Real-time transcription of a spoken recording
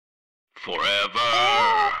Forever.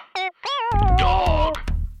 Dog.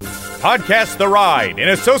 Podcast The Ride in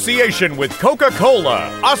association with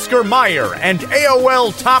Coca-Cola, Oscar Mayer, and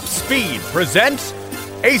AOL Top Speed presents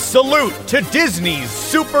a salute to Disney's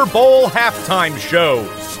Super Bowl halftime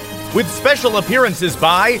shows. With special appearances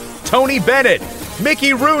by Tony Bennett,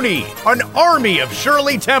 Mickey Rooney, an army of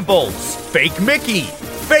Shirley Temples, Fake Mickey,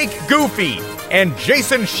 Fake Goofy, and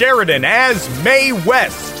Jason Sheridan as Mae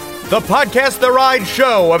West. The Podcast The Ride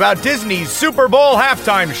show about Disney's Super Bowl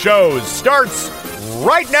halftime shows starts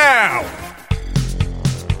right now.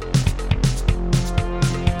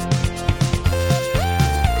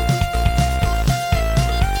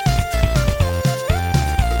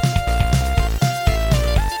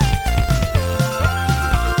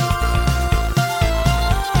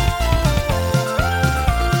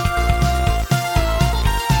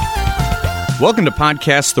 Welcome to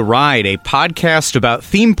Podcast The Ride, a podcast about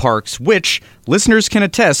theme parks which, listeners can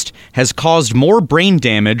attest, has caused more brain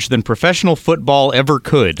damage than professional football ever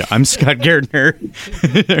could. I'm Scott Gardner.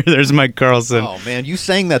 There's Mike Carlson. Oh, man, you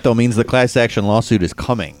saying that, though, means the class action lawsuit is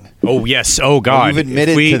coming. Oh, yes. Oh, God. You've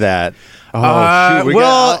admitted to that. Oh, shoot.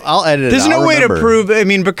 I'll edit it. There's no way to prove. I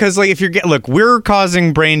mean, because like if you're look, we're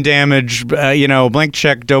causing brain damage. Blank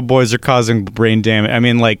check. Doughboys are causing brain damage. I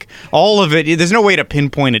mean, like all of it. There's no way to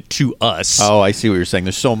pinpoint it to us. Oh, I see what you're saying.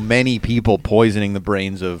 There's so many people poisoning the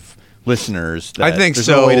brains of listeners. That I think there's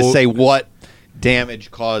so. No way to say what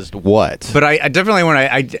damage caused what. But I definitely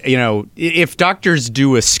want to. If doctors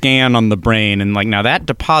do a scan on the brain and like now that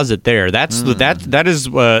deposit there, that is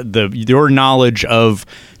your knowledge of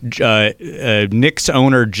Knicks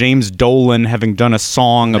owner James Dolan having done a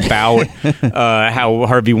song about how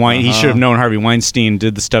Harvey Weinstein he should have known Harvey Weinstein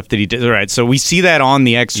did the stuff that he did. All right, so we see that on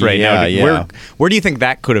the X-ray now. Where do you think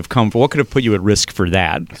that could have come from? What could have put you at risk for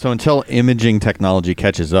that? So until imaging technology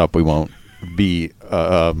catches up, we won't be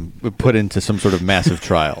put into some sort of massive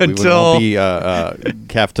trial. Until we won't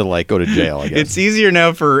be have to like go to jail, I guess. It's easier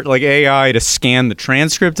now for like AI to scan the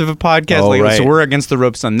transcript of a podcast. Right. So we're against the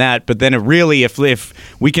ropes on that. But then if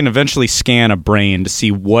we can eventually scan a brain to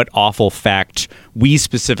see what awful fact we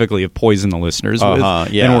specifically have poisoned the listeners with,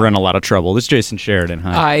 then we're in a lot of trouble. This is Jason Sheridan.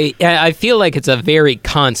 Hi. I feel like it's a very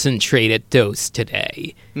concentrated dose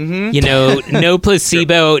today. Mm-hmm. No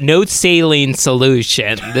placebo, no saline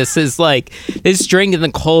solution. This is like drinking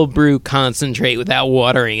the cold brew concentrate without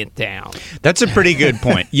watering it down. That's a pretty good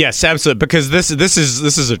point. Yes, absolutely. Because this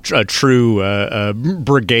is a true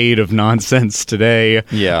brigade of nonsense today.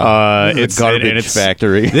 Yeah, it's a garbage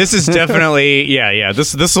factory. This is definitely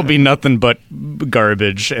This will be nothing but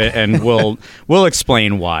garbage, and we'll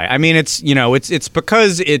explain why. I mean, it's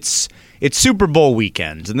because it's Super Bowl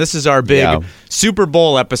weekend, and this is our big Super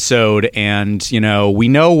Bowl episode, and we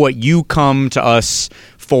know what you come to us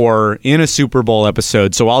for in a Super Bowl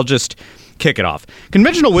episode, so I'll just kick it off.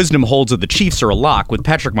 Conventional wisdom holds that the Chiefs are a lock, with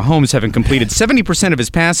Patrick Mahomes having completed 70% of his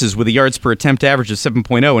passes with a yards per attempt average of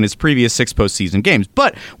 7.0 in his previous 6 postseason games.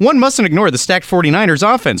 But one mustn't ignore the stacked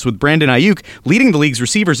 49ers offense, with Brandon Ayuk leading the league's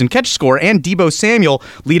receivers in catch score and Deebo Samuel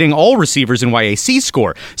leading all receivers in YAC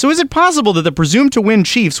score. So is it possible that the presumed-to-win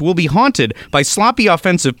Chiefs will be haunted by sloppy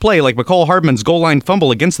offensive play like Mecole Hardman's goal line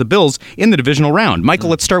fumble against the Bills in the divisional round? Michael,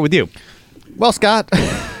 let's start with you. Well, Scott,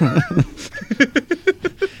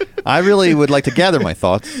 I really would like to gather my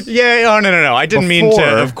thoughts. Yeah, no. I didn't mean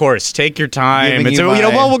to, of course. Take your time.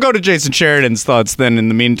 We'll go to Jason Sheridan's thoughts then in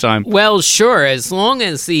the meantime. Well, sure. As long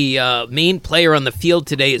as the main player on the field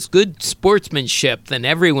today is good sportsmanship, then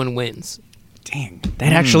everyone wins. Dang,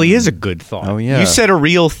 that actually is a good thought. Oh, yeah. You said a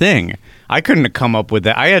real thing. I couldn't have come up with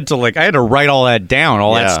that. I had to write all that down,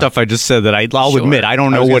 that stuff I just said that I'll admit. I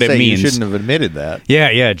don't know what it means. You shouldn't have admitted that.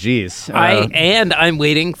 Yeah, geez. I'm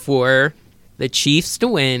waiting for the Chiefs to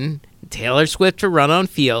win, Taylor Swift to run on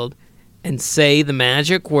field, and say the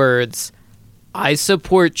magic words, "I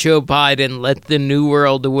support Joe Biden, let the new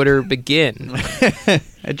world order begin."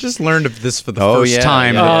 I just learned of this for the first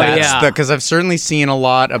time. Because I've certainly seen a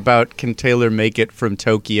lot about Can Taylor Make It from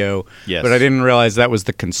Tokyo, but I didn't realize that was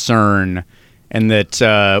the concern. And that,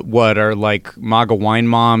 are like MAGA wine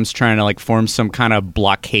moms trying to like form some kind of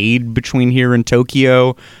blockade between here and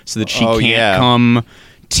Tokyo so that she can't come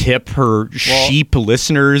tip her sheep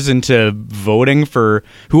listeners into voting for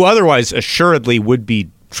who otherwise assuredly would be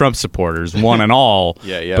Trump supporters, one and all.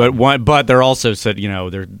 But they're also said,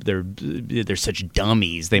 they're such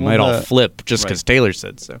dummies. They might all flip just because Taylor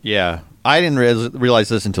said so. Yeah, I didn't realize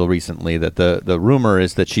this until recently that the rumor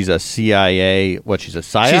is that she's a CIA. She's a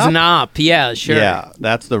PSYOP? She's an op. Yeah, sure. Yeah,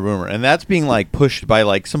 that's the rumor, and that's being like pushed by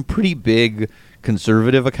like some pretty big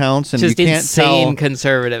conservative accounts, and Just you can't insane tell.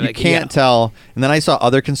 conservative. You can't tell. And then I saw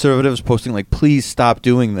other conservatives posting like, "Please stop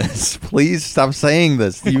doing this. Please stop saying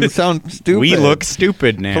this. You sound stupid. We look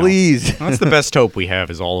stupid now. Please." That's the best hope we have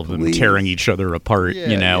is all of them Please. tearing each other apart, Yeah,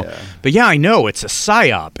 you know. yeah. But yeah, I know it's a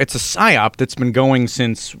psyop. It's a psyop that's been going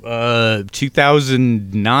since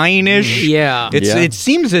 2009-ish. Yeah. It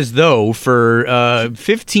seems as though for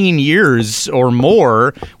 15 years or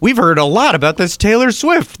more, we've heard a lot about this Taylor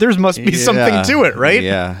Swift. There must be something to it, right?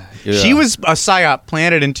 Yeah. She was a psyop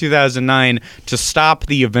planted in 2009 to stop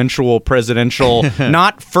the eventual presidential,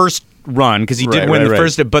 not first run, because he did win the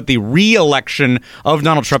first, but the re-election of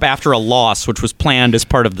Donald Trump after a loss, which was planned as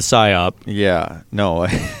part of the psyop. Yeah. No.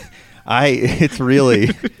 It's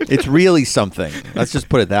really something. Let's just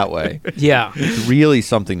put it that way. Yeah. It's really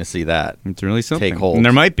something to see that. It's really something. Take hold. And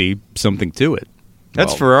there might be something to it.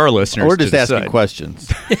 That's Well, for our listeners. We're just to asking decide.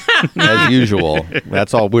 questions, as usual.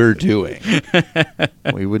 That's all we're doing.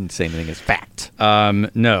 We wouldn't say anything as fact.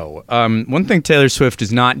 No. One thing Taylor Swift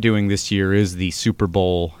is not doing this year is the Super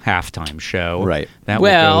Bowl halftime show. Right. That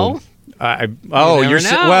Well, would go, you never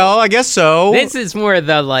know. well, I guess so. This is more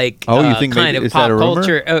the like Oh, you think kind maybe- of is that pop a rumor?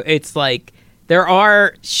 culture. Oh, it's like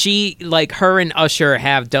her and Usher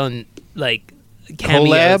have done like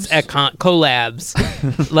cameos Collabs? at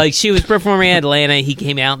collabs. Like she was performing in Atlanta, he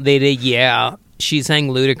came out and they did she sang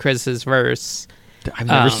Ludacris's verse. I've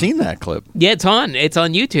never seen that clip. Yeah, it's on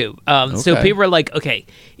YouTube. So Okay. people are like, okay,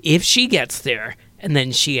 if she gets there and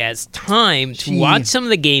then she has time to watch some of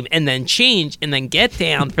the game and then change and then get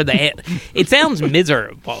down for the hit, it sounds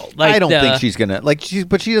miserable. Like I don't think she's gonna but she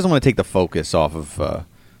doesn't want to take the focus off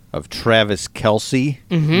of Travis Kelce.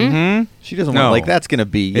 Mm-hmm. She doesn't No. want that's gonna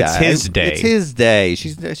be It's his day. It's his day.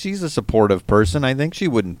 She's a supportive person. I think she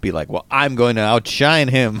wouldn't be like, well, I'm going to outshine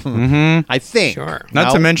him. Mm-hmm. I think. Sure. Not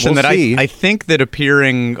Now, to mention we'll that see. I think that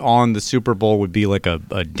appearing on the Super Bowl would be like a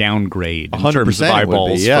downgrade in 100% terms of it would be,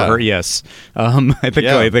 eyeballs yeah. for her. Yes, I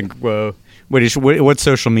think. What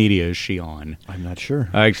social media is she on? I'm not sure.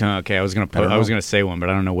 Okay, I was don't gonna know. say one, but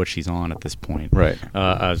I don't know what she's on at this point. Right.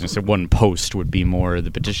 I was gonna say one post would be more.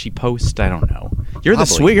 But does she post? I don't know. You're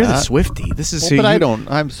Probably you're the not. Swiftie. This is. Well, who but I you-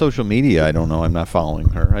 don't. I'm social media. I don't know. I'm not following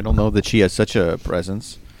her. I don't know that she has such a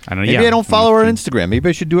presence. I don't. Maybe yeah. I don't follow her on Instagram. Maybe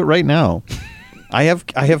I should do it right now. I have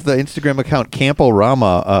the Instagram account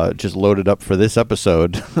Camporama just loaded up for this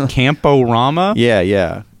episode. Camporama.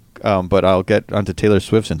 yeah. But I'll get onto Taylor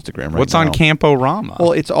Swift's Instagram right What's now. on Camporama?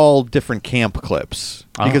 Well, it's all different camp clips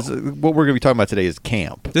Oh. because what we're going to be talking about today is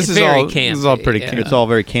camp. this It's is very all. This is campy, all pretty. yeah. camp. It's all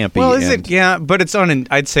very campy. Well, is and- it? Yeah, but it's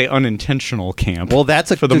I'd say unintentional camp. Well,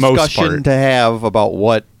 that's a for the most discussion part. to have about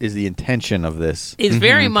what is the intention of this It's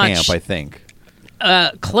very camp, much I think.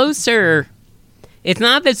 closer. It's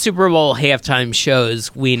not the Super Bowl halftime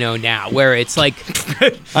shows we know now, where it's like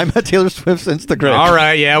I'm at Taylor Swift's Instagram. All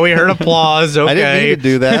right, yeah, we heard applause. Okay, I didn't mean to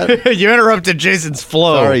do that. You interrupted Jason's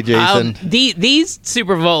flow. Sorry, Jason. these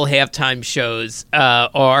Super Bowl halftime shows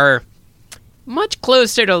are much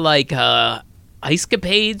closer to like ice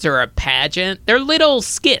capades or a pageant. They're little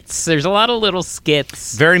skits. There's a lot of little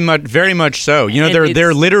skits. Very much so. You know, And there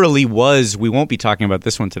it's- literally was. We won't be talking about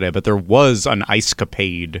this one today, but there was an ice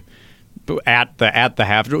capade at the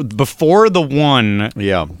half before the one.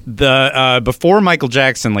 Yeah. Before Michael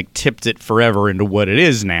Jackson like tipped it forever into what it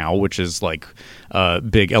is now, which is like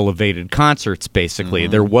big elevated concerts. Basically,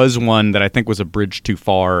 there was one that I think was a bridge too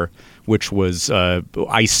far, which was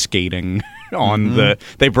ice skating on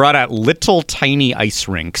They brought out little tiny ice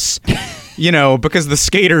rinks, you know, because the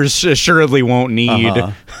skaters assuredly won't need.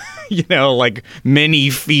 You know, like many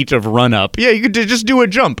feet of run up. Yeah, you could just do a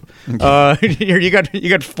jump. Here you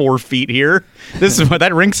got 4 feet here.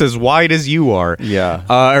 That rink's as wide as you are. Yeah.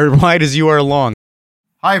 Or wide as you are long.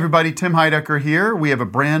 Hi, everybody. Tim Heidecker here. We have a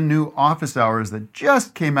brand new office hours that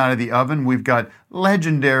just came out of the oven. We've got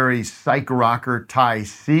legendary psych rocker Ty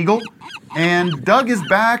Siegel. And Doug is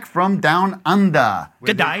back from down under.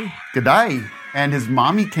 G'day. G'day. And his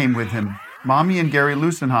mommy came with him. Mommy and Gary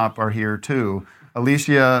Lusenhop are here, too.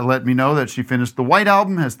 Alicia let me know that she finished the White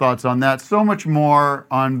Album, has thoughts on that. So much more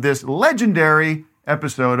on this legendary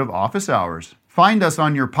episode of Office Hours. Find us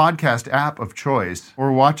on your podcast app of choice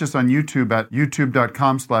or watch us on YouTube at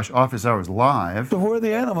youtube.com/officeHoursLive. So who are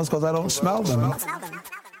the animals? Because I don't smell them.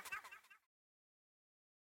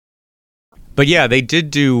 But yeah, they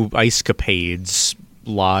did do ice capades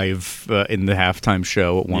live in the halftime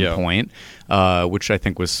show at one point, which I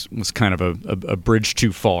think was kind of a bridge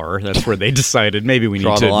too far. That's where they decided maybe we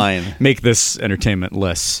Draw need the to line. make this entertainment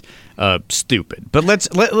less stupid. But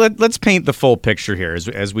let's paint the full picture here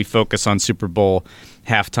as we focus on Super Bowl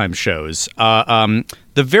halftime shows.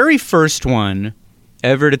 The very first one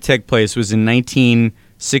ever to take place was in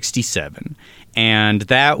 1967. And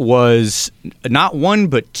that was not one,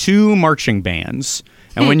 but two marching bands.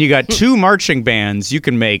 And when you got two marching bands, you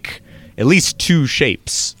can make at least two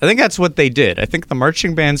shapes. I think that's what they did. I think the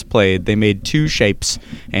marching bands played, they made two shapes,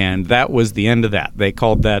 and that was the end of that. They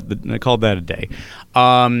called that a day.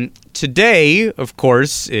 Today, of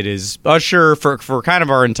course, it is Usher. For kind of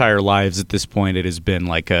our entire lives at this point, it has been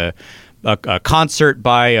like a concert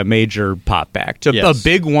by a major pop act, a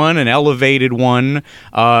big one, an elevated one,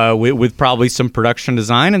 with probably some production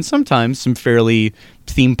design and sometimes some fairly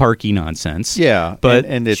theme parky nonsense. Yeah, but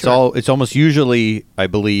and it's almost usually, I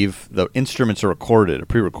believe, the instruments are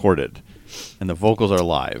pre-recorded, and the vocals are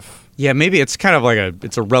live. Yeah, maybe it's kind of like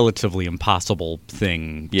it's a relatively impossible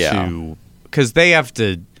thing to, because they have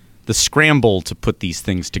to. The scramble to put these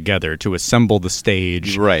things together, to assemble the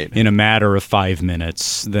stage in a matter of 5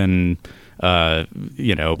 minutes, then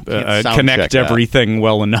connect everything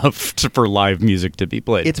well enough for live music to be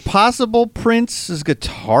played. It's possible Prince's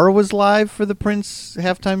guitar was live for the Prince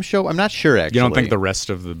halftime show. I'm not sure, actually. You don't think the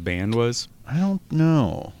rest of the band was? I don't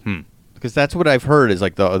know. Because that's what I've heard is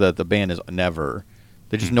like the band is never.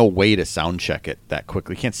 There's just no way to sound check it that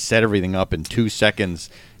quickly. You can't set everything up in 2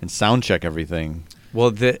 seconds and sound check everything.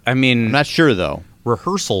 Well, I'm not sure, though.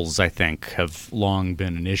 Rehearsals, I think, have long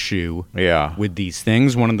been an issue with these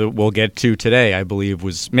things. One of the we'll get to today, I believe,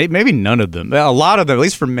 was maybe none of them. A lot of them, at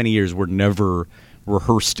least for many years, were never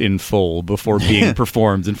rehearsed in full before being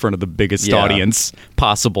performed in front of the biggest audience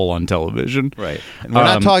possible on television. Right. And we're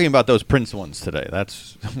not talking about those Prince ones today.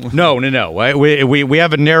 That's No. We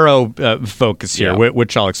have a narrow focus here,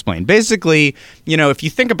 which I'll explain. Basically, if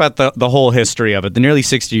you think about the whole history of it, the nearly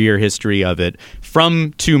 60-year history of it,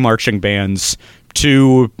 from two marching bands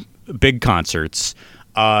to big concerts,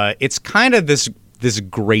 it's kind of this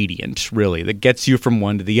gradient, really, that gets you from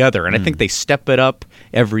one to the other. And I think they step it up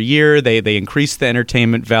every year. They increase the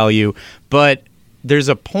entertainment value. But there's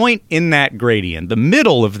a point in that gradient, the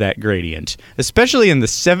middle of that gradient, especially in the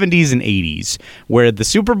 70s and 80s, where the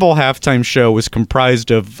Super Bowl halftime show was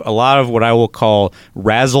comprised of a lot of what I will call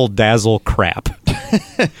razzle-dazzle crap.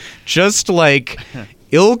 Just like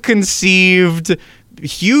ill-conceived,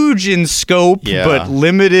 huge in scope, but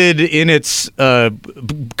limited in its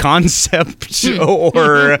concept,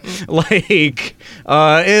 or like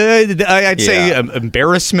I'd say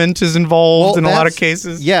embarrassment is involved in a lot of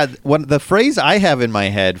cases. Yeah, the phrase I have in my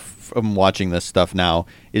head from watching this stuff now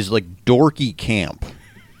is like dorky camp.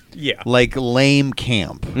 Yeah, like lame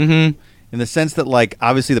camp. Mm-hmm. In the sense that, like,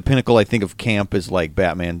 obviously the pinnacle I think of camp is like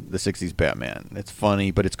Batman, the 60s Batman. It's funny,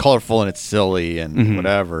 but it's colorful and it's silly and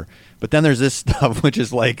whatever. But then there's this stuff which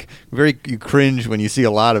is like you cringe when you see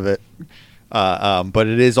a lot of it. But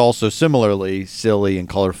it is also similarly silly and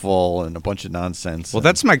colorful and a bunch of nonsense. Well,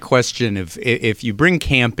 that's my question. If you bring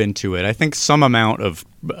camp into it, I think some amount of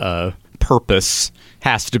purpose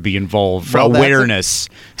has to be involved. Awareness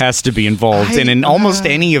has to be involved. And in almost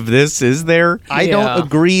any of this, is there? I don't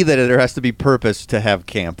agree that there has to be purpose to have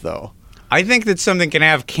camp, though. I think that something can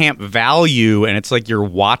have camp value, and it's like you're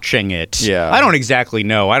watching it. Yeah. I don't exactly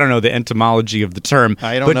know. I don't know the etymology of the term.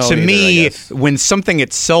 I don't know But to either, me, I guess. when something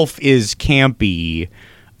itself is campy,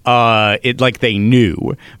 it like they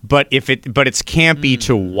knew. But it's campy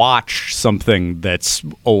to watch something that's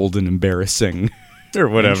old and embarrassing. Or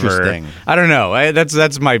whatever. Interesting. I don't know.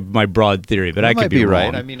 That's my broad theory, but I could be right.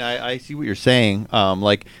 wrong. I mean, I see what you're saying.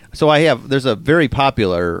 There's a very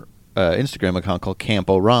popular Instagram account called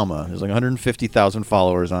Camporama. There's like 150,000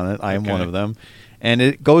 followers on it. I am one of them. And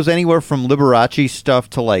it goes anywhere from Liberace stuff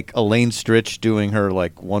to like Elaine Stritch doing her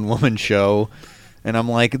like one-woman show. And I'm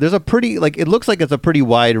like, there's a pretty, like, it looks like it's a pretty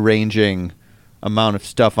wide-ranging amount of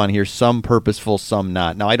stuff on here. Some purposeful, some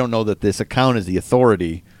not. Now, I don't know that this account is the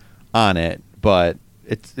authority on it, but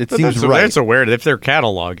it seems right. It's aware that if they're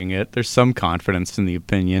cataloging it, there's some confidence in the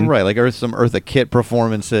opinion. Right, like there's some Eartha Kitt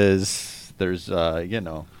performances. There's,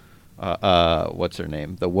 what's her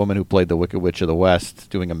name? The woman who played the Wicked Witch of the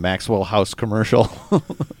West doing a Maxwell House commercial.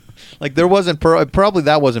 Like there wasn't, probably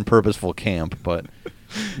that wasn't purposeful camp, but,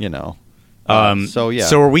 So, yeah.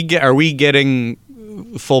 So are we getting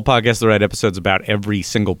full Podcast The Right episodes about every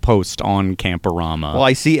single post on Camporama? Well,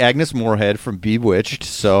 I see Agnes Moorehead from Bewitched,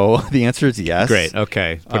 so the answer is yes. Great.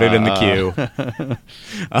 Okay. Put it in the queue.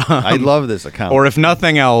 I love this account. Or if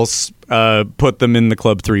nothing else, put them in the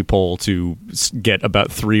Club 3 poll to get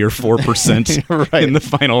about 3 or 4% Right. in the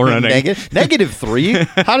final running. -3?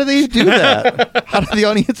 How do they do that? How did the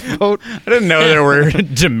audience vote? I didn't know there were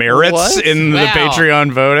demerits What? in the Wow.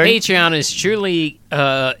 Patreon voting. Patreon is truly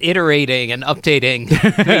iterating and updating the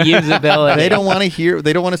usability. They don't want to hear.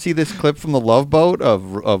 They don't want to see this clip from the Love Boat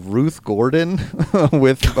of Ruth Gordon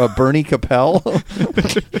with Bernie Capel.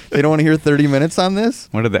 They don't want to hear 30 minutes on this.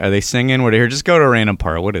 What are they singing? What here? Just go to a random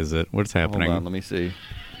part. What is it? What's Hold happening? on, let me see.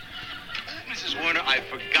 Mrs. Warner, I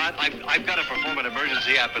forgot. I've got to perform an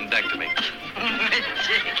emergency appendectomy.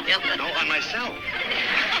 No, on myself.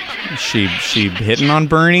 She hitting on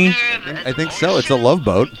Bernie? I think so. It's a Love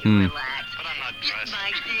Boat. But I'm not dressed.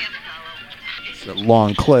 It's a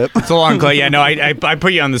long clip. It's a long clip. Yeah, no, I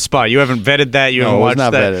put you on the spot. You haven't vetted that. You No, haven't it was watched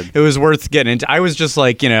not that. vetted. It was worth getting into. I was just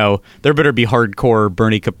like, there better be hardcore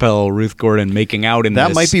Bernie Capel, Ruth Gordon making out in That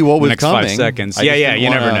this might be what in the was next 5 coming. seconds. I Yeah, just yeah. didn't You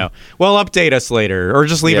never wanna- know. Well, update us later, or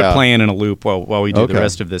just leave it Yeah. playing in a loop while we do the Okay.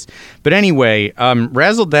 rest of this. But anyway,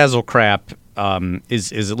 Razzle Dazzle Crap.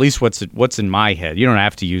 Is at least what's in my head. You don't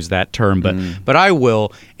have to use that term, but I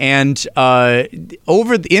will. And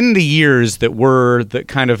in the years that were the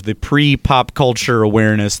kind of the pre-pop culture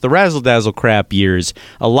awareness, the Razzle Dazzle Crap years,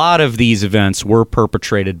 a lot of these events were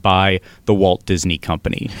perpetrated by the Walt Disney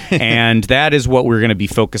Company, and that is what we're going to be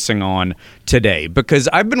focusing on today. Because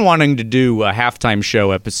I've been wanting to do a halftime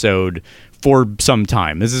show episode for some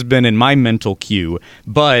time. This has been in my mental queue,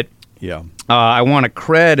 but. Yeah. I want to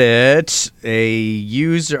credit a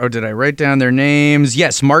user, or did I write down their names?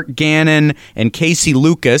 Yes, Mark Gannon and Casey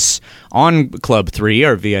Lucas on Club 3,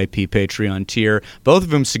 our VIP Patreon tier. Both of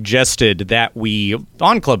them suggested that we,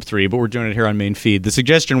 on Club 3, but we're doing it here on main feed, the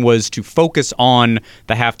suggestion was to focus on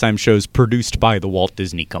the halftime shows produced by the Walt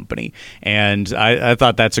Disney Company. And I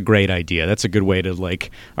thought that's a great idea. That's a good way to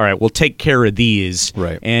all right, we'll take care of these.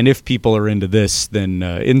 Right. And if people are into this, then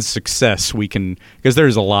in success, we can, because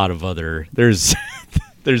there's a lot of other, there's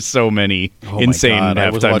so many insane God, I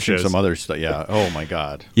was halftime watching shows. some other stuff. Yeah. Oh my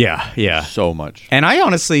God. Yeah. So much. And I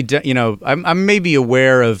honestly, I'm maybe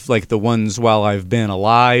aware of like the ones while I've been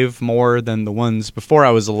alive more than the ones before I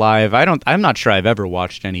was alive. I'm not sure I've ever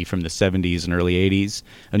watched any from the 70s and early 80s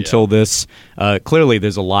until this. Clearly,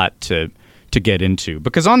 there's a lot to get into,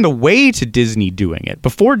 because on the way to Disney doing it,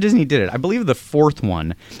 before Disney did it, I believe the fourth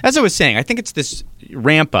one, as I was saying, I think it's this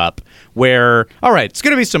ramp up where, all right, it's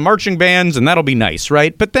going to be some marching bands and that'll be nice,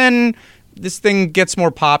 right? But then this thing gets more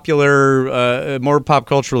popular, more pop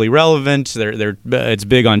culturally relevant. It's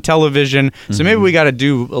big on television, so maybe we got to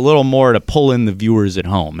do a little more to pull in the viewers at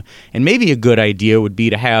home. And maybe a good idea would be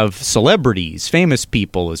to have celebrities, famous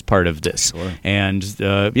people, as part of this. Sure. And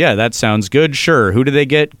that sounds good. Sure. Who do they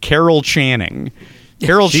get? Carol Channing.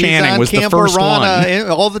 Carol She's Channing on was the first one. Camporana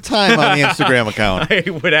all the time on the Instagram account. I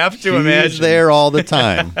would have to She's imagine there all the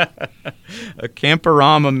time. a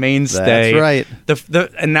Camporama mainstay. That's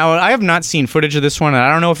right. And now I have not seen footage of this one, and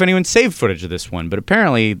I don't know if anyone saved footage of this one, but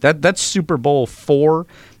apparently that's Super Bowl 4,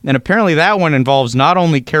 and apparently that one involves not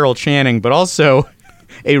only Carol Channing but also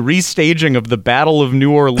a restaging of the Battle of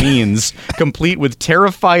New Orleans, complete with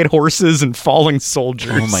terrified horses and falling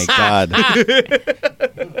soldiers. Oh my God.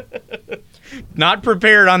 Not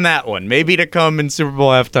prepared on that one. Maybe to come in Super Bowl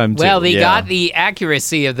halftime too. Well, they Yeah. got the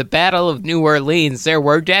accuracy of the Battle of New Orleans. There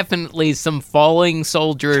were definitely some falling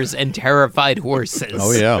soldiers and terrified horses.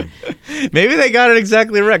 Oh yeah. Maybe they got it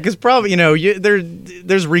exactly right, because probably,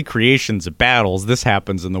 there's recreations of battles. This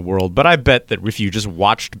happens in the world, but I bet that if you just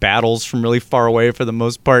watched battles from really far away, for the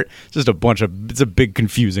most part, it's just it's a big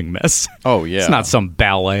confusing mess. Oh yeah. It's not some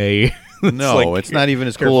ballet. No, it's not even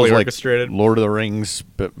as cool carefully as like orchestrated. Lord of the Rings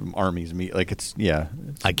armies meet. Like it's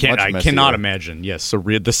it's I much cannot messier. imagine. Yes, so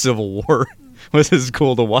the Civil War was as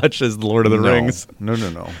cool to watch as the Lord of the Rings.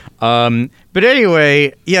 No. But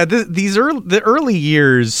anyway, yeah, the early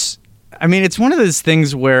years. I mean, it's one of those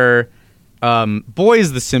things where, boy,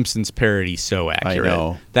 is the Simpsons parody so accurate. I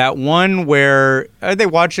know. That one where, are they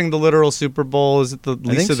watching the literal Super Bowl? Is it the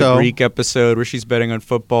Lisa the so. Greek episode where she's betting on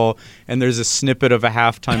football, and there's a snippet of a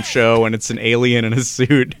halftime show, and it's an alien in a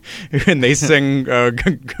suit, and they sing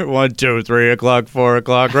 1, 2, 3 o'clock, 4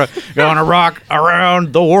 o'clock, gonna rock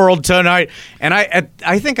around the world tonight. And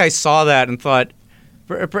I think I saw that and thought,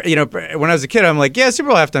 when I was a kid, I'm like, yeah, Super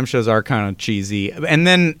Bowl halftime shows are kind of cheesy. And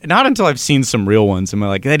then not until I've seen some real ones, I'm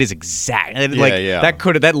like, that is exactly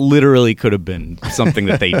that literally could have been something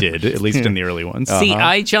that they did, at least in the early ones. See,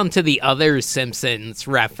 I jumped to the other Simpsons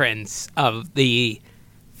reference of the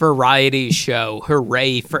variety show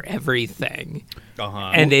Hooray for Everything.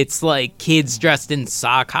 And it's like kids dressed in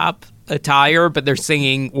sock hop attire, but they're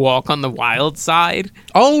singing "Walk on the Wild Side."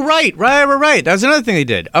 Oh, right. That's another thing they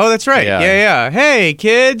did. Oh, that's right. Yeah. Hey,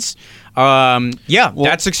 kids.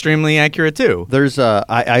 That's extremely accurate too. There's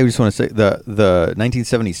I just want to say the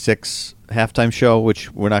 1976 halftime show, which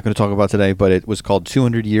we're not going to talk about today, but it was called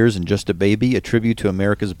 200 Years and Just a Baby, a tribute to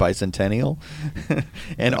America's bicentennial.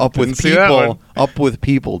 And Up with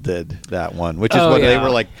People did that one, which is they were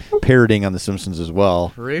like parodying on The Simpsons as well.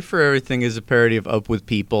 Hooray for Everything is a parody of Up with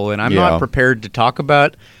People, and I'm not prepared to talk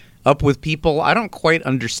about Up with People. I don't quite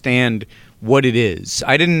understand what it is.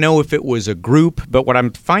 I didn't know if it was a group, but what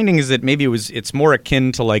I'm finding is that maybe it's more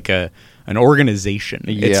akin to like an organization.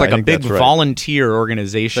 It's like a big volunteer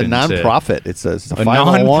organization. It's a nonprofit. It's a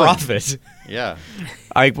nonprofit. Yeah.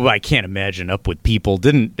 I can't imagine Up with People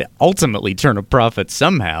didn't ultimately turn a profit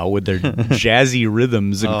somehow with their jazzy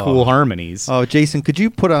rhythms and cool harmonies. Oh, Jason, could you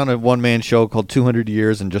put on a one-man show called 200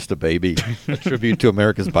 Years and Just a Baby, a tribute to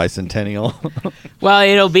America's bicentennial? Well,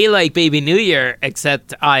 it'll be like Baby New Year,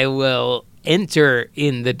 except I will enter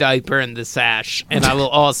in the diaper and the sash, and I will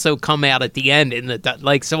also come out at the end in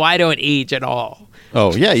the so I don't age at all.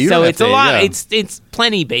 Oh yeah, you. So don't have it's to, a lot. yeah. It's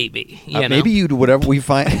plenty baby. You know? Maybe you do whatever we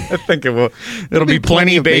find. I think it'll be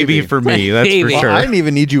plenty baby for me. That's Baby. for sure. Well, I didn't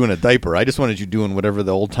even need you in a diaper. I just wanted you doing whatever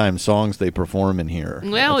the old time songs they perform in here.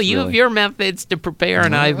 Well, That's you have really- your methods to prepare,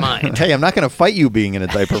 and I have mine. Hey, I'm not going to fight you being in a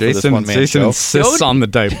diaper for this Jason one man show. insists on the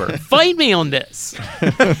diaper. Fight me on this.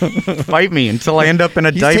 Fight me until I end up in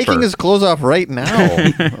a He's diaper. taking his clothes off right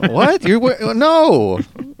now. What? No.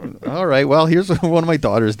 All right. Well, here's one of my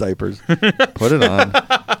daughter's diapers. Put it on.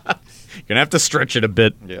 You're going to have to stretch it a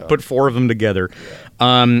bit. Yeah. Put 4 of them together.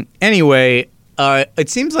 Anyway, it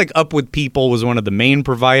seems like Up With People was one of the main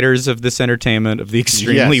providers of this entertainment, of the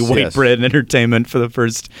extremely white bread entertainment for the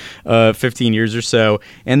first 15 years or so.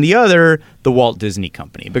 And the other, the Walt Disney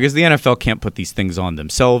Company. Because the NFL can't put these things on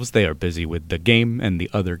themselves. They are busy with the game and the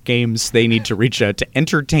other games. They need to reach out to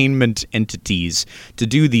entertainment entities to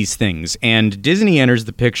do these things. And Disney enters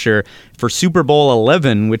the picture for Super Bowl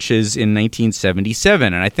 11, which is in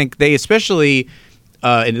 1977. And I think they especially...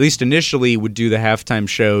 at least initially, would do the halftime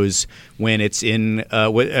shows when it's in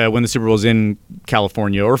when the Super Bowl is in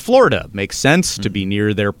California or Florida. Makes sense to be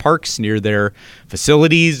near their parks, near their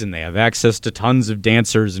facilities, and they have access to tons of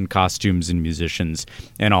dancers and costumes and musicians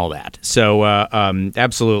and all that. So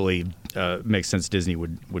absolutely makes sense. Disney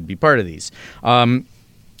would be part of these.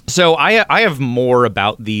 So I have more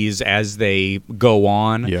about these as they go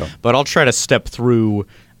on, but I'll try to step through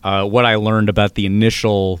what I learned about the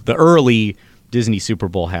early Disney Super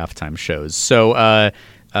Bowl halftime shows. So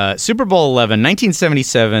Super Bowl 11,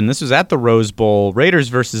 1977, this was at the Rose Bowl, Raiders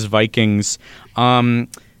versus Vikings. I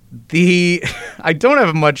don't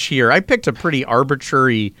have much here. I picked a pretty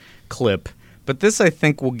arbitrary clip, but this I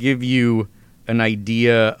think will give you an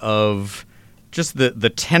idea of just the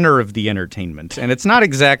tenor of the entertainment. And it's not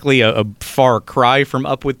exactly a far cry from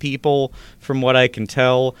Up With People, from what I can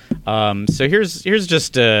tell. So here's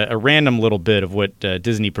just a random little bit of what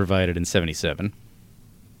Disney provided in 77.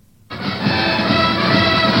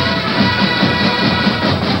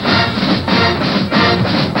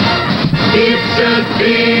 It's a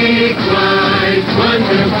big, wide,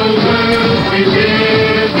 wonderful world we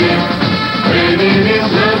live in. When it is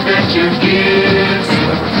love that you give,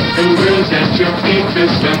 the world's at your feet, the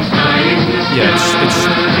sun's high in the sky. Yeah, it's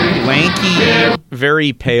lanky,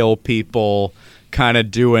 very pale people kind of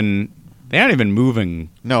doing... They aren't even moving.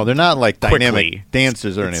 No, they're not like quickly. Dynamic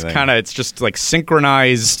dancers or anything. It's just like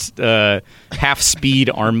synchronized half-speed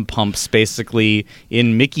arm pumps, basically,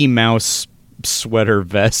 in Mickey Mouse sweater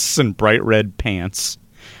vests and bright red pants.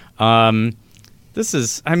 This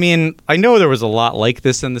is, I know there was a lot like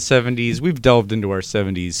this in the 70s. We've delved into our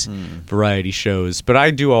 70s variety shows, but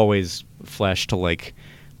I do always flash to like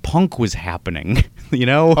punk was happening, you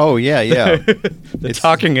know? Oh, yeah. The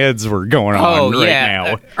Talking Heads were going on right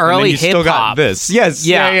now. Early hip-hop. Still got this. Yes,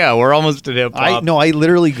 yeah. We're almost at hip-hop. I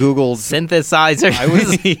literally Googled... Synthesizer.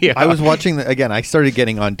 I was watching... Again, I started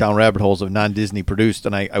getting on down rabbit holes of non-Disney produced,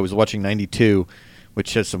 and I was watching 92,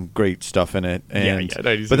 which has some great stuff in it. And,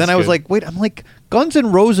 but then I was like, wait, Guns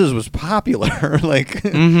N' Roses was popular. It was like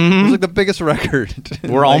the biggest record.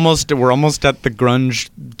 We're almost at the grunge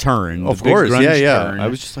turn. Of course, yeah. Turn. I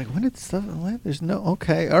was just like, there's no,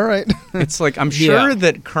 okay, all right. It's like, I'm sure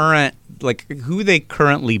that who they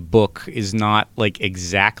currently book is not like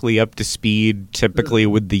exactly up to speed typically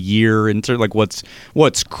with the year into like what's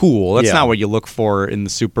cool. That's not what you look for in the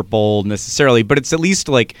Super Bowl necessarily, but it's at least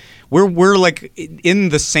like we're like in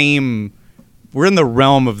the same we're in the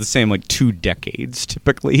realm of the same like 2 decades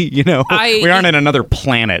typically. You know, we aren't in another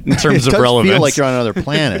planet in terms it of does relevance. feel like you're on another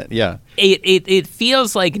planet. Yeah. It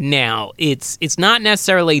feels like now it's not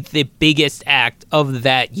necessarily the biggest act of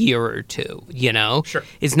that year or two, you know? Sure.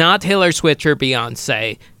 It's not Taylor Swift or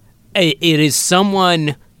Beyonce. It is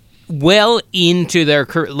someone well into their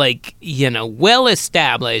like, you know, well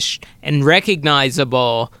established and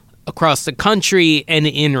recognizable across the country and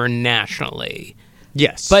internationally.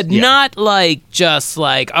 Yes, but not like just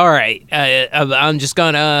like, all right, I'm just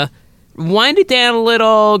gonna wind it down a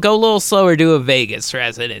little, go a little slower, do a Vegas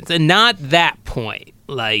residence, and not that point.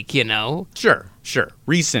 Like, you know, sure.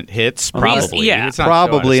 Recent hits, probably. Yeah, It's not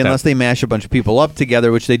probably, showing us unless they mash a bunch of people up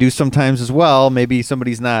together, which they do sometimes as well. Maybe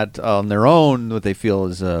somebody's not on their own, what they feel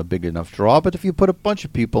is a big enough draw. But if you put a bunch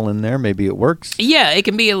of people in there, maybe it works. Yeah, it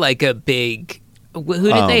can be like a big. Who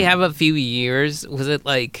did they have a few years? Was it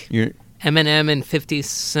like Eminem and 50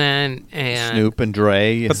 Cent and Snoop and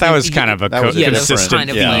Dre? But that was kind of a consistent kind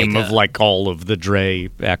of theme like of like all of the Dre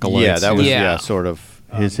accolades. Yeah, that was sort of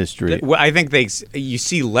his history. I think you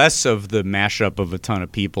see less of the mashup of a ton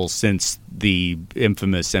of people since the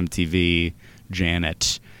infamous MTV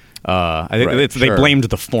Janet. I think they blamed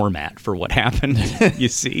the format for what happened. You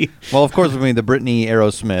see, well, of course, I mean the Britney,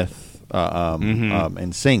 Aerosmith,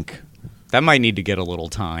 and Sync. That might need to get a little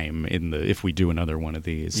time if we do another one of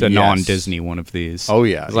these, a non-Disney one of these. Oh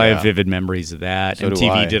yeah, 'cause I have vivid memories of that. So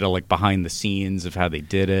MTV did a like behind the scenes of how they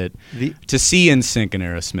did it. To see NSYNC and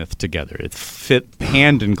Aerosmith together, it fit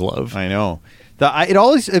hand in glove. I know.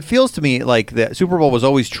 It feels to me like the Super Bowl was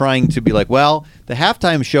always trying to be like, well, the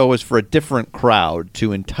halftime show was for a different crowd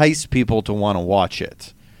to entice people to want to watch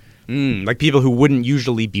it. Like people who wouldn't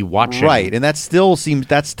usually be watching, right? And that's still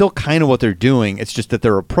kind of what they're doing. It's just that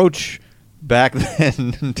their approach back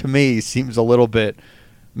then to me seems a little bit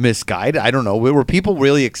misguided. I don't know. Were people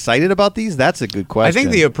really excited about these? That's a good question. I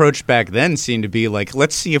think the approach back then seemed to be like,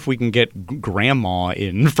 let's see if we can get grandma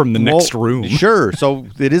in from the next room. Sure. So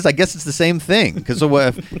it is. I guess it's the same thing. Because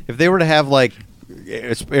if they were to have like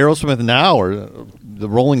Aerosmith now or the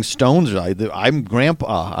Rolling Stones, I'm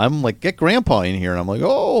Grandpa. I'm like, get Grandpa in here, and I'm like,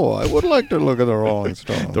 oh, I would like to look at the Rolling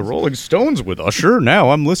Stones. The Rolling Stones with Usher. Now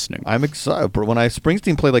I'm listening. I'm excited. When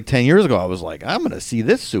Springsteen played like 10 years ago, I was like, I'm going to see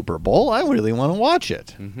this Super Bowl. I really want to watch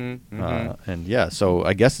it. And yeah, so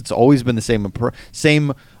I guess it's always been the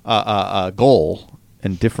same goal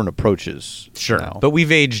and different approaches. Sure, now. but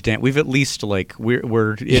we've aged. We've at least like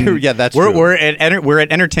we're in, yeah, that's we're true. We're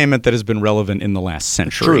at entertainment that has been relevant in the last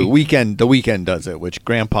century. True, The Weeknd does it, which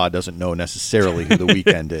Grandpa doesn't know necessarily who The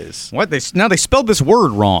Weeknd is. What they spelled this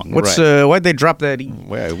word wrong. What's why'd they drop that?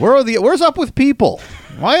 Where's Up With People?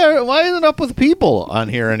 Why isn't Up With People on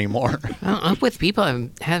here anymore? Well, Up With People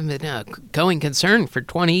haven't been a going concern for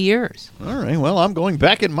 20 years. All right, well, I'm going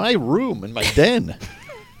back in my room, in my den.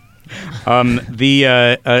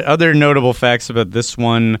 The other notable facts about this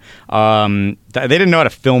one, they didn't know how to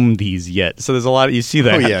film these yet, so there's a lot. You see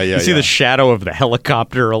that? You see the shadow of the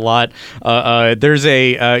helicopter a lot. There's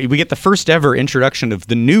we get the first ever introduction of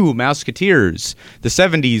the new Mouseketeers, the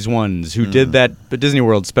 '70s ones who did that Disney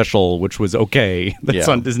World special, which was okay. That's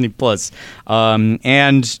on Disney Plus,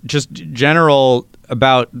 and just general.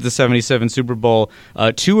 About the 77 Super Bowl,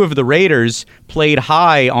 2 of the Raiders played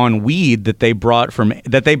high on weed that they bought from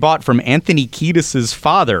Anthony Kiedis'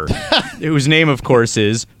 father, whose name, of course,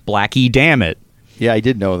 is Blackie Dammit. Yeah, I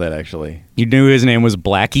did know that, actually. You knew his name was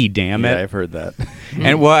Blackie Dammit? Yeah, I've heard that.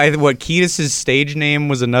 And what Kiedis' stage name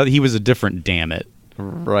was he was a different Dammit.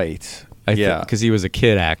 Right. Because he was a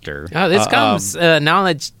kid actor. Oh, this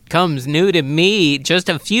knowledge comes new to me just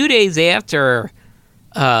a few days after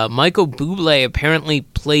Michael Bublé apparently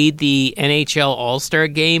played the NHL All-Star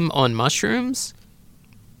game on mushrooms.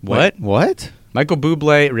 What? Michael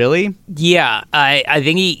Bublé, really? Yeah, I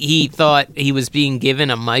think he thought he was being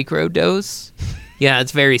given a microdose. Yeah,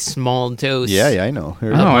 it's a very small dose. Yeah, I know.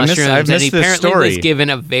 I've missed and he this apparently story. was given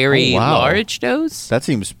a very large dose. That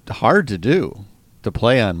seems hard to do, to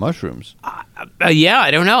play on mushrooms. Yeah,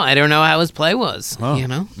 I don't know. I don't know how his play was. Oh, you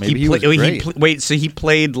know, maybe he was great. So he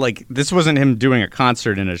played like this wasn't him doing a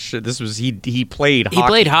concert in a show. This was he played hockey. He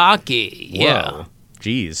played hockey. Yeah. Whoa.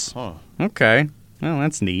 Jeez. Huh. Okay. Well,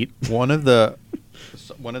 that's neat. One of the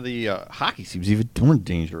hockey seems even more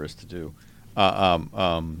dangerous to do.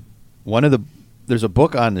 There's a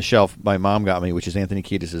book on the shelf my mom got me, which is Anthony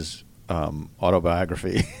Kiedis'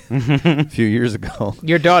 autobiography a few years ago.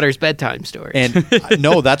 Your daughter's bedtime story. And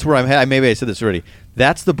no, that's where I'm headed. Maybe I said this already.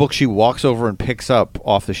 That's the book she walks over and picks up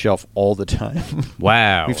off the shelf all the time.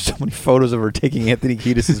 Wow. We have so many photos of her taking Anthony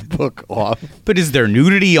Kiedis' book off. But is there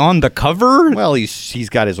nudity on the cover? Well, he's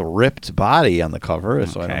got his ripped body on the cover.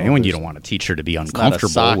 So I don't know and if you there's- don't want to teach her to be it's not a uncomfortable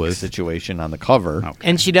sock with. situation on the cover. Okay.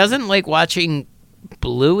 And she doesn't like watching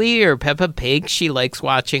Bluey or Peppa Pig. She likes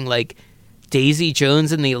watching like Daisy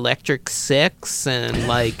Jones and the Electric Six and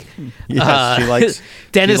like Yes, she likes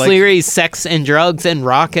Dennis she likes- Leary's Sex and Drugs and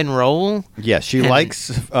Rock and Roll. Yes, she and-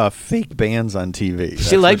 likes fake bands on TV. That's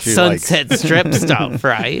She what likes she Sunset Strip stuff,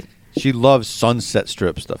 right? She loves Sunset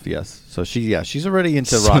Strip stuff. Yes, so she's already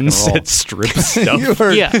into rock and roll. Sunset Strip stuff. you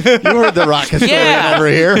heard, Yeah. you heard the rock historian Yeah. over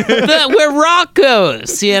here. We're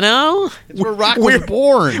Rockos, you know? It's where rock was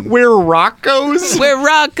born. We're Rocco's? We're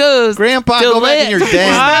Rockos. Grandpa, go back in your den.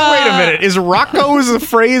 Wait a minute. Is Rocco's a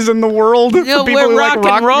phrase in the world? No, for people where who rock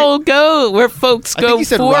like and roll go, where folks I think go he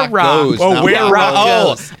said for rock rock. goes, Oh, not we're rock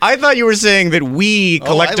Rockos. I thought you were saying that we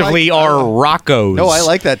collectively I like- are Roccos. No, I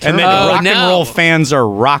like that term. And that Oh, rock and no. roll fans are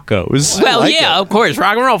Roccos. Well, like yeah, it. of course.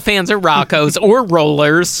 Rock and roll fans are Rockos or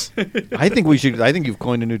rollers. I think we should. I think you've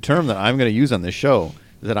coined a new term that I'm going to use on this show.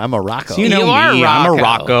 That I'm a rocko. You know You are me. a I'm a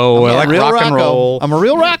Rocco. Rocco. I I'm a like real rock and rocko. roll. I'm a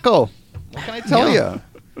real rocko. What can I tell you?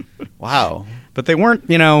 Wow. But they weren't,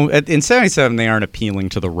 in 77 they aren't appealing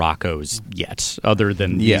to the Roccos yet, other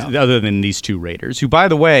than these two Raiders, who, by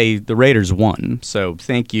the way, the Raiders won. So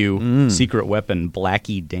thank you, Secret Weapon,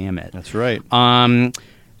 Blackie, damn it. That's right.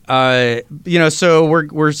 So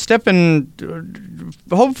we're stepping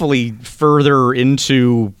hopefully further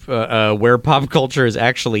into where pop culture is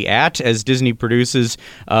actually at as Disney produces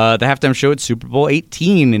the halftime show at Super Bowl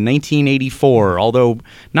 18 in 1984, although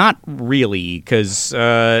not really, because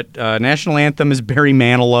national anthem is Barry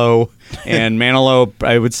Manilow, and Manilow,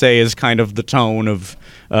 I would say, is kind of the tone of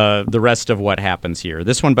the rest of what happens here.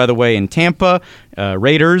 This one, by the way, in Tampa,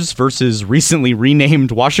 Raiders versus recently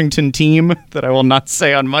renamed Washington team that I will not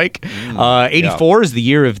say on mic. 84 is the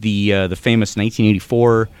year of the famous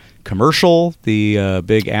 1984 commercial, the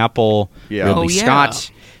Big Apple Ridley Oh, yeah.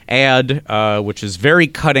 Scott ad, which is very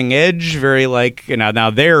cutting edge, very like now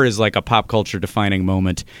there is like a pop culture defining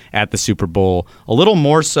moment at the Super Bowl, a little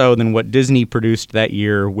more so than what Disney produced that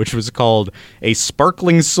year, which was called A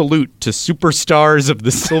Sparkling Salute to Superstars of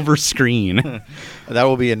the Silver Screen. That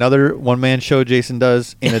will be another one-man show Jason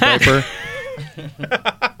does in a diaper.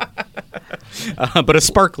 But a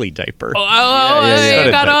sparkly diaper. Oh, yeah.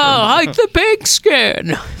 I gotta hide the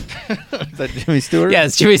pigskin. Is that Jimmy Stewart?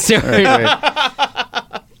 Yes, Jimmy Stewart.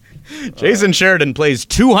 Right. Jason Sheridan plays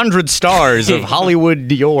 200 stars of Hollywood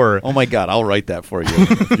Dior. Oh my God, I'll write that for you.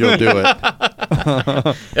 You'll do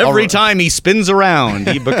it. Every time he spins around,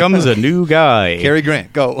 he becomes a new guy. Cary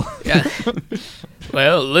Grant, go. Yeah.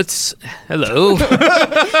 Well, hello.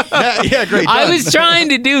 yeah, great. I done. was trying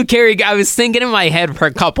to do Cary. I was thinking in my head for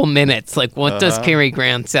a couple minutes, like, what does Cary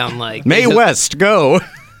Grant sound like? Mae West, go.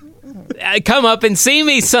 Come up and see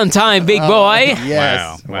me sometime, big boy.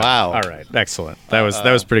 Yes. Wow. All right, excellent. That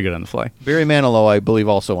was pretty good on the fly. Barry Manilow, I believe,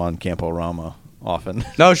 also on Campo-Rama often.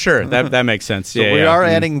 No, sure, that makes sense. So yeah, we yeah. are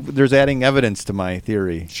adding evidence to my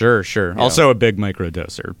theory. Sure. Also a big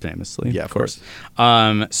microdoser, famously. Yeah, of course.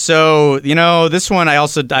 So, this one, I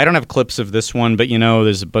don't have clips of this one, but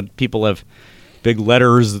people have big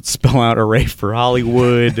letters that spell out "Hooray for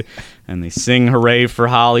Hollywood," and they sing "Hooray for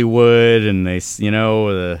Hollywood," and they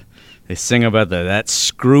sing about that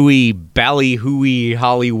screwy, ballyhooey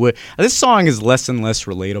Hollywood. This song is less and less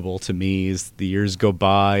relatable to me as the years go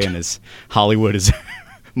by and as Hollywood is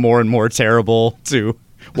more and more terrible to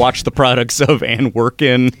watch the products of and work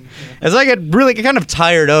in. As I get really kind of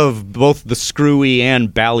tired of both the screwy and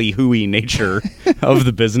ballyhooey nature of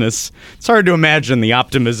the business. It's hard to imagine the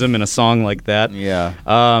optimism in a song like that. Yeah.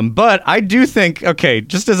 But I do think,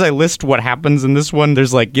 just as I list what happens in this one,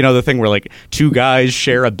 there's the thing where two guys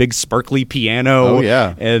share a big sparkly piano. Oh,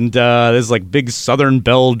 yeah. And there's big Southern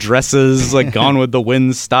Belle dresses, Gone with the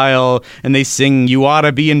Wind style. And they sing "You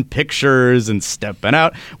Oughta Be in Pictures" and "Stepping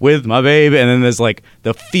Out with My Baby." And then there's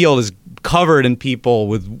the field is covered in people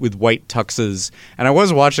with white tuxes. And I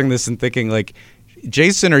was watching this and thinking,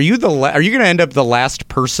 Jason, are you going to end up the last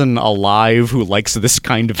person alive who likes this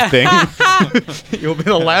kind of thing? You'll be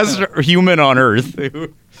the last human on Earth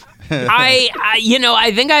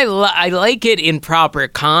I think I like it in proper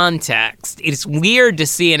context. It's weird to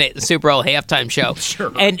see it at the Super Bowl halftime show.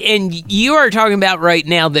 Sure. And you are talking about right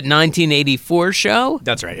now the 1984 show.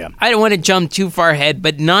 That's right, yeah. I don't want to jump too far ahead,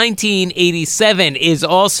 but 1987 is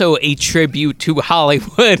also a tribute to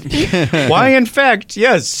Hollywood. Why, in fact,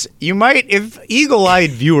 yes. You might, if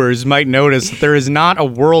eagle-eyed viewers might notice that there is not a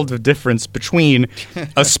world of difference between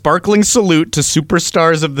a sparkling salute to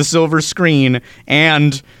superstars of the silver screen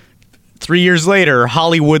and 3 years later,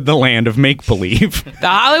 Hollywood, the land of make-believe. The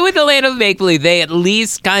Hollywood, the land of make-believe, they at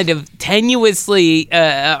least kind of tenuously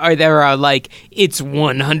are like, it's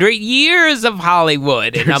 100 years of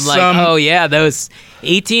Hollywood. And I'm like, oh yeah, those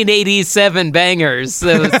 1887 bangers.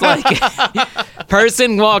 So it's like,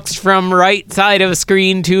 person walks from right side of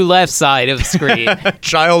screen to left side of screen.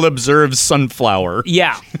 Child observes sunflower.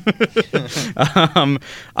 Yeah.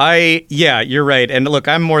 You're right. And look,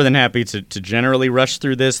 I'm more than happy to generally rush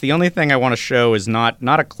through this. The only thing I want to show is not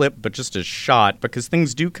a clip, but just a shot, because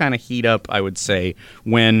things do kind of heat up, I would say,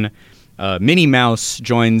 when Minnie Mouse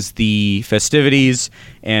joins the festivities,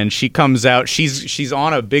 and she comes out. She's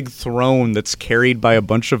on a big throne that's carried by a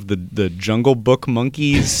bunch of the Jungle Book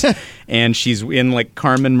monkeys, and she's in like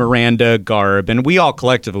Carmen Miranda garb. And we all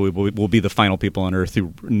collectively will be the final people on Earth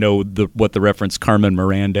who know what the reference Carmen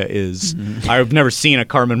Miranda is. Mm-hmm. I've never seen a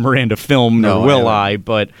Carmen Miranda film, nor will I,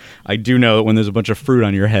 but I do know that when there's a bunch of fruit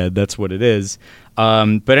on your head, that's what it is.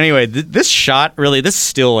 But anyway, this shot really, this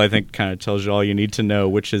still, I think, kind of tells you all you need to know,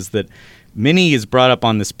 which is that Minnie is brought up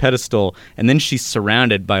on this pedestal, and then she's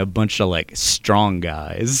surrounded by a bunch of like strong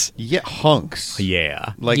guys. Yeah, hunks.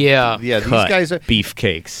 Yeah, Like Yeah. These guys are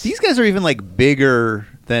beefcakes. These guys are even like bigger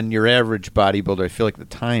than your average bodybuilder. I feel like at the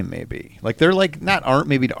time maybe like they're like aren't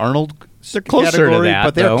maybe the Arnold. They're closer category, to that,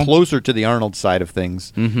 but they're though. closer to the Arnold side of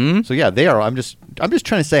things. Mm-hmm. So yeah, they are. I'm just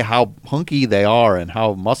trying to say how hunky they are and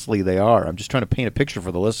how muscly they are. I'm just trying to paint a picture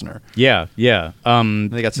for the listener. Yeah.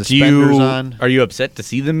 They got suspenders on. Are you upset to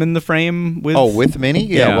see them in the frame with? Oh, with Minnie?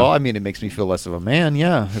 Yeah. Yeah. Well, I mean, it makes me feel less of a man.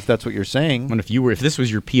 Yeah, if that's what you're saying. And if this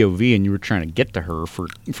was your POV and you were trying to get to her for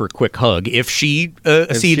a quick hug, if she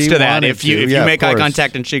accedes to that, if you make eye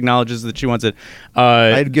contact and she acknowledges that she wants it,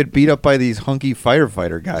 I'd get beat up by these hunky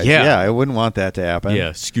firefighter guys. Yeah. I wouldn't want that to happen. Yeah,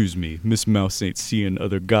 excuse me, Miss Mouse ain't seeing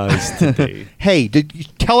other guys today. Hey, did you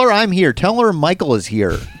tell her I'm here? Tell her Michael is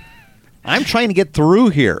here. I'm trying to get through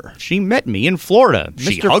here. She met me in Florida.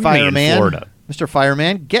 She Mr. hugged Fireman, me in Florida. Mr.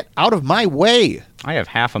 Fireman, get out of my way. I have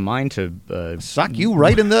half a mind to Sock you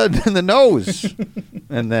right in the nose.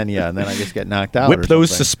 and then I just get knocked out. whip or those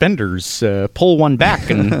something. suspenders, pull one back,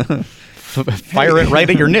 and fire it right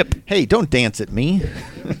at your nip. Hey, don't dance at me.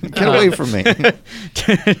 Get away from me.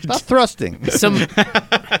 Stop thrusting.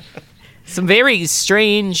 Some very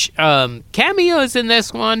strange cameos in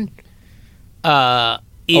this one.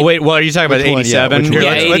 Oh wait, what are you talking about? Which one? 87. Yeah, which one? Yeah,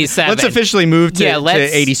 let's 87. Let's officially move to, Yeah, to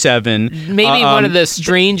 87. Maybe one of the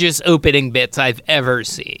strangest opening bits I've ever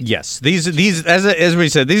seen. Yes, these as we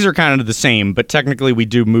said, these are kind of the same, but technically we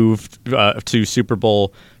do move to Super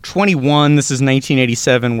Bowl 21. This is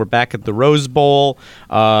 1987. We're back at the Rose Bowl.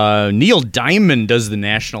 Neil Diamond does the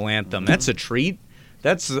national anthem. That's a treat.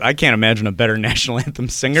 I can't imagine a better national anthem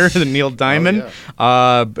singer than Neil Diamond.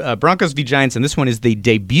 Broncos v. Giants, and this one is the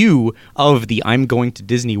debut of the "I'm Going to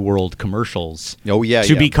Disney World" commercials. Oh yeah,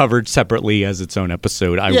 to be covered separately as its own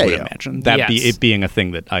episode. I would imagine that Yes. being a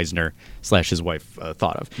thing that Eisner / his wife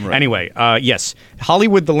thought of. Right. Anyway, yes,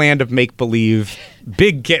 Hollywood, the land of make believe.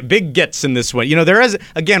 Big gets in this one. You know, there is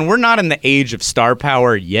again. We're not in the age of star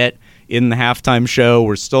power yet. In the halftime show,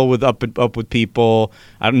 we're still with up with people.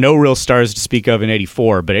 No real stars to speak of in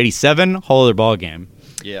 '84, but '87, whole other ball game.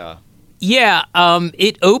 Yeah. Yeah,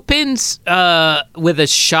 it opens with a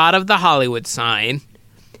shot of the Hollywood sign,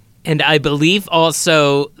 and I believe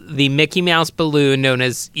also the Mickey Mouse balloon known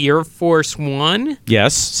as Air Force One.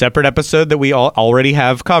 Yes, separate episode that we already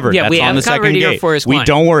have covered. Yeah, That's we on have the covered second Air gate. Force We One.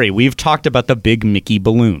 don't worry. We've talked about the big Mickey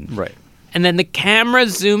balloon. Right. And then the camera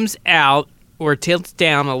zooms out or tilts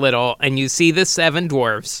down a little, and you see the seven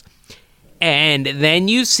dwarfs. And then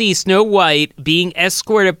you see Snow White being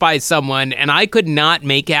escorted by someone, and I could not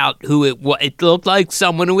make out who it was. It looked like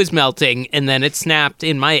someone who was melting, and then it snapped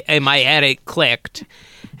in my head. It clicked,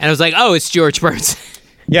 and I was like, "Oh, it's George Burns."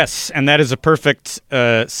 Yes, and that is a perfect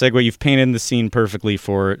segue. You've painted the scene perfectly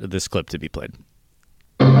for this clip to be played.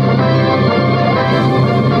 Ladies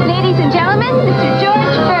and gentlemen, Mr.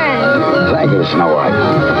 George Burns. Thank you, Snow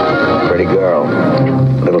White. Pretty girl.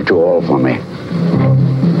 A little too old for me.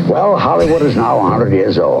 Well, Hollywood is now 100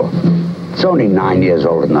 years old. It's only 9 years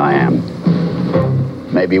older than I am.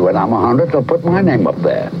 Maybe when I'm 100, they'll put my name up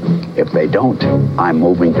there. If they don't, I'm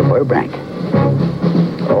moving to Burbank.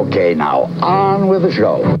 Oh, Okay, now on with the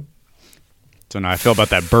show. Don't know how I feel about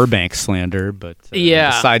that Burbank slander, but Yeah.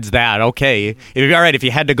 besides that, okay. All right, if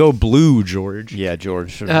you had to go blue, George. Yeah,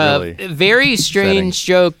 George. Really. Very strange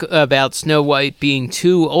joke about Snow White being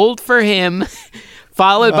too old for him,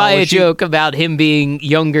 followed by a joke about him being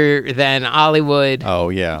younger than Hollywood. Oh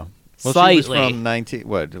yeah. Well, Slightly. she was from 19.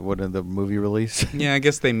 What in the movie release? Yeah, I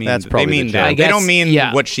guess they mean That's probably they mean the that. joke. They I don't guess, mean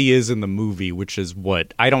yeah. what she is in the movie, which is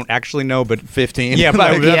what I don't actually know, but 15. yeah,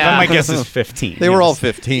 but Yeah. my guess is 15. They were all yes.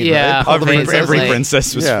 15. Yeah, right? probably. Every Basically.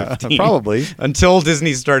 princess was Yeah, 15. probably. Until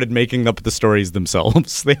Disney started making up the stories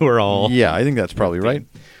themselves. They were all Yeah, I think that's probably right.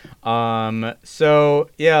 So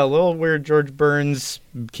yeah, a little weird George Burns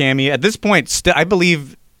cameo. At this point, I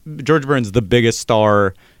believe George Burns is the biggest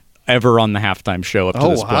star ever on the halftime show up to Oh,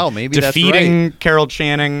 this wow, point. maybe that's defeating Carol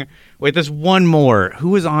Channing. Wait, there's one more. Who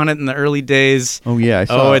was on it in the early days? Oh yeah, I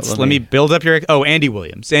saw it's let me build up your. Oh, Andy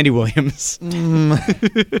Williams. Andy Williams.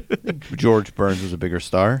 George Burns was a bigger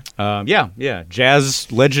star. Yeah.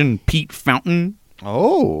 Jazz legend Pete Fountain.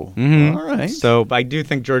 Oh, Mhm. all right. So I do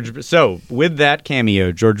think George. So with that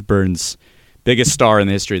cameo, George Burns, biggest star in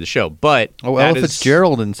the history of the show. But Oh, that Ella is-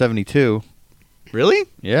 Fitzgerald in 72. Really?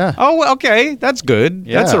 Yeah. Oh, okay. That's good.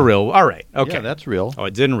 That's Yeah. a real. All right. Okay. Yeah, that's real. Oh, I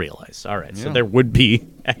didn't realize. All right. So Yeah. there would be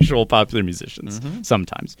actual popular musicians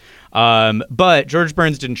sometimes. But George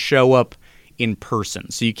Burns didn't show up in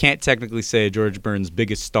person. So you can't technically say George Burns'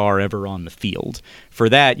 biggest star ever on the field. For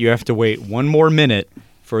that, you have to wait one more minute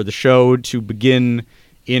for the show to begin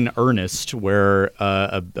in earnest, where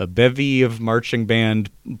a bevy of marching band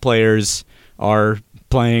players are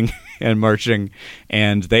playing and marching,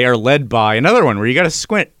 and they are led by another one where you got to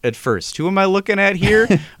squint at first. Who am I looking at here?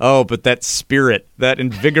 Oh, but that spirit, that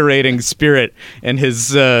invigorating spirit, and his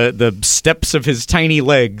the steps of his tiny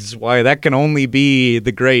legs. Why, that can only be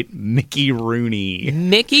the great Mickey Rooney.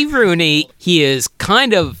 Mickey Rooney, he is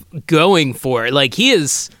kind of going for it. Like, he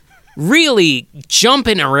is really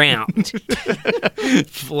jumping around,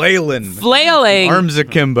 Flailing, arms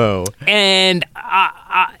akimbo. And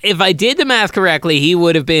if I did the math correctly, he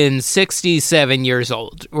would have been 67 years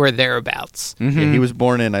old or thereabouts. Yeah, he was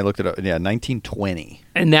born in, I looked it up, 1920.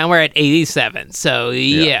 And now we're at 87. So,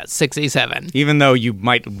 yeah 67. Even though you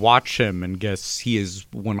might watch him and guess he is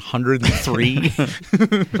 103.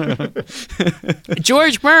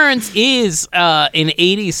 George Burns is in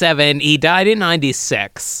 87. He died in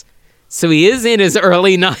 96. So he is in his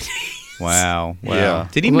early 90s. Wow. Yeah.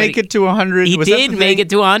 Did he make it to 100? He Was that did the make thing? it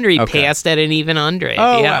to 100. He Okay. passed at an even 100.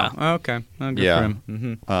 Oh, yeah. wow. Okay. Oh, good Yeah. for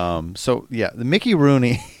him. Mhm. So, yeah, the Mickey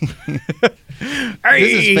Rooney. He is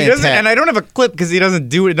doesn't- fantastic. and I don't have a clip because he doesn't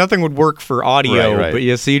do it. Nothing would work for audio. Right. But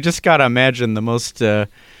yeah, so you just gotta imagine the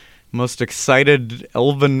most excited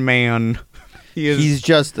elven man. He is. He's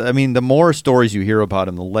just, I mean, the more stories you hear about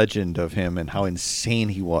him, the legend of him and how insane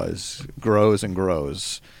he was grows and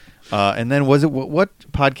grows. And then was it, what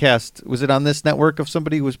podcast, was it on this network of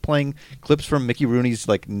somebody who was playing clips from Mickey Rooney's,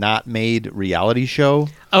 like, not made reality show?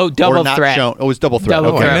 Oh, Double Or not Threat. shown- Oh, it was Double Threat.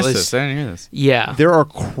 Double oh, Okay. I Threat missed was- this. I didn't hear this. Yeah. There are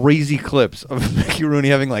crazy clips of Mickey Rooney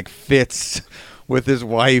having, like, fits with his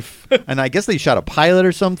wife. And I guess they shot a pilot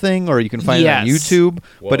or something, or you can find it on Yes. YouTube.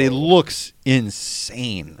 But it Whoa. looks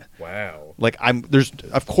insane. Wow. Like, there's,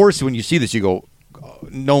 of course, when you see this, you go, oh,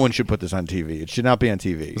 no one should put this on TV. It should not be on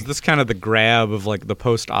TV. Is this kind of the grab of like the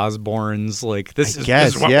post Osbournes? Like this is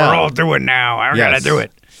guess, what yeah. we're all doing now. I gotta Yes. do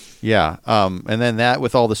it. Yeah. And then that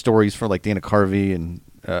with all the stories for, like, Dana Carvey and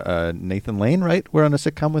Nathan Lane, right? We're on a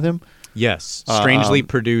sitcom with him. Yes, strangely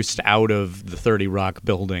produced out of the 30 Rock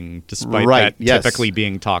building, despite Right, that yes. typically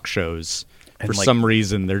being talk shows. And, For like- some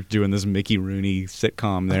reason, they're doing this Mickey Rooney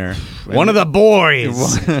sitcom there. One of the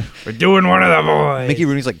boys. We're doing one of the boys. Mickey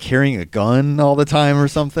Rooney's, like, carrying a gun all the time or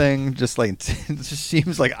something. Just, like, it just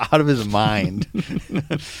seems, like, out of his mind.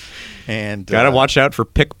 And Gotta watch out for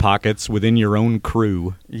pickpockets within your own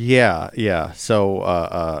crew. Yeah.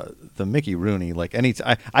 So the Mickey Rooney, like,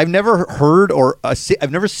 I've never heard or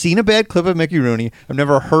I've never seen a bad clip of Mickey Rooney. I've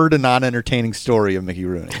never heard a non-entertaining story of Mickey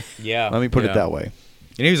Rooney. Yeah. Let me put it that way.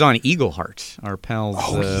 And he was on Eagleheart. Our pals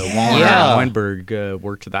yeah. Weinberg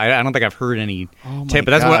worked with that. I don't think I've heard any Oh, tape,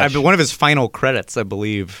 my but that's gosh. one of his final credits, I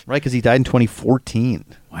believe. Right, because he died in 2014.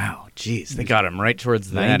 Wow, jeez, they got him right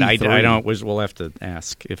towards the end. I 93. don't. We'll have to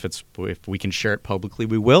ask if we can share it publicly.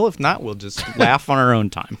 We will. If not, we'll just laugh on our own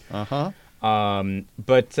time.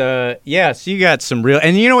 But yeah, so you got some real,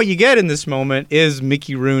 and you know what you get in this moment is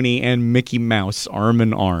Mickey Rooney and Mickey Mouse arm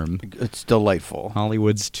in arm. It's delightful.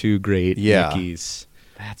 Hollywood's two great Yeah. Mickeys.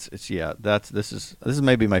 This is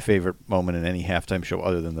maybe my favorite moment in any halftime show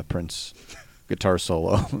other than the Prince guitar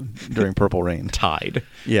solo during Purple Rain. Tied.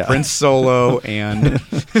 Yeah. Prince solo and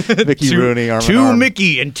Mickey Rooney, arm in two arm.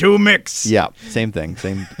 Mickey and two Mix. Yeah, same thing.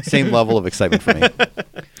 Same level of excitement for me.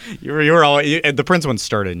 You were all the Prince one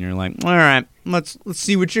started, and you're like, all right, let's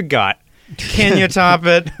see what you got. Can you top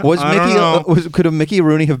it? Could a Mickey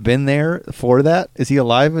Rooney have been there for that? Is he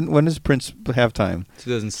alive? When does Prince have time?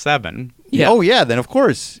 2007. Yeah. Oh yeah, then of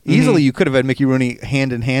course, easily you could have had Mickey Rooney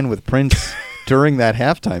hand in hand with Prince during that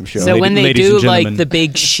halftime show. So when they ladies do and like gentlemen. the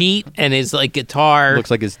big sheet and his like guitar looks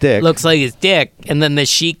like his dick. looks like his dick, and then the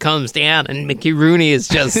sheet comes down and Mickey Rooney is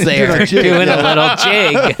just there jig, doing yeah. a little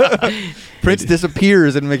jig. Prince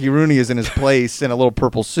disappears and Mickey Rooney is in his place in a little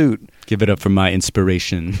purple suit. Give it up for my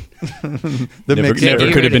inspiration. The Never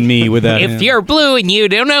Mickey could have been me without If him. you're blue and you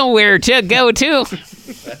don't know where to go to,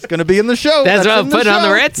 That's going to be in the show. that's what I'm in putting on the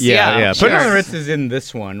show. Ritz. Yeah. sure. Put on the Ritz is in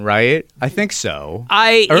this one, right? I think so.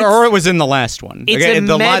 It's- or it was in the last one. It's a the It's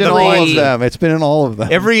been in medley. all of them. It's been in all of them.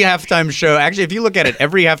 Every halftime show. Actually, if you look at it,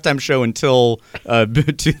 every halftime show until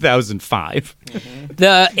 2005.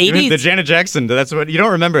 The Even the 80s. Janet Jackson. That's what you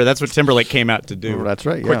don't remember. That's what Timberlake came out to do. Oh, that's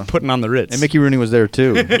right, Quick yeah. putting on the Ritz. And Mickey Rooney was there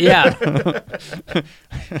too. Yeah.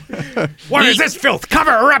 What is this filth?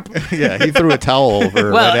 Cover her up. Yeah, he threw a towel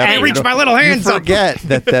over. Well, right after. and- I reached my little hands You up. forget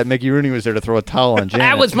that Mickey Rooney was there to throw a towel on Janet.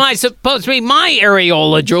 That was supposed to be my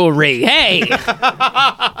areola jewelry. Hey.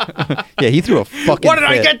 Yeah, he threw a fucking. What did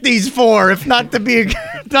I fit. get these for? If not to be,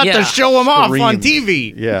 not Yeah. to show them off on Screamed.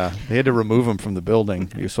 TV. Yeah, they had to remove him from the building.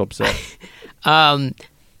 He was so upset.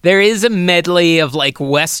 There is a medley of like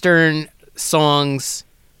Western songs.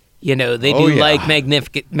 You know, they Oh, do yeah. like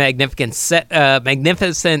Magnificent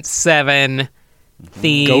Seven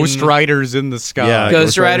theme. Ghost Riders in the Sky. Yeah.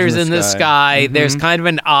 Ghost Riders in the Sky. There's kind of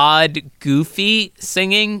an odd, goofy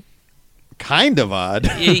singing. Kind of odd.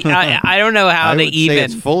 I don't know how I they would say even.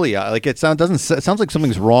 it's fully like it sounds. It sounds like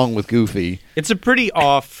something's wrong with Goofy. It's a pretty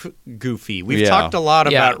off Goofy. We've Yeah. talked a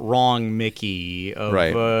lot Yeah. about wrong Mickey. Of,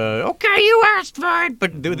 Right. Okay, you asked for it.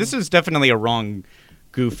 But this is definitely a wrong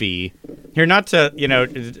Goofy. Here, not to,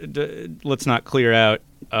 let's not clear out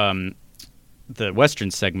the Western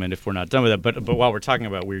segment if we're not done with it. But while we're talking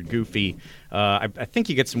about Weird Goofy, I think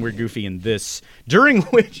you get some Weird Goofy in this, during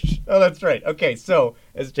which, oh, that's right. Okay, so,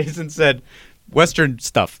 as Jason said, Western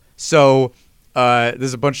stuff. So,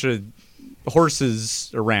 there's a bunch of horses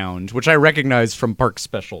around, which I recognize from park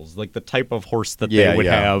specials, like the type of horse that they would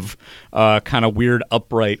have, kind of weird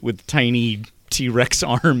upright with tiny T-Rex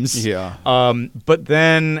arms. Yeah. But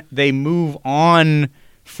then they move on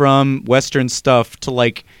from Western stuff to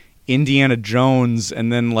like Indiana Jones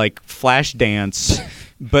and then like Flashdance,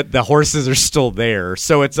 but the horses are still there.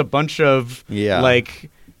 So it's a bunch of like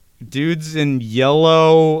dudes in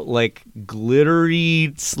yellow, like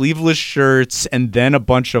glittery sleeveless shirts, and then a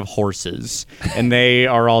bunch of horses, and they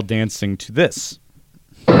are all dancing to this.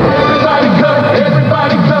 Everybody cut,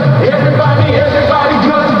 everybody cut, everybody cut.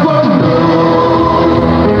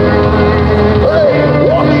 Hey,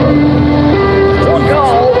 watch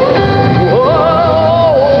out.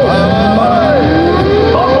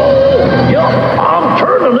 I'm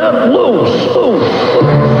turning it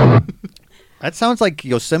loose. That sounds like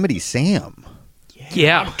Yosemite Sam.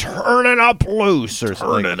 Yeah. Turning up loose or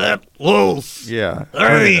something. Turning it loose. Yeah. Hey.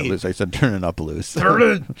 Turning it loose. I said turning up loose. Turn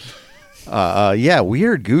it. Yeah,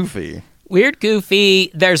 weird Goofy. Weird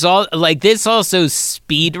Goofy. There's all like this also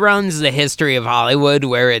speed runs the history of Hollywood,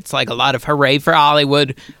 where it's like a lot of hooray for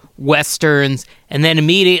Hollywood, westerns, and then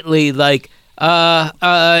immediately like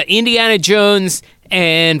Indiana Jones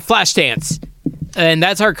and Flashdance, and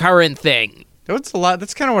that's our current thing. That's a lot.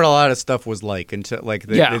 That's kind of what a lot of stuff was like until like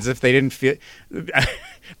Yeah. as if they didn't feel.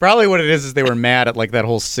 Probably what it is they were mad at like that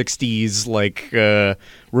whole '60s like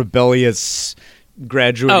rebellious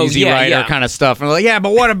graduate Oh, Easy yeah, Rider yeah. kind of stuff. And they're like, yeah,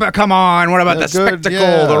 but what about? Come on, what about the That's good, spectacle,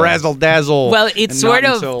 yeah. the razzle dazzle? Well, it's And sort not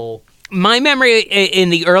of- until- My memory in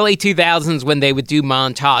the early 2000s when they would do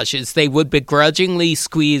montages, they would begrudgingly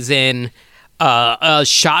squeeze in a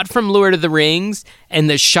shot from Lord of the Rings and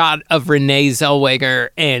the shot of Renee Zellweger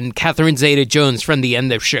and Catherine Zeta-Jones from the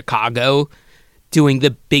end of Chicago doing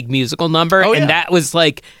the big musical number. Oh, yeah. And that was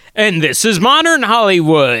like, and this is modern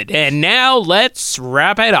Hollywood, and now let's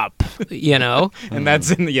wrap it up, you know? And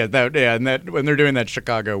that's in the and that when they're doing that,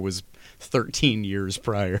 Chicago was 13 years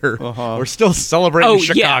prior. We're still celebrating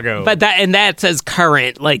Chicago. Yeah, but that says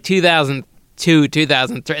current, like 2002,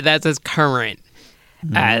 2003. That says current,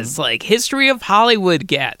 as like history of Hollywood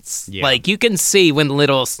gets. Yeah. Like you can see when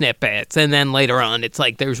little snippets, and then later on, it's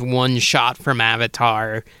like there's one shot from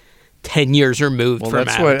Avatar, 10 years removed Well, from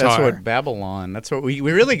that's Avatar. what Babylon. That's what we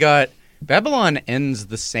really got. Babylon ends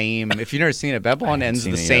the same. If you've never seen it, Babylon ends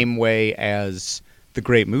seen the it yet. same way as the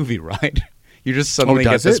Great Movie Ride. You just suddenly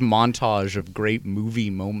get does this it? montage of great movie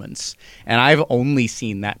moments. And I've only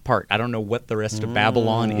seen that part. I don't know what the rest of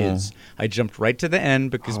Babylon is. I jumped right to the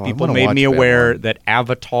end because I people wanna made watch me aware Babylon. that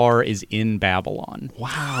Avatar is in Babylon.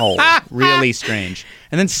 Wow. Really strange.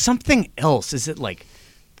 And then something else. Is it like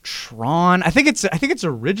Tron? I think it's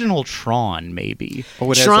original Tron, maybe.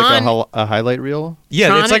 Oh, it has Tron- like a highlight reel? Yeah,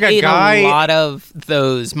 Tron it's like a ate guy. a lot of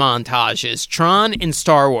those montages. Tron in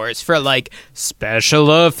Star Wars for like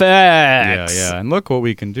special effects. Yeah, and look what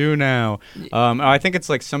we can do now. I think it's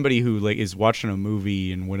like somebody who like is watching a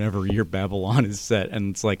movie in whatever year Babylon is set, and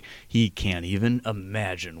it's like he can't even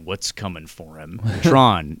imagine what's coming for him.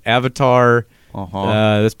 Tron, Avatar.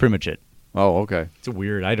 That's pretty much it. Oh, okay. It's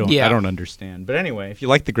weird. I don't Yeah. understand. But anyway, if you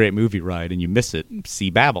like the Great Movie Ride and you miss it, see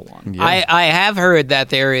Babylon. Yeah. I have heard that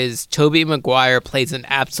there is Tobey Maguire plays an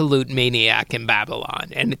absolute maniac in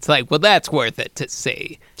Babylon, and it's like, well, that's worth it to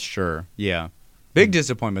see. Sure. Yeah. Big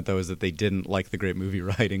disappointment though is that they didn't, like the Great Movie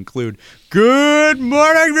Ride, include "Good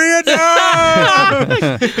Morning Vietnam."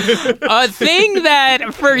 A thing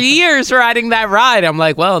that for years riding that ride, I'm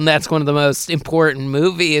like, well, and that's one of the most important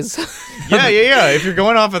movies. Yeah. If you're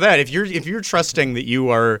going off of that, if you're trusting that you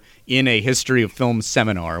are in a history of film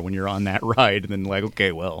seminar when you're on that ride, then like,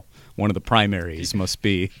 okay, well, one of the primaries must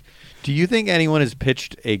be. Do you think anyone has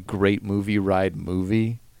pitched a Great Movie Ride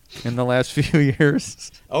movie in the last few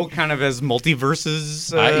years? Oh, kind of as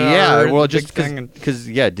multiverses. Yeah, are well, the just big thing. because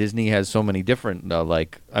Disney has so many different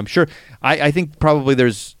like I'm sure I think probably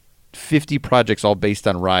there's 50 projects all based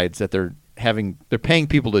on rides that they're paying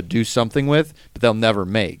people to do something with, but they'll never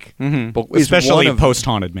make. But is Especially one of- post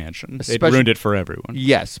Haunted Mansion. It Especially- ruined it for everyone.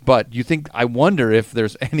 Yes, but I wonder if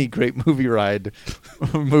there's any Great Movie Ride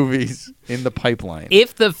movies in the pipeline.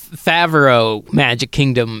 If the Favreau Magic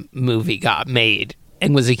Kingdom movie got made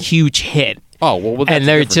and was a huge hit, Oh well, that's and a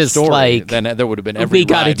they're different just story. like, then there would have been every. we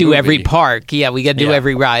got to ride do every movie. park. Yeah, we got to do Yeah.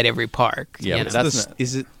 every ride, every park. Yeah, you but know? that's not-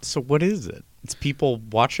 Is it? So what is it? It's people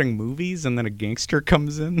watching movies and then a gangster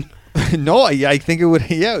comes in? No, I think it would.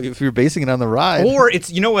 Yeah, if you're basing it on the ride. Or it's,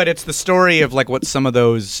 you know what, it's the story of like what some of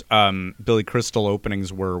those Billy Crystal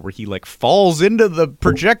openings were, where he like falls into the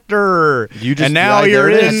projector You just- and now yeah, you're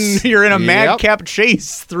there it in is. you're in a Yep. madcap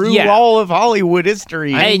chase through Yeah. all of Hollywood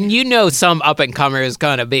history. And you know some up and comer is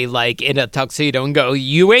gonna be like in a tuxedo and go,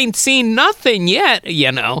 "You ain't seen nothing yet,"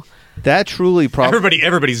 you know. That truly probably.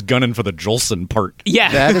 Everybody's gunning for the Jolson part. Yeah,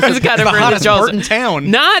 That is it's got to the bring the hottest part Jolson. in town.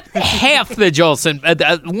 Not half the Jolson,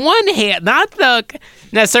 one half, not the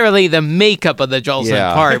necessarily the makeup of the Jolson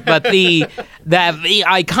Yeah. part, but the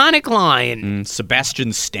iconic line.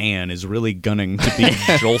 Sebastian Stan is really gunning to be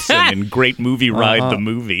Jolson in Great Movie Ride the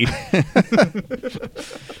movie.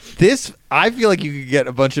 This, I feel like you could get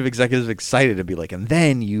a bunch of executives excited and be like, and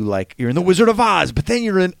then you're in the Wizard of Oz, but then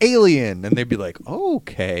you're an alien, and they'd be like,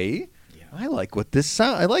 okay, I like what this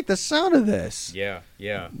sound. I like the sound of this. Yeah.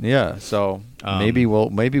 Yeah, so maybe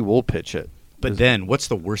we'll pitch it. But then, what's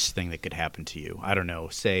the worst thing that could happen to you? I don't know.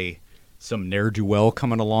 Say some ne'er-do-well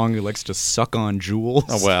coming along who likes to suck on jewels.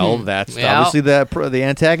 Well, that's Well- obviously the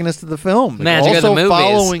antagonist of the film. Magic of the also movies.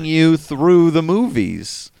 following you through the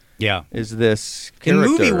movies Yeah. is this In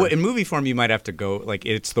character. movie form, you might have to go like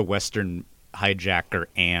it's the Western hijacker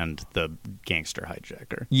and the gangster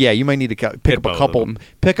hijacker. Yeah, you might need to pick Hit up both a of couple. them.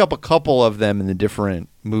 Pick up a couple of them in the different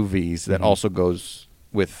movies that also goes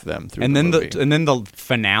with them through. And the then movie. the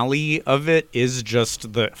finale of it is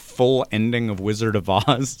just the full ending of Wizard of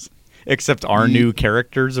Oz, except our new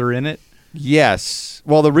characters are in it. Yes.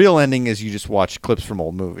 Well, the real ending is you just watch clips from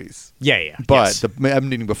old movies. Yeah. But the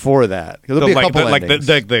ending before that, there'll be a couple endings.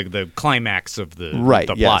 the climax of the Right,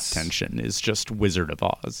 the plot yes. tension is just Wizard of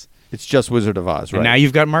Oz. It's just Wizard of Oz, right? And now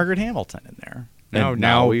you've got Margaret Hamilton in there.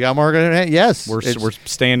 now we got Margaret. Yes, we're It's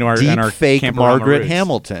staying to our deep in our fake Camperama Margaret roots.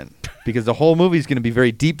 Hamilton because the whole movie is going to be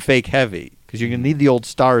very deep fake heavy because you're going to need the old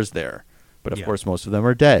stars there. But of Yeah. course, most of them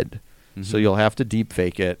are dead, so you'll have to deep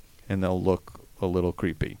fake it, and they'll look a little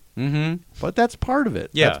creepy. Mm-hmm. But that's part of it.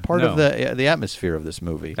 Yeah, that's part of the atmosphere of this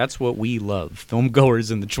movie. That's what we love. Film goers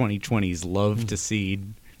in the 2020s love to see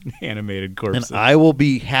animated And corpses. I will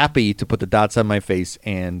be happy to put the dots on my face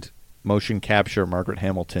and motion capture Margaret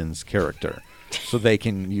Hamilton's character so they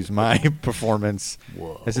can use my performance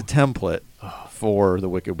as a template for The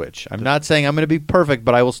Wicked Witch. I'm not saying I'm going to be perfect,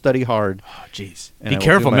 but I will study hard. Oh, jeez. And Be I will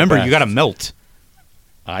careful. do my Remember, you best. got to melt.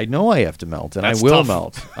 I know I have to melt, and That's I will tough.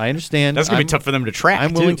 melt. I understand. That's going to I'm- be tough for them to track,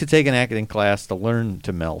 I'm willing too. to take an acting class to learn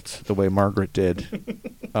to melt the way Margaret did,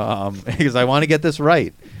 because I want to get this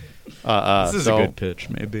right. This is so a good pitch,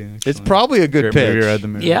 maybe. It's actually. probably a good Maybe pitch. read the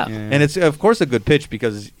movie. Yeah. And it's, of course, a good pitch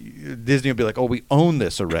because Disney will be like, oh, we own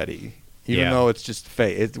this already. Even Yeah. though it's just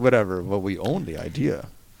fake. It's whatever. Well, we own the idea.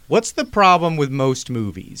 What's the problem with most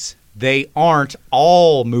movies? They aren't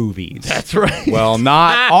all movies. That's right. Well,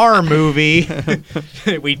 not our movie.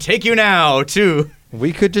 We take you now to.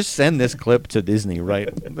 We could just send this clip to Disney right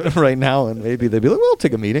now, and maybe they'd be like, "We'll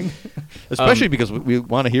take a meeting," especially because we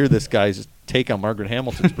want to hear this guy's take on Margaret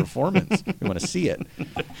Hamilton's performance. We want to see it.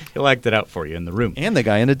 He'll act it out for you in the room. And the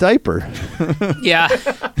guy in a diaper. Yeah.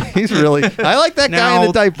 He's really. I like that guy in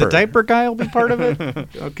a diaper. The diaper guy will be part of it.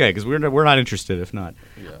 Okay, because we're not interested if not.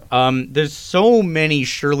 Yeah. There's so many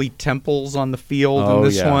Shirley Temples on the field in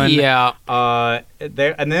this one. Yeah.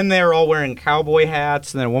 And then they're all wearing cowboy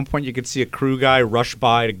hats, and then at one point you could see a crew guy rush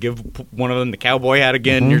by to give one of them the cowboy hat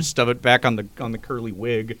again. And you stuff it back on the curly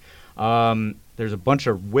wig. There's a bunch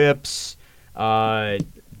of whips.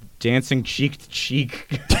 Dancing cheek to cheek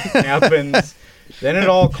happens. Then it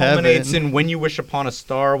all culminates in When You Wish Upon a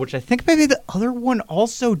Star, which I think maybe the other one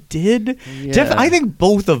also did. Yeah. I think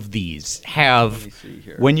both of these have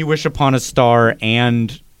When You Wish Upon a Star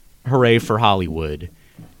and Hooray for Hollywood.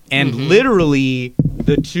 And literally,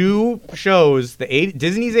 the two shows,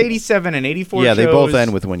 Disney's 87 and 84 Yeah, they shows, both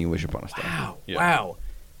end with When You Wish Upon a Star. Wow, Yeah. wow.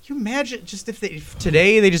 Can you imagine just if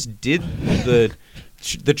today they just did the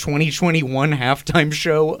 2021 halftime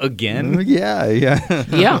show again? Yeah.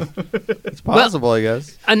 Yeah. It's possible, I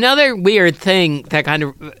guess. Another weird thing that kind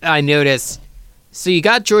of I noticed. So you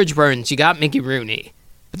got George Burns, you got Mickey Rooney,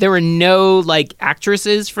 but there were no like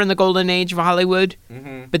actresses from the golden age of Hollywood.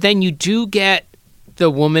 But then you do get the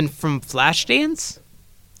woman from Flashdance,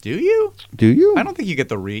 Do you? Do you? I don't think you get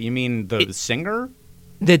you mean the singer?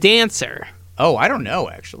 the dancer. Oh, I don't know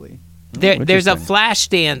actually. There's a interesting.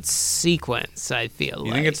 Flashdance sequence. I feel.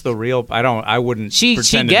 You think it's the real? I wouldn't. She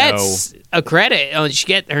pretend gets to know. a credit. Oh,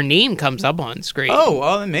 her name comes up on screen. Oh,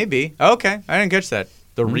 well, then maybe. Okay, I didn't catch that.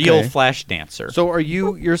 The real Flash dancer. So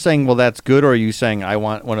you're saying, well, that's good, or are you saying I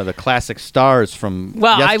want one of the classic stars from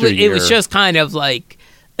Well, yesteryear? it was just kind of like,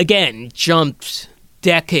 again, jumped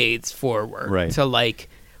decades forward. Right. To like,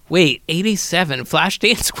 wait, 87,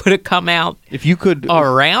 Flashdance would have come out If you could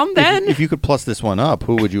around then? if you could plus this one up,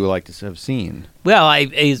 who would you like to have seen? Well,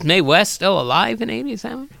 is Mae West still alive in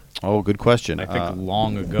 87? Oh, good question. I think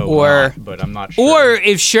long ago, or- not, but I'm not sure. Or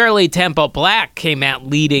if Shirley Temple Black came out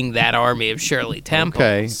leading that army of Shirley Temples.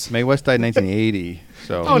 okay, Mae West died in 1980,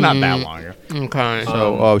 so oh, not that long ago. Okay.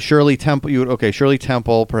 so Shirley Temple. Shirley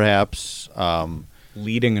Temple, perhaps.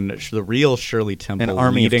 Leading the real Shirley Temple, An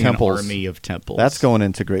army of leading temples. an army of temples. That's going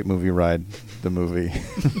into Great Movie Ride, the movie.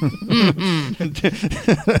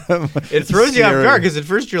 It throws you off guard because at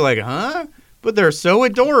first you're like, huh? But they're so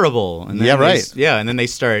adorable. And then Yeah, right. And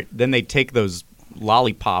then they take those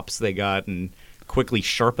lollipops they got and quickly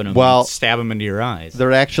sharpen them Well, and stab them into your eyes. They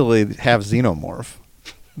actually have xenomorph.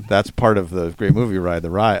 That's part of the Great Movie Ride, the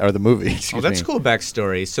movie. Oh, that's cool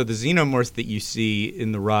backstory. So the xenomorph that you see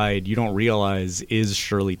in the ride, you don't realize is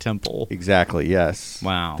Shirley Temple. Exactly. Yes.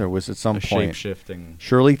 Wow. There was at some point shape-shifting.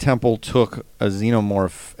 Shirley Temple took a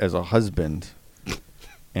xenomorph as a husband,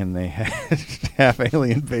 and they had half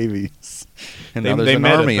alien babies. And now there's They an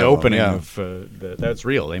met army at the of opening them. of that's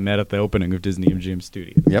real. They met at the opening of Disney MGM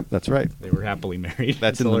Studios. Yep, that's right. They were happily married.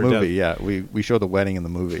 That's in until the their movie. death. Yeah, we show the wedding in the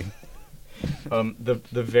movie. The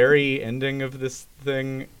very ending of this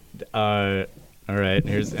thing. All right.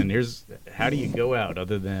 Here's how do you go out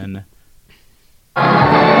other than.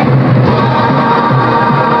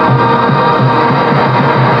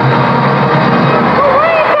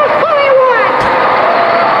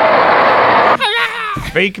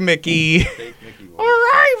 Fake Mickey.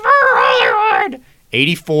 Hooray for Hollywood!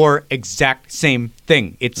 84, exact same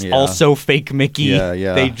thing. It's Yeah. also fake Mickey.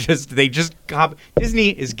 Yeah. They just Disney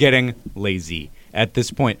is getting lazy at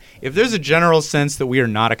this point. If there's a general sense that we are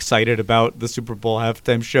not excited about the Super Bowl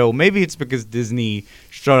halftime show, maybe it's because Disney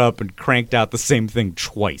shut up and cranked out the same thing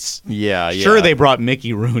twice. Yeah. Sure, they brought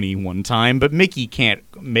Mickey Rooney one time, but Mickey can't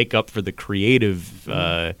make up for the creative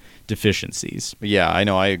deficiencies. Yeah, I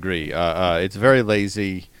know. I agree. It's very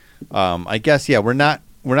lazy. I guess. Yeah, we're not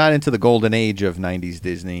into the golden age of '90s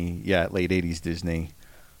Disney yet, late '80s Disney.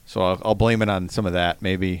 So I'll blame it on some of that,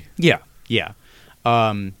 maybe. Yeah.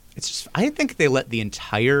 It's just I think they let the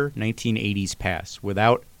entire 1980s pass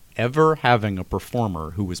without ever having a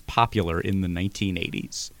performer who was popular in the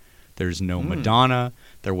 1980s. There's no Madonna.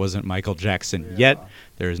 There wasn't Michael Jackson yet.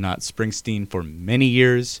 There is not Springsteen for many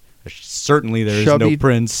years. Certainly there is no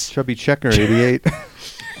Prince. Chubby Checker, '88.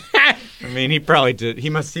 I mean, he probably did. He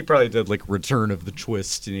probably did like Return of the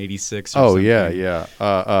Twist in '86. Oh yeah.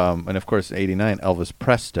 And of course '89, Elvis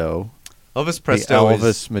Presto. Elvis Presto the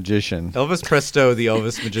Elvis magician. Elvis Presto, the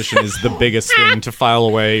Elvis magician, is the biggest thing to file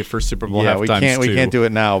away for Super Bowl halftime. We can't do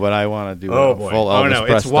it now, but I want to do Oh a boy! full Oh Elvis no!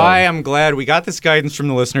 Presto. It's why I'm glad we got this guidance from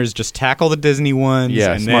the listeners. Just tackle the Disney ones,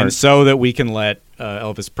 Yeah, and smart. then so that we can let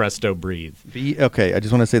Elvis Presto breathe. Okay, I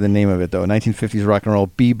just want to say the name of it though. 1950s rock and roll,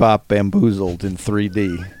 Bebop Bamboozled in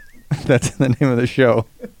 3D. That's the name of the show.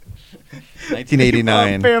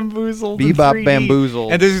 1989. Bebop Bamboozled. in Bebop 3D.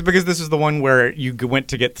 Bamboozled. And this is because this is the one where you went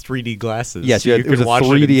to get 3D glasses. Yes, so it was could a watch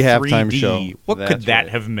 3D it in halftime 3D. show. What That's could that right.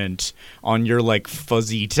 have meant on your like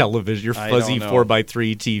fuzzy television, your I fuzzy don't know.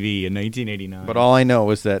 4x3 TV in 1989? But all I know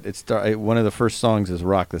is that one of the first songs is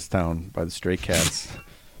 "Rock This Town" by the Stray Cats.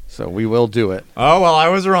 So we will do it. Oh well, I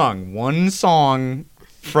was wrong. One song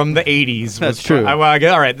from the 80s. That's was true. All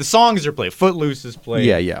right, the songs are played. Footloose is played.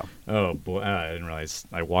 Yeah. Oh boy, I didn't realize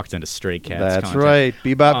I walked into Stray Cats. That's content. right.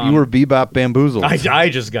 Bebop. You were Bebop Bamboozled. I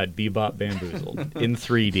just got Bebop Bamboozled in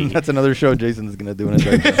 3D. That's another show Jason's going to do in a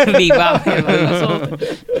second. Bebop Bamboozled.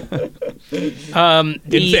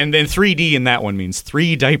 And then 3D in that one means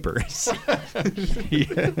 3 diapers.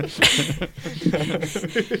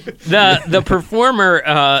 The performer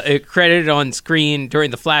credited on screen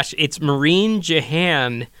during the flash, it's Maureen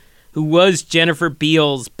Jahan, who was Jennifer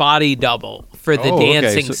Beals' body double for the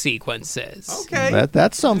dancing sequences. Okay.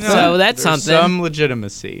 That's something. So that's There's something. some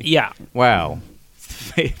legitimacy. Yeah. Wow.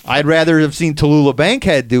 I'd rather have seen Tallulah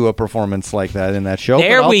Bankhead do a performance like that in that show. but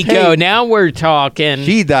There I'll we take- go. Now we're talking.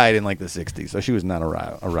 She died in like the 60s, so she was not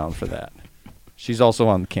around for that. She's also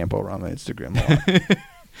on Campo Rama Instagram. a lot.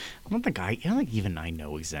 I don't think even I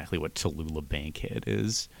know exactly what Tallulah Bankhead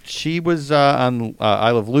is. She was on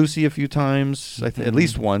I Love Lucy a few times, at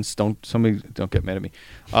least once. Somebody don't get mad at me.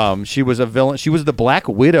 She was a villain. She was the Black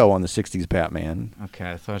Widow on the '60s Batman.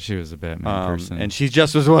 Okay, I thought she was a Batman person. And she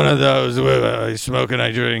just was one of those. I smoke and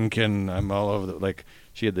I drink and I'm all over the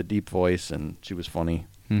She had the deep voice and she was funny.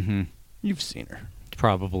 Mm-hmm. You've seen her.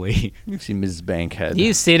 Probably. You've seen Mrs. Bankhead.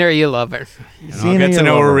 You've seen her, you love her. I'll get to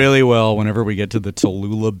know her really well whenever we get to the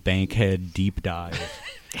Tallulah Bankhead deep dive.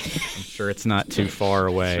 I'm sure it's not too far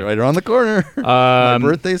away. It's right around the corner. My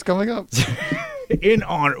birthday's coming up. In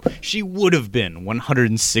honor, she would have been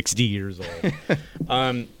 160 years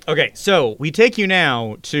old. Okay, so we take you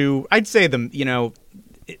now to, I'd say at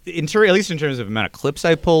least in terms of amount of clips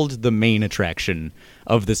I pulled, the main attraction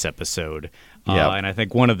of this episode. And I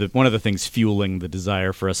think one of the things fueling the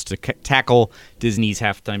desire for us to tackle Disney's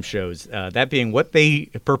halftime shows, that being what they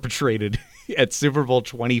perpetrated at Super Bowl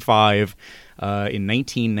 25 in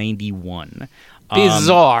 1991.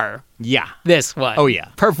 Bizarre. Yeah. This one. Oh, yeah.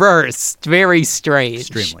 Perverse. Very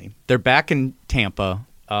strange. Extremely. They're back in Tampa,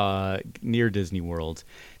 near Disney World.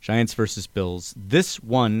 Giants versus Bills. This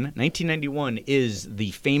one, 1991, is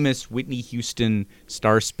the famous Whitney Houston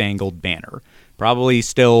Star-Spangled Banner. Probably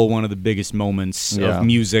still one of the biggest moments of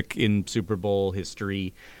music in Super Bowl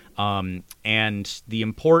history. And the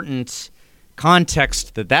important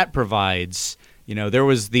context that provides, there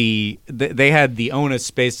was they had the onus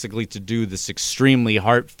basically to do this extremely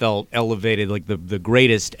heartfelt, elevated, like the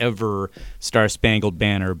greatest ever Star-Spangled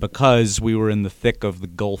Banner, because we were in the thick of the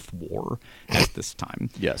Gulf War at this time.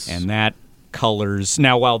 Yes. And that colors.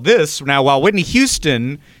 Now, while Whitney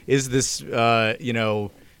Houston is this,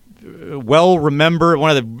 well remembered,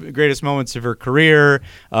 one of the greatest moments of her career,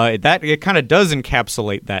 that it kind of does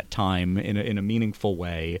encapsulate that time in a meaningful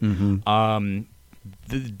way. Mm-hmm.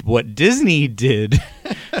 What Disney did,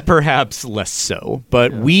 perhaps less so,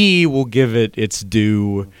 but we will give it its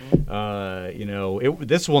due.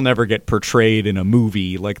 This will never get portrayed in a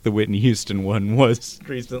movie like the Whitney Houston one was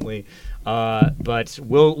recently, but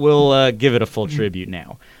we'll give it a full tribute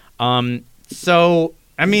now. So,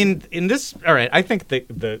 I mean, in this, all right, I think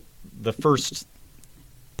the first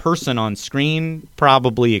person on screen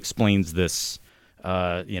probably explains this,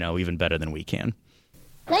 even better than we can.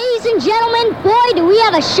 Ladies and gentlemen, boy, do we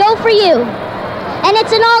have a show for you. And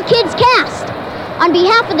it's an all-kids cast. On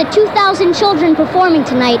behalf of the 2,000 children performing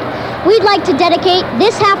tonight, we'd like to dedicate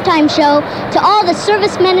this halftime show to all the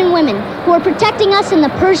servicemen and women who are protecting us in the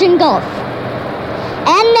Persian Gulf.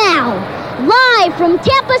 And now, live from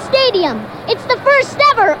Tampa Stadium, it's the first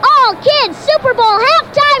ever all-kids Super Bowl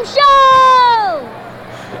halftime show!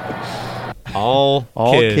 All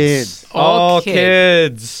kids. All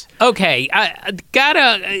kids. Okay, I got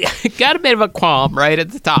a bit of a qualm right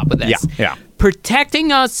at the top of this. Yeah.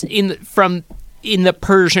 Protecting us in the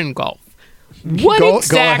Persian Gulf. What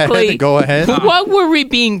Go ahead. What were we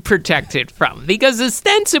being protected from? Because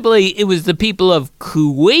ostensibly it was the people of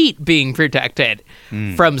Kuwait being protected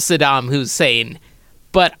from Saddam Hussein.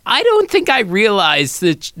 But I don't think I realized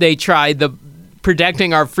that they tried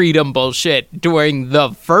protecting our freedom bullshit during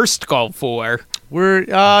the first Gulf War. We're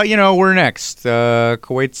next.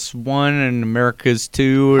 Kuwait's 1 and America's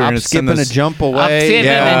 2. I'm skipping a jump away. Up, skipping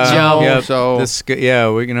a jump. Yep. So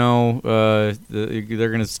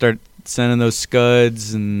they're gonna start sending those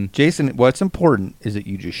scuds and Jason, what's important is that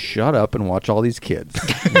you just shut up and watch all these kids.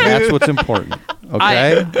 That's what's important.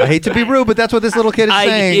 Okay, I hate to be rude, but that's what this little kid is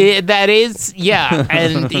saying. That is, yeah,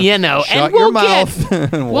 and Shut and your mouth.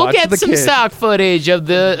 And we'll watch get the some kid. stock footage of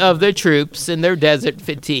the troops and their desert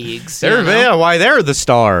fatigues. they're the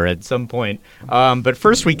star at some point. But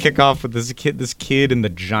first we kick off with this kid in the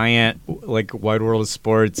giant Wide World of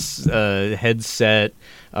Sports headset.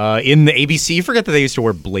 In the ABC, you forget that they used to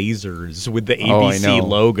wear blazers with the ABC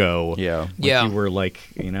logo. Yeah. You were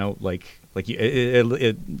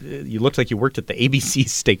you looked like you worked at the ABC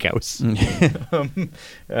Steakhouse.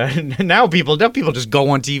 Now people just go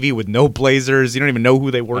on TV with no blazers. You don't even know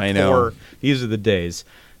who they work for. These are the days.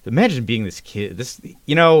 Imagine being this kid.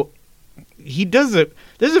 He does it.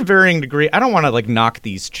 There's a varying degree. I don't want to knock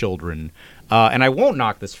these children. And I won't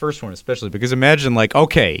knock this first one especially because imagine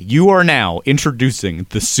okay, you are now introducing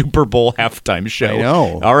the Super Bowl halftime show. I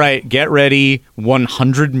know. All right, get ready.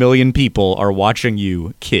 100 million people are watching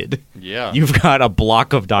you, kid. Yeah. You've got a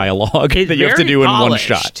block of dialogue He's that you have to very do in one polished.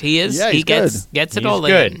 shot. He is. Yeah, he gets it all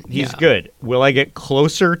good. in. He's Yeah. good. Will I get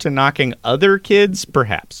closer to knocking other kids?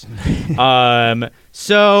 Perhaps.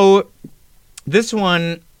 So this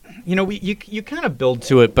one, you kind of build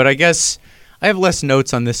to it, but I guess I have less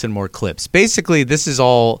notes on this and more clips. Basically, there's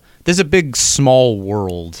a big Small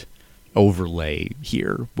World overlay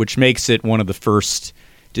here, which makes it one of the first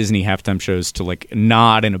Disney halftime shows to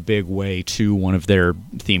nod in a big way to one of their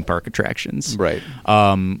theme park attractions. Right.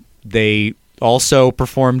 They also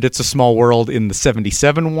performed It's a Small World in the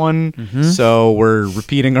 77 one, so we're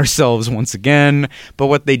repeating ourselves once again. But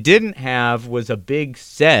what they didn't have was a big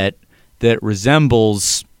set that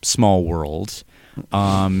resembles Small World.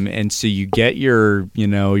 And so you get your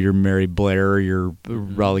Mary Blair, your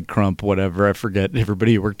Raleigh Crump, whatever. I forget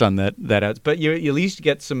everybody who worked on that out. But you at least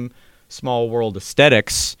get some Small World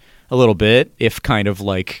aesthetics a little bit, if kind of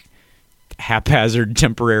haphazard,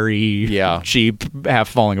 temporary, cheap, half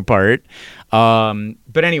falling apart.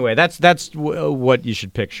 But anyway, that's what you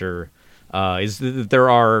should picture. Is that there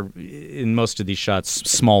are in most of these shots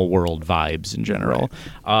Small World vibes in general,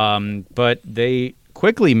 but they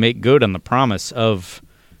quickly make good on the promise of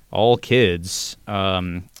all kids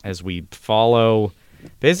as we follow.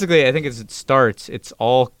 Basically, I think as it starts, it's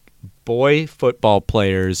all boy football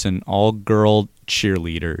players and all girl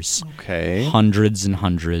cheerleaders. Okay. Hundreds and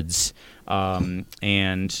hundreds.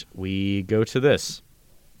 And we go to this.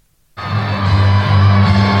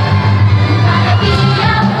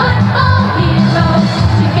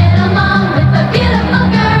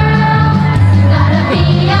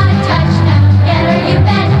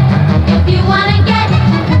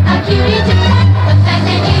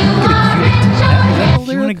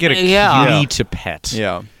 You want to get a cutie to pet.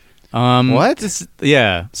 Yeah. What?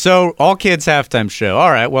 Yeah. So all kids halftime show.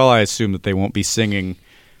 All right. Well, I assume that they won't be singing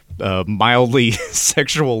mildly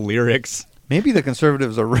sexual lyrics. Maybe the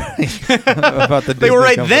conservatives are right about the. They were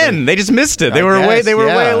right company. then. They just missed it. They were way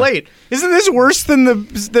late. Isn't this worse than the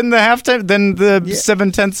halftime than the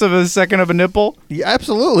 0.7 of a second of a nipple? Yeah,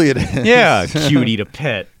 absolutely it is. Yeah, cutie to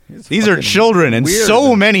pet. It's These are fucking children, and weird.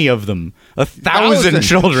 so many of them. 1,000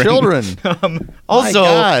 children. Also,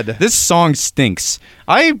 God. this song stinks.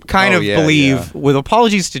 I kind of believe, with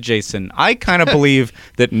apologies to Jason, I kind of believe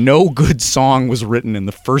that no good song was written in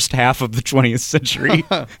the first half of the 20th century.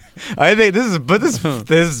 I think this is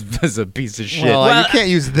a piece of shit. Well, you can't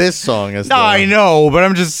use this song as. No, I know, but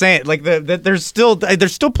I'm just saying, they're still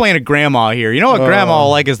playing a grandma here. You know what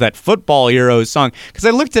grandma is that Football Heroes song? Because I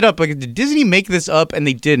looked it up. Did Disney make this up? And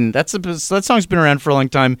they didn't. That song's been around for a long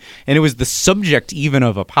time, and it was the subject even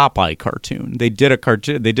of a Popeye cartoon. They did a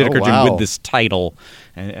cartoon. They did a cartoon with this title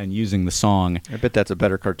and using the song. I bet that's a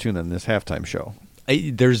better cartoon than this halftime show.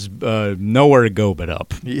 There's nowhere to go but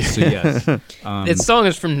up. So yes, This song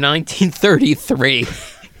is from 1933.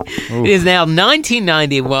 It is now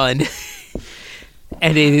 1991,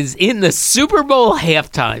 and it is in the Super Bowl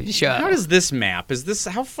halftime show. How does this map?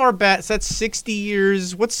 How far back? Is that 60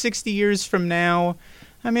 years? What's 60 years from now?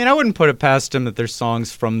 I mean, I wouldn't put it past them that there's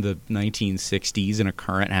songs from the 1960s in a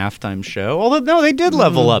current halftime show. Although, no, they did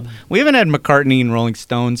level up. We haven't had McCartney and Rolling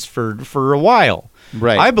Stones for a while.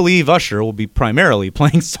 Right. I believe Usher will be primarily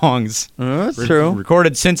playing songs That's true.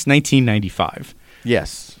 recorded since 1995.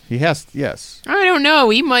 Yes. He has, yes. I don't know.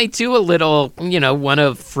 He might do a little, one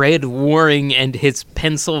of Fred Waring and his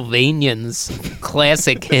Pennsylvanians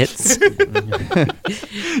classic hits.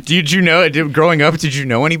 Did you know, growing up, did you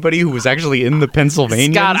know anybody who was actually in the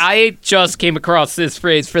Pennsylvanians? Scott, I just came across this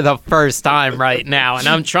phrase for the first time right now, and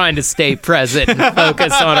I'm trying to stay present and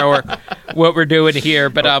focus on what we're doing here.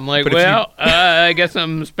 But I'm like, I guess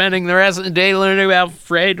I'm spending the rest of the day learning about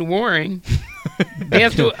Fred Waring.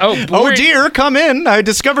 Oh dear, come in. I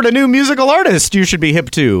discovered a new musical artist you should be hip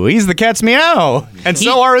to. He's the Cat's Meow. And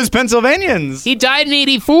so are his Pennsylvanians. He died in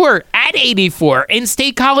 84 in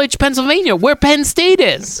State College, Pennsylvania, where Penn State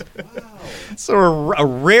is. So a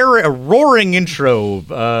roaring intro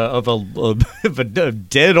of a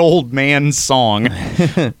dead old man song.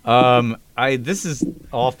 This is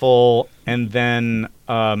awful. And then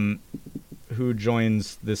who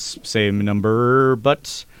joins this same number?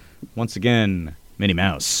 But once again, Minnie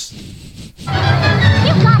Mouse. You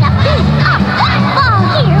gotta be a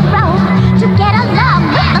football hero to get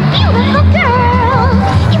along with a beautiful girl.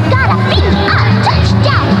 You gotta be a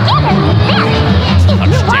touchdown getter if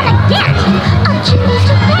you wanna get a chance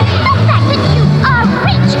to bet. The fact that you are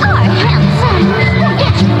rich or handsome will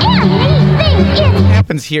get you anything in.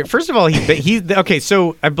 Happens here. First of all, he okay.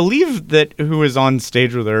 So I believe that who is on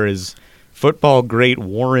stage with her is football great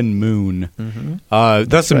Warren Moon,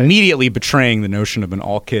 thus immediately betraying the notion of an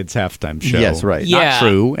all-kids halftime show. Yes, right. Not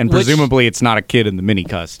true, and presumably it's not a kid in the mini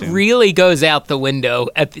costume. Really goes out the window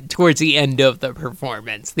towards the end of the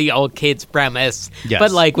performance, the all-kids premise, but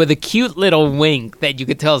like with a cute little wink that you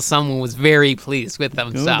could tell someone was very pleased with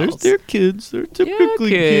themselves. They're kids. They're typically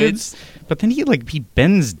kids. But then he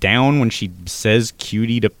bends down when she says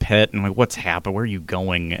 "cutie" to pet, and like, what's happened? Where are you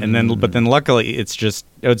going? And then, but then luckily it's just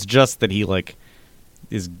that he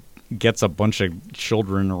gets a bunch of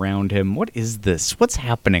children around him. What is this? What's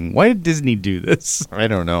happening? Why did Disney do this? I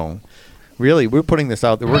don't know. Really, we're putting this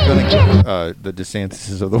out there. We're going to give the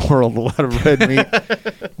DeSantises of the world a lot of red meat.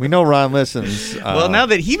 We know Ron listens. Well, now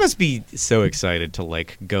that he must be so excited to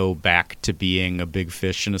go back to being a big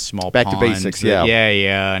fish in a small pond. Back to basics, yeah.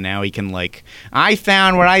 Yeah. Now he can I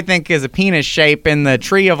found what I think is a penis shape in the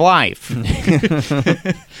tree of life.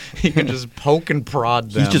 He can just poke and prod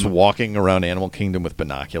them. He's just walking around Animal Kingdom with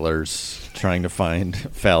binoculars, trying to find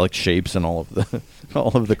phallic shapes in all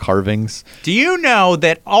of the carvings. Do you know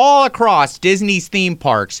that all across Disney's theme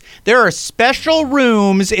parks, there are special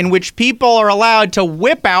rooms in which people are allowed to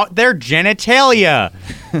whip out their genitalia?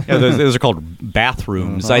 Those are called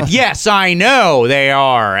bathrooms. Yes, I know they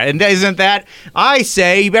are. And isn't that? I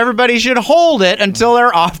say everybody should hold it until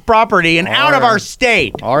they're off property and out of our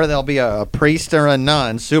state. Or there'll be a priest or a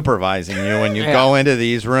nun supervising you when you go into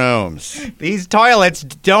these rooms. These toilets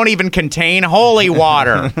don't even contain holy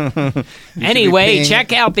water. Anyway,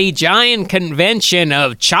 check out the giant convention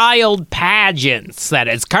of child pageants that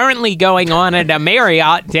is currently going on at a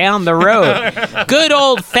Marriott down the road. Good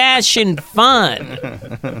old-fashioned fun.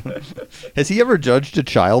 Has he ever judged a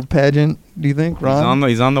child pageant, do you think, Ron?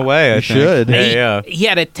 He's on the way, I think. Should. Yeah. He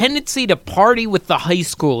had a tendency to party with the high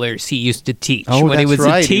schoolers he used to teach when he was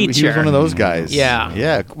right. a teacher. He was one of those guys. Yeah.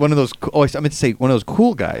 Yeah, one of those, I meant to say one of those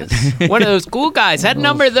cool guys. One of those cool guys. Had a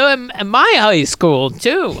number of them at my high school,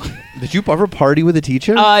 too. Did you ever party with a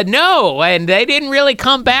teacher? No, and they didn't really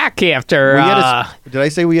come back after did I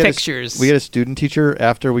say we had pictures. We had a student teacher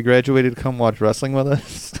after we graduated come watch wrestling with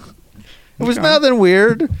us? It was nothing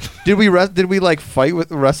weird. Did we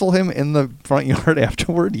wrestle him in the front yard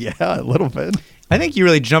afterward? Yeah, a little bit. I think you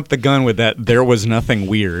really jumped the gun with that. There was nothing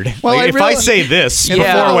weird. Well, if I say this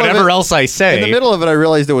before whatever else I say, in the middle of it, I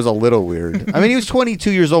realized it was a little weird. I mean, he was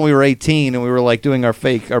 22 years old. We were 18, and we were doing our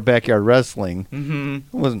backyard wrestling.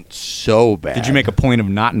 Mm-hmm. It wasn't so bad. Did you make a point of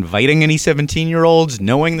not inviting any 17-year-olds,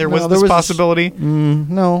 knowing there was this possibility?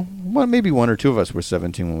 No. Well, maybe one or two of us were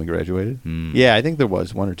 17 when we graduated. Yeah, I think there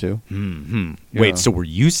was one or two. Wait, so were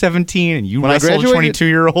you 17 and you wrestled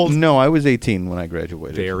 22-year-olds? No, I was 18 when I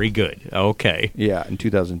graduated. Very good. Okay. Yeah, in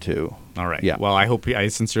 2002. All right. Yeah. Well, I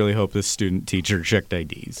sincerely hope this student teacher checked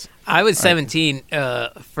IDs. I was 17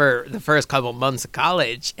 for the first couple months of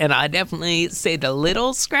college, and I definitely saved a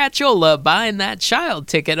little scratchola buying that child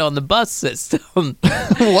ticket on the bus system.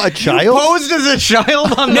 What, child? You posed as a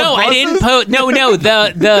child on the buses? I didn't pose. No.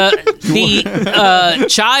 the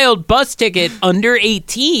child bus ticket under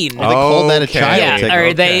 18. Oh, they called that a Okay. child Yeah, ticket.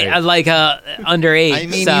 or they Okay. like under 8. I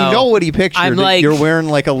mean, so you know what he pictured. I'm that like- you're wearing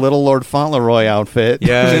like a little Lord Fauntleroy outfit.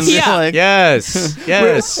 Yes. And it's Yeah. like, Yes.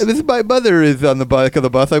 Yes. This is my mother is on the back of the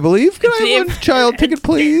bus, I believe. Can I have one child ticket,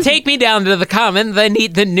 please? Take me down to the common. I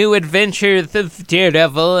need the new adventures of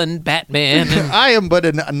Daredevil and Batman. And I am but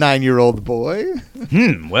a 9-year-old boy.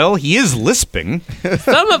 Well, he is lisping.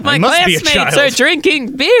 some of my must be a classmates child. are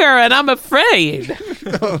drinking beer, and I'm afraid.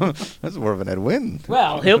 That's more of an Ed Wynn.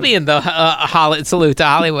 Well, he'll be in the Salute to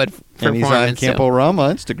Hollywood And he's on performance. soon.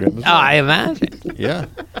 Camporama Instagram as well. I imagine. Yeah.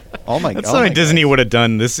 Oh my god. That's something Disney would have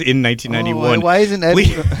done this in 1991. Why isn't Ed?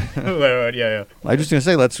 Yeah. I was just gonna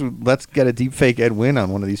say let's get a deep fake Ed Wynn on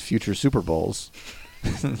one of these future Super Bowls.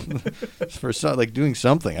 For like doing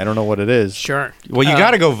something. I don't know what it is. Sure. Well, you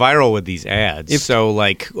got to go viral with these ads. So,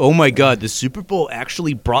 like, oh my God, the Super Bowl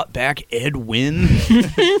actually brought back Ed Wynn.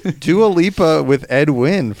 Dua Lipa with Ed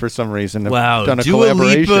Wynn for some reason. have Wow, done a Dua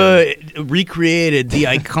collaboration. Lipa recreated the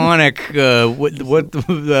iconic.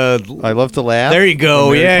 I love to laugh. There you go.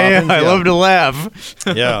 Mary Yeah, Poppins, I love to laugh.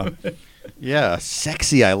 Yeah. Yeah,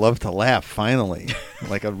 sexy. I love to laugh. Finally,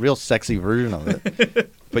 like a real sexy version of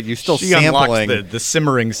it. But you're still She unlocks sampling. the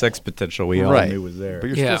simmering sex potential we all right. knew was there.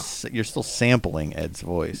 But you're still sampling Ed's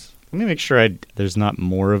voice. Let me make sure there's not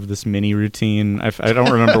more of this mini routine. I don't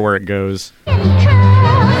remember where it goes.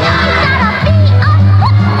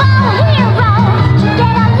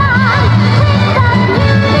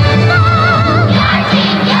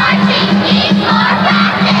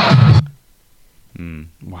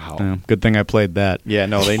 Wow. Yeah, good thing I played that. Yeah,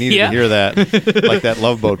 no, they needed Yeah. to hear that, like that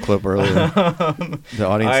Love Boat clip earlier. The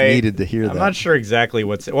audience needed to hear I'm that. not sure exactly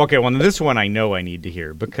what's okay. Well, this one I know I need to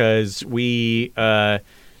hear because we.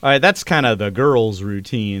 That's kind of the girls'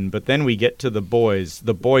 routine, but then we get to the boys.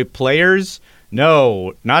 The boy players.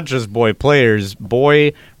 No, not just boy players.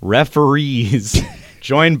 Boy referees.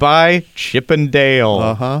 Joined by Chip and Dale.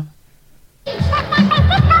 Uh huh. Can't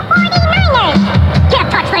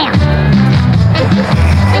touch them.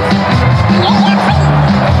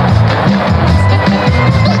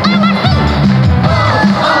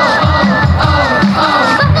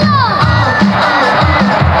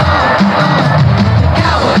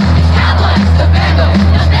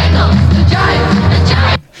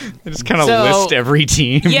 They just kind of So- list every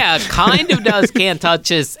team. Yeah, kind of does Can't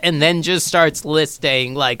Touch Us, and then just starts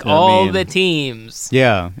listing like I all mean- the teams.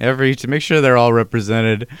 Yeah, to make sure they're all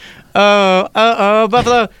represented.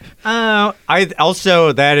 Buffalo. I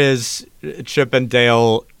also that is Chip and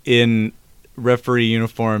Dale in referee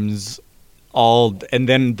uniforms, and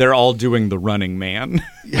then they're all doing the Running Man.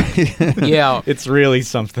 Yeah. It's really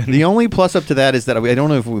something. The only plus up to that is that I don't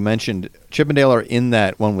know if we mentioned Chip and Dale are in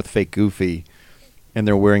that one with Fake Goofy, and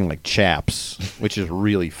they're wearing like chaps, which is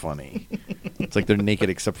really funny. It's like they're naked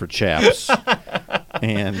except for chaps.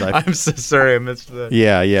 And I'm so sorry I missed that.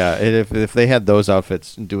 yeah. And if they had those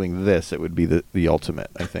outfits doing this, it would be the ultimate,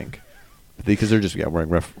 I think, because they're just wearing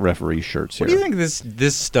referee shirts here. What do you think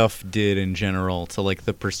this stuff did in general to like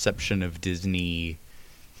the perception of Disney,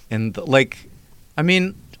 and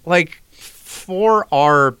for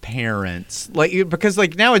our parents, because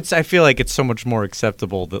now I feel like it's so much more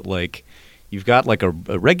acceptable that like you've got like a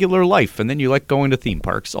regular life and then you like going to theme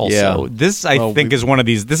parks also. Yeah. This I think is one of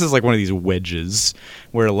these. This is like one of these wedges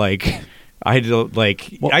where like. I don't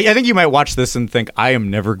like. I think you might watch this and think I am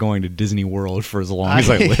never going to Disney World for as long as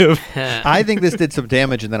I live. I think this did some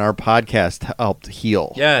damage, and then our podcast helped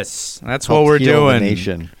heal. Yes, that's Helped what we're heal the doing.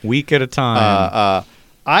 nation. Week at a time.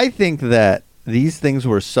 I think that these things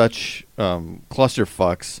were such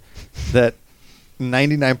clusterfucks that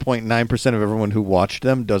 99.9% of everyone who watched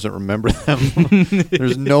them doesn't remember them.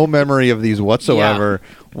 There's no memory of these whatsoever.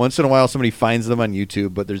 Once in a while, somebody finds them on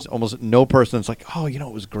YouTube, but there's almost no person that's like, oh, it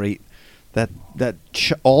was great. That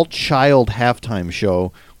all-child halftime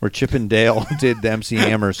show where Chip and Dale did the MC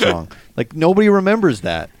Hammer song. Like, nobody remembers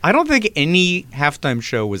that. I don't think any halftime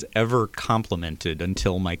show was ever complimented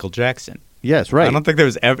until Michael Jackson. Yes, right. I don't think there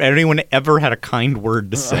was anyone ever had a kind word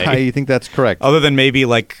to say. I think that's correct. Other than maybe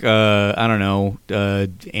like I don't know,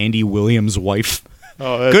 Andy Williams' wife.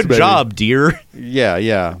 Oh, good job, dear.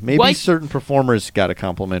 Yeah. Maybe What? certain performers got a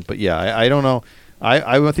compliment, but yeah, I don't know.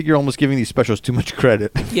 I think you're almost giving these specials too much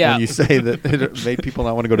credit Yeah. when you say that it made people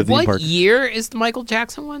not want to go to theme What parks. year is the Michael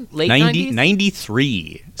Jackson one? Late 90s?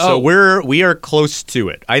 93. Oh. So we are close to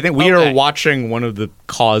it. I think we Okay. are watching one of the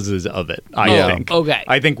causes of it. I Yeah. think. Okay.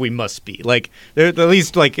 I think we must be like at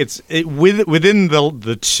least like within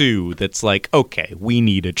the two. That's like okay, we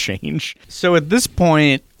need a change. So at this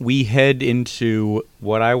point, we head into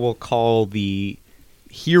what I will call the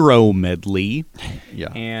hero medley.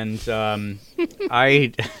 Yeah. And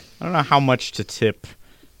I don't know how much to tip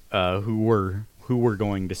who we're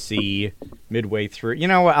going to see midway through. You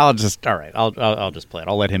know what? I'll just play it.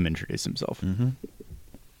 I'll let him introduce himself. Mm-hmm.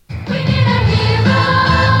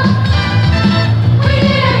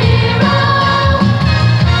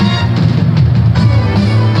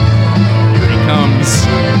 Here he comes.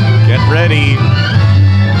 Get ready.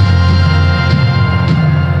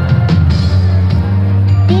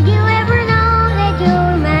 Did you ever know that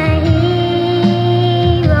you're my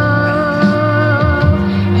hero?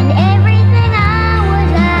 And everything I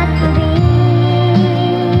would like to be.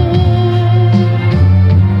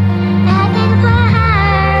 I can fly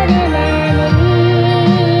higher than an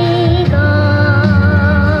eagle.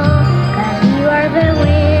 'Cause you are the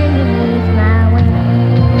wind beneath my wings.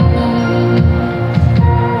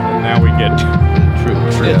 Now we get true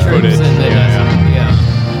Yeah. footage.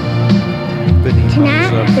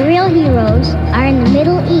 Tonight, the real heroes are in the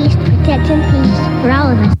Middle East protecting peace for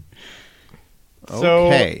all of us.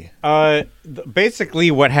 Okay. So,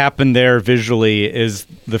 basically, what happened there visually is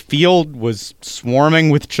the field was swarming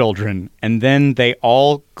with children, and then they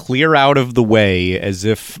all clear out of the way as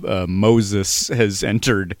if Moses has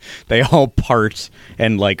entered. They all part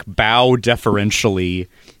and like bow deferentially.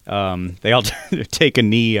 They all take a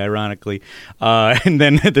knee, ironically, and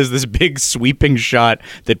then there's this big sweeping shot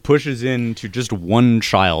that pushes into just one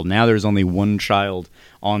child. Now there's only one child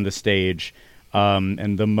on the stage,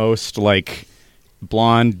 and the most like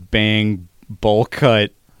blonde bang bowl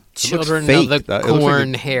cut Children fake. of the It looks like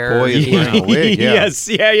corn a hair. boy is wearing a wig. Yeah. Yes,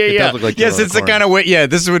 yeah. does look like Yes, Children it's of the Corn. kind of way. Yeah,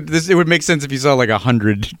 it would make sense if you saw like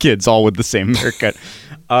 100 kids all with the same haircut.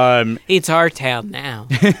 It's our town now.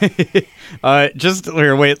 Just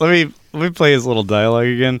here, wait. Let me play his little dialogue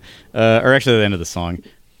again, or actually the end of the song.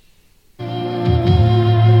 I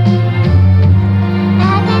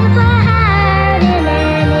can fly higher than an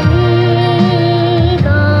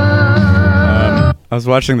eagle. I was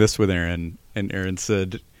watching this with Aaron, and Aaron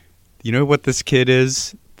said, "You know what this kid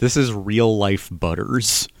is? This is real life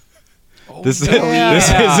Butters. This is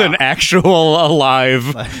an actual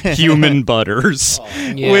alive human Butters."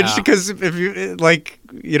 Yeah. Which, because if you like,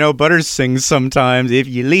 Butters sings sometimes. If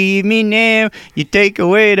you leave me now, you take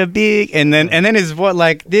away the big, and then is what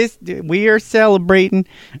like this. We are celebrating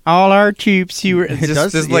all our troops. You were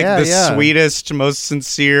just like the sweetest, most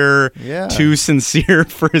sincere, too sincere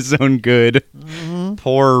for his own good. Mm-hmm.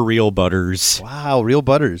 Poor real Butters. Wow, real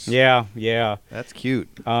Butters. Yeah. That's cute.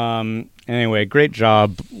 Anyway, great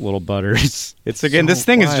job, little Butters. It's again, this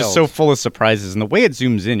thing is just so full of surprises, and the way it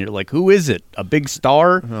zooms in, you're like, who is it? A big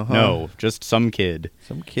star? No, just some kid.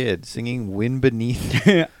 Some kid singing "Wind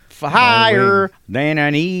Beneath." Higher than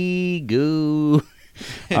an eagle.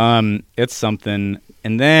 It's something.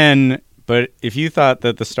 And then, but if you thought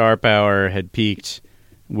that the star power had peaked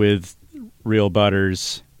with real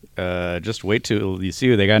Butters, just wait till you see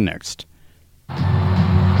who they got next.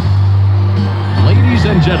 Ladies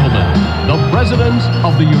and gentlemen, the President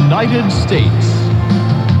of the United States.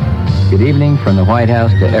 Good evening from the White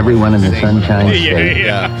House to everyone in the Sunshine State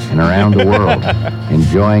and around the world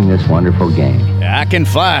enjoying this wonderful game. I can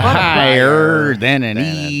fly higher than an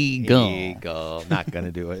eagle. Not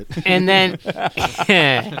gonna do it. And then and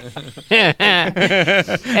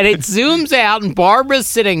it zooms out and Barbara's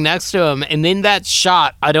sitting next to him, and in that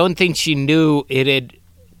shot I don't think she knew it had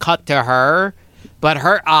cut to her, but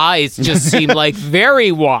her eyes just seem like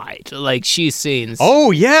very wide, like she's seen.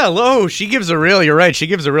 Oh yeah, she gives a real. You're right. She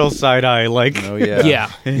gives a real side eye. Like, oh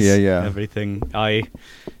yeah, yeah. Everything.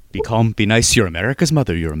 Be calm, be nice. You're America's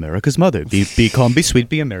mother. You're America's mother. Be calm, be sweet.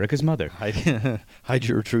 Be America's mother. Hide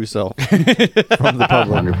your true self from the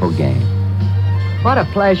public. Wonderful game. What a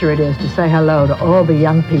pleasure it is to say hello to all the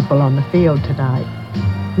young people on the field tonight.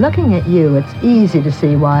 Looking at you, it's easy to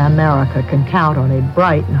see why America can count on a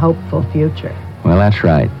bright and hopeful future. Well, that's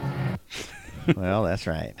right. Well, that's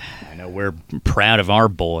right. I know we're proud of our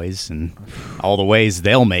boys and all the ways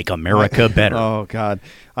they'll make America better. Oh, God.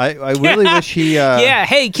 I really wish he... Yeah,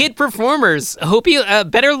 hey, kid performers, hope you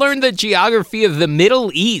better learn the geography of the Middle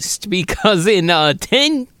East, because in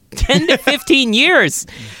 10 to 15 years,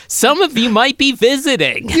 some of you might be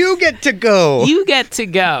visiting. You get to go.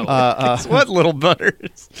 What, little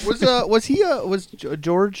Butters? Was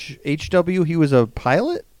George H.W., he was a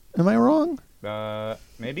pilot? Am I wrong?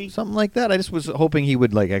 Maybe something like that. I just was hoping he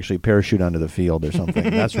would actually parachute onto the field or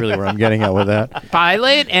something. That's really where I'm getting at with that.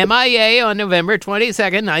 Pilot, MIA on November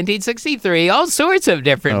 22nd, 1963. All sorts of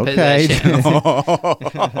different positions.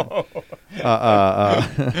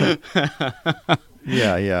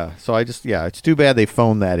 Yeah. So it's too bad they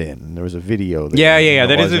phoned that in. There was a video. Yeah.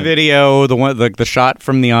 That is a video. The one, the shot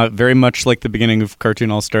from the very much like the beginning of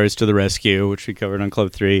Cartoon All Stars to the Rescue, which we covered on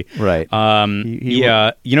Club 3. Right.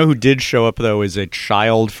 You know who did show up though is a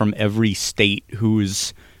child from every state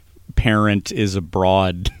whose parent is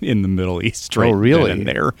abroad in the Middle East. Right. Oh, really? In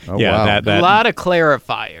there. Oh, yeah. wow. A lot of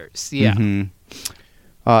clarifiers. Yeah. Mm-hmm.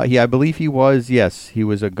 I believe he was. Yes, he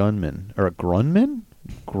was a gunman or a grunman.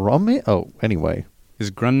 Grumman? Oh, anyway.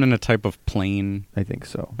 Is Grumman a type of plane? I think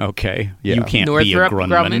so. Okay. Yeah. You can't be a Northrop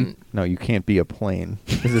Grumman. No, you can't be a plane.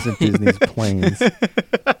 This isn't Disney's planes.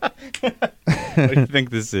 What do you think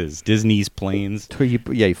this is? Disney's planes? He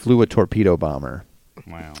flew a torpedo bomber.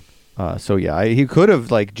 Wow. He could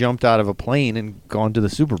have jumped out of a plane and gone to the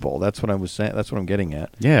Super Bowl. That's what I was saying. That's what I'm getting at.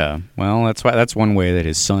 Yeah. Well, that's one way that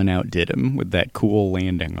his son outdid him with that cool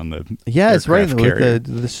landing on the it's right carrier.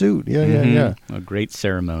 with the suit. Yeah. A great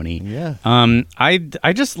ceremony. Yeah.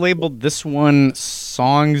 I just labeled this one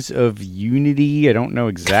Songs of Unity. I don't know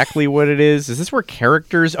exactly what it is. Is this where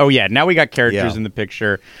characters? Oh yeah, now we got characters in the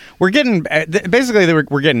picture. We're getting basically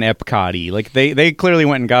we're getting Epcot-y. Like they clearly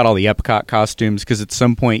went and got all the Epcot costumes because at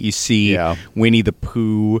some point you see Winnie the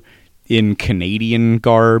Pooh in Canadian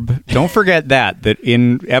garb. Don't forget that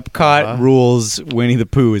in Epcot rules, Winnie the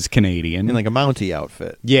Pooh is Canadian. In like a Mountie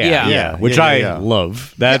outfit. Yeah. Which I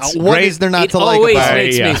love. That's what great. is there not It to like always about it?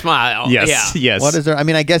 makes me smile. Yes. What is there? I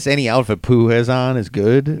mean, I guess any outfit Pooh has on is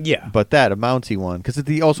good. Yeah. But a Mountie one, because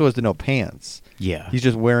he also has no pants. Yeah. He's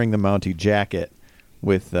just wearing the Mountie jacket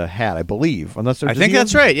with the hat, I believe. I think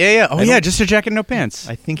that's right. Yeah. Oh, yeah, just a jacket, no pants.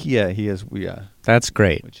 I think, he is. Yeah. That's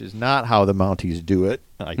great. Which is not how the Mounties do it,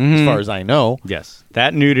 as far as I know. Yes.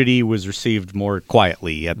 That nudity was received more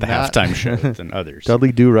quietly at the halftime show than others.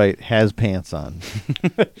 Dudley Do-Right has pants on.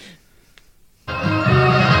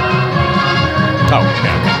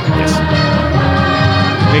 Yes.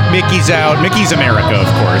 Mickey's out. Mickey's America, of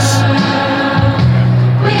course.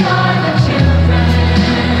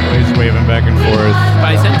 He's waving back and forth.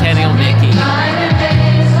 Bicentennial Mickey.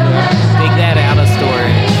 Take that out of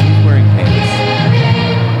storage. He's wearing pants.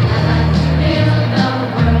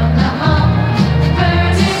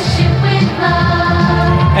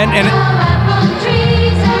 And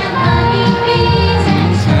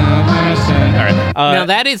all right. Now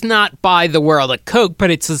that is not By the World of Coke, but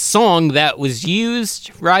it's a song that was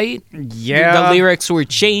used, right? Yeah. The lyrics were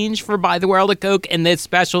changed for By the World of Coke, and this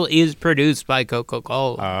special is produced by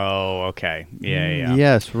Coca-Cola. Oh, okay. Yeah.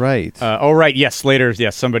 Yes, right. Right. Yes, later.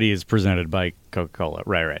 Yes, somebody is presented by Coca-Cola.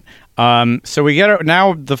 Right. So we get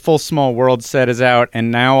now the full Small World set is out,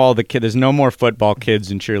 and now all the kids. There's no more football kids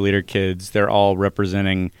and cheerleader kids. They're all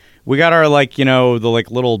representing. We got our the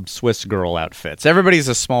little Swiss girl outfits. Everybody's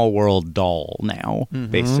a Small World doll now,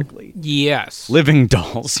 basically. Yes, living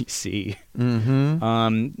dolls. You see.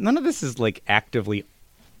 Mm-hmm. None of this is actively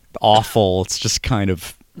awful. It's just kind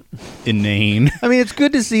of inane. I mean, it's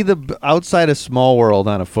good to see the outside of Small World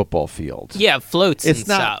on a football field. Yeah, floats it's and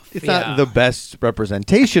not, stuff. It's not the best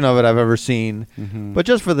representation of it I've ever seen, but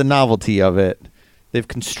just for the novelty of it, they've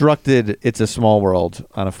constructed It's a Small World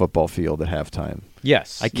on a football field at halftime.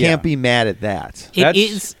 Yes. I can't be mad at that. It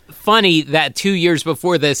is funny that 2 years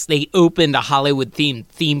before this, they opened a Hollywood-themed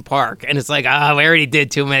theme park, and it's we already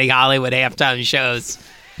did too many Hollywood halftime shows.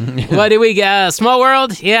 What do we get? Small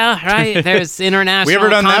World? Yeah, right. There's international We ever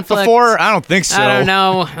done conflict. that before? I don't think so. I don't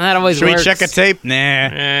know. That always Should works. we check a tape?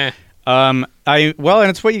 Nah. And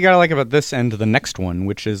it's what you gotta like about this and the next one,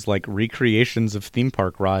 which is recreations of theme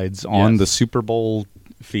park rides on the Super Bowl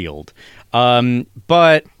field.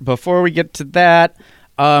 But before we get to that,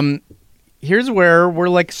 here's where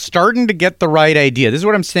we're starting to get the right idea. This is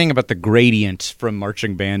what I'm saying about the gradient from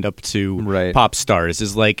marching band up to pop stars.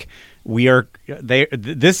 Is what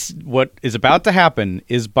is about to happen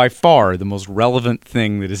is by far the most relevant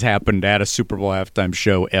thing that has happened at a Super Bowl halftime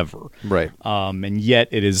show ever. Right. And yet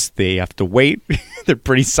they have to wait. They're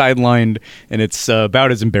pretty sidelined, and it's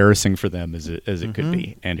about as embarrassing for them as it could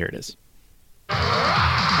be. And here it is. And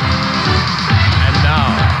now,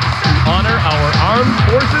 to honor our armed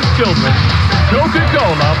forces children,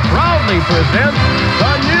 Coca-Cola proudly presents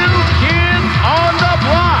the New Kids on the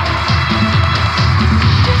Block.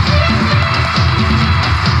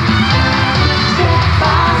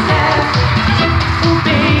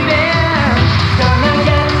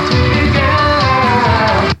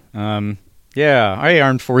 Hi,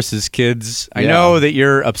 Armed Forces kids. I know that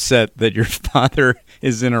you're upset that your father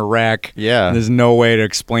is in Iraq. Yeah. There's no way to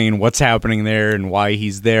explain what's happening there and why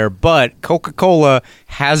he's there, but Coca-Cola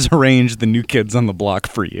has arranged the New Kids on the Block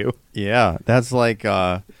for you. Yeah, that's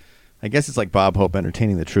I guess it's like Bob Hope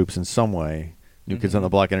entertaining the troops in some way. New Kids on the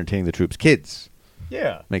Block entertaining the troops' kids.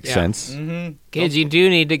 Yeah. Makes sense. Mm-hmm. Kids, you do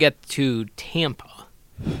need to get to Tampa.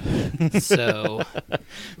 So,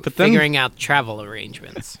 But then, figuring out travel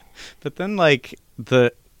arrangements. But then, like,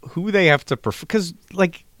 who they have to perform, because,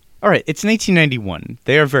 like, all right, it's 1991.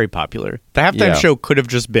 They are very popular. The halftime show could have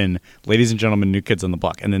just been, ladies and gentlemen, New Kids on the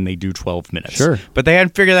Block, and then they do 12 minutes. Sure. But they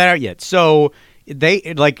hadn't figured that out yet. So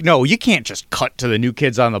they, like, no, you can't just cut to the New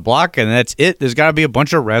Kids on the Block, and that's it. There's got to be a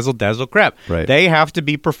bunch of razzle-dazzle crap. Right. They have to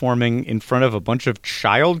be performing in front of a bunch of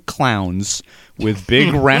child clowns with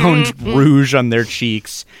big round rouge on their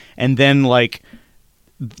cheeks, and then, like,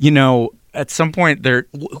 you know, at some point,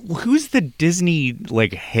 who's the Disney,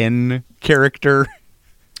 like, hen character?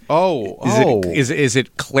 Is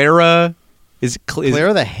it Clara?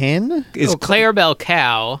 Clara the hen? Clarabelle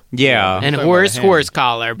Cow. Yeah. And horse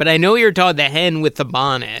collar. But I know you're talking the hen with the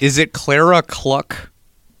bonnet. Is it Clara Cluck?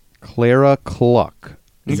 Clara Cluck.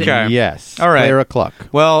 Okay. Yes. All right. Clara Cluck.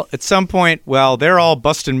 Well, at some point, while they're all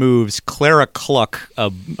busting moves, Clara Cluck,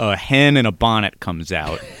 a hen in a bonnet, comes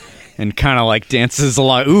out and kind of like dances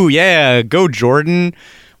along. Ooh, yeah, go Jordan.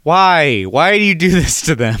 Why? Why do you do this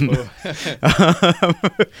to them?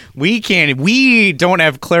 We don't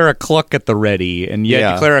have Clara Cluck at the ready, and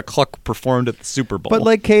yet Clara Cluck performed at the Super Bowl. But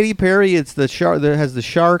like Katy Perry, it's the shark that has the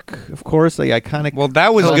shark, of course, the iconic. Well,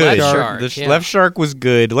 that was good. Left Shark was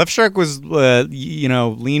good. Left Shark was,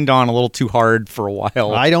 leaned on a little too hard for a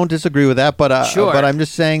while. I don't disagree with that, but Sure. But I'm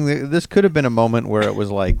just saying that this could have been a moment where it was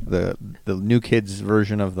like the New Kids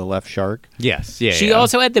version of the Left Shark. Yes, yeah. She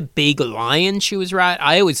also had the big lion she was riding.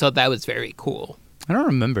 I always thought that was very cool. I don't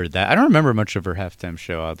remember that. I don't remember much of her halftime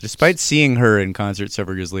show, despite seeing her in concert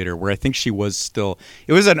several years later, where I think she was still.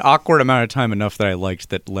 It was an awkward amount of time enough that I liked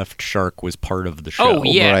that Left Shark was part of the show. Oh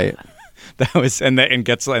yeah, right. That was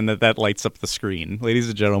that lights up the screen, ladies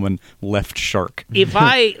and gentlemen. Left Shark. If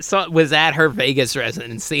I was at her Vegas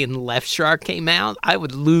residency and Left Shark came out, I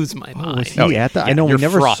would lose my mind. Was he at that? I know we you're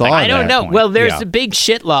never frothing. saw. I don't know. point. Well, there's Yeah. the big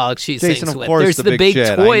shit log she Jason, sings of with. course, There's the big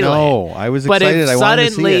shit. toilet. I know. I was but excited. if I wanted to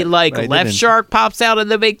see suddenly it, like but I Left didn't. Shark pops out of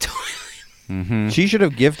the big toilet. Mm-hmm. She should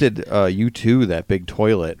have gifted U2 that big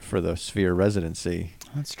toilet for the Sphere residency.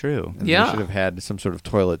 That's true. And Yeah. they should have had some sort of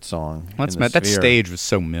toilet song. That's in the that Sphere. stage was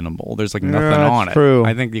so minimal. There's like Yeah, nothing that's on it. true.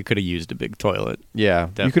 I think you could have used a big toilet. Yeah,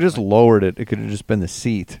 you could have just lowered it. It could have just been the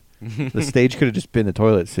seat. The stage could have just been the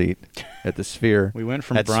toilet seat at the Sphere. We went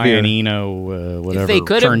from At Brian Sphere. Eno, whatever. If they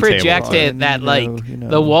could have turntable. projected that, like,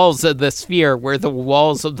 the walls of the Sphere were the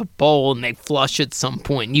walls of the bowl and they flush at some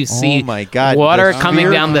point. You see Oh my God, water the coming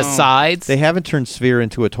Sphere- down the sides. They haven't turned Sphere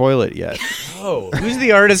into a toilet yet. Oh, who's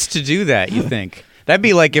the artist to do that? You think that'd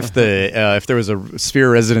be like if if there was a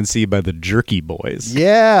Sphere residency by the Jerky Boys?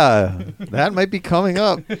 Yeah, that might be coming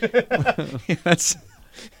up. That's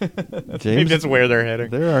James, maybe that's where they're heading.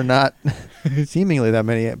 There are not seemingly that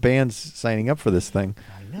many bands signing up for this thing.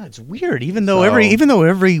 I know, it's weird. Even though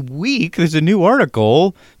every week there's a new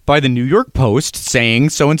article by the New York Post saying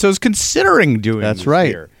so and so's considering doing. That's this right.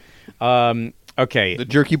 here. Okay. The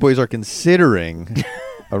Jerky Boys are considering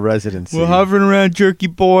a residency. We're hovering around Jerky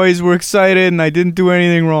Boys. We're excited, and I didn't do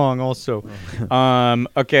anything wrong. Also,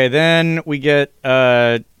 okay. Then we get.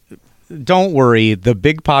 Don't worry, the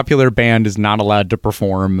big popular band is not allowed to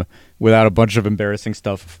perform without a bunch of embarrassing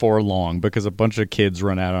stuff for long because a bunch of kids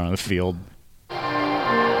run out on the field. This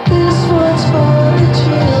one's for the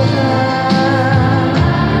children.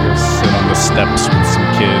 Go sit on the steps with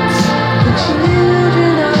some kids.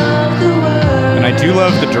 And I do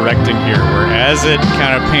love the directing here, where as it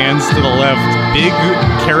kind of pans to the left, big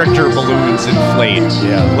character balloons inflate.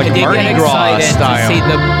 Yeah, like I did Mardi get Gras excited style. to see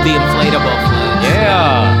the inflatable floats.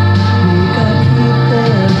 Yeah.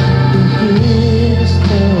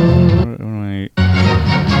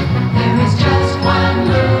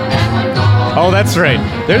 Oh, that's right.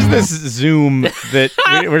 There's this zoom that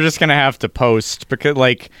we're just gonna have to post because,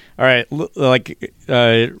 like, all right,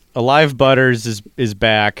 Alive Butters is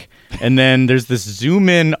back, and then there's this zoom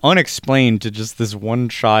in unexplained to just this one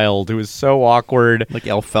child who is so awkward, like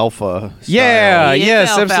Alfalfa. Yeah, He is yes,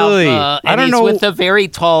 Alfalfa, absolutely. And I don't he's know. with the very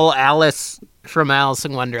tall Alice from Alice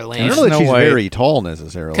in Wonderland. I don't know that Snow she's White. very tall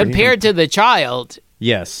necessarily. Compared to the child,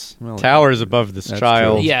 Yes, Well, towers above this that's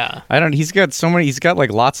child. true. Yeah. I don't. He's got so many. He's got like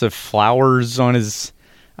lots of flowers on his.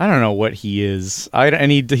 I don't know what he is.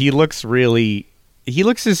 And he looks really he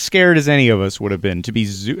looks as scared as any of us would have been to be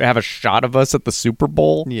have a shot of us at the Super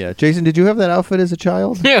Bowl. Yeah, Jason, did you have that outfit as a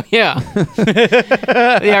child? Yeah.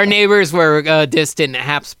 Our neighbors were distant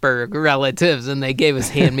Habsburg relatives, and they gave us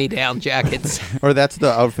hand-me-down jackets. Or that's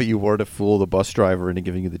the outfit you wore to fool the bus driver into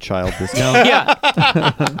giving you the child discount? Yeah.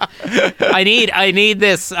 I need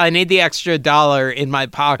this. I need the extra $1 in my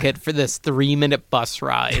pocket for this 3-minute bus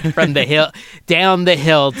ride from the hill down the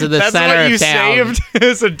hill to the center of town. That's what you saved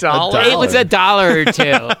is $1? It was $1 or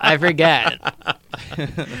 $2. I forget.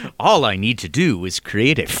 All I need to do is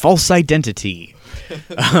create a false identity.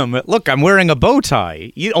 Look, I'm wearing a bow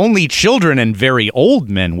tie. Only children and very old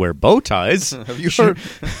men wear bow ties. Have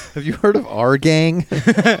you heard of our gang?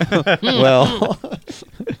 Well,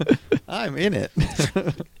 I'm in it,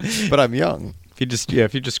 but I'm young.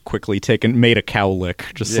 If you just quickly made a cow lick,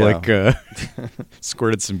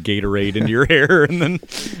 squirted some Gatorade into your hair, and then,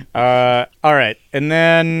 all right, and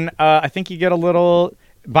then I think you get a little.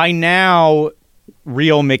 By now,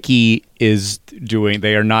 real Mickey is doing.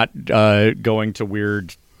 They are not going to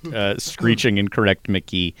weird, screeching incorrect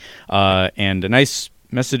Mickey, and a nice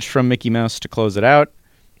message from Mickey Mouse to close it out.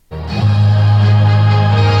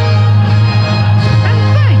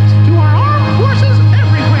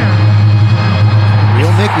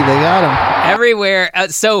 Mickey, they got him. Everywhere.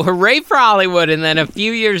 So hooray for Hollywood. And then a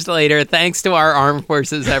few years later, thanks to our armed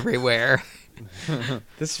forces everywhere.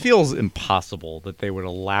 This feels impossible that they would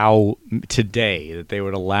allow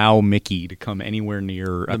Mickey to come anywhere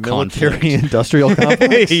near a military-industrial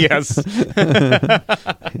complex. Yes.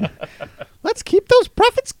 Let's keep those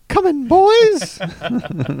profits coming, boys.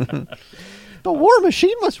 The war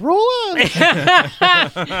machine must roll on.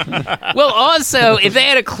 Well, also, if they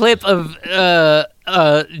had a clip of Joe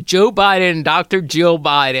Biden and Dr. Jill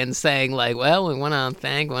Biden saying, like, well, we want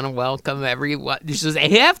to welcome everyone. Just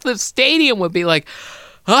half the stadium would be like,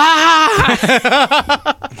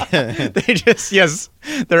 ah! They just,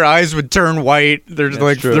 their eyes would turn white.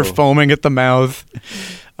 They're foaming at the mouth.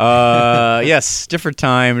 Yes, different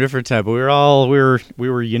time, but we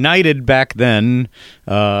were united back then,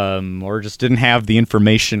 or just didn't have the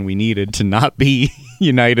information we needed to not be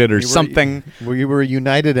united or something. We were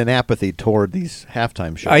united in apathy toward these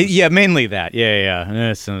halftime shows. Mainly that.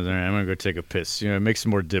 Yeah. So, I'm gonna go take a piss. Make some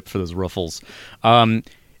more dip for those ruffles.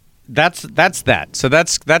 That's that. So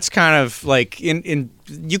that's kind of like in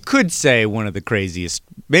you could say one of the craziest,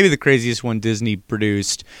 maybe the craziest one Disney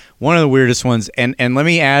produced, one of the weirdest ones. And let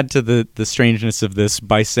me add to the strangeness of this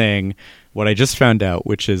by saying what I just found out,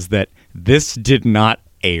 which is that this did not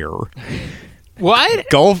air. What?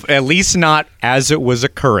 Golf, at least not as it was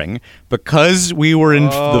occurring, because we were in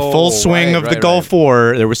the full swing of the Gulf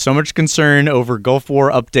War. There was so much concern over Gulf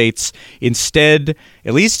War updates. Instead,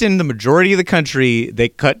 at least in the majority of the country, they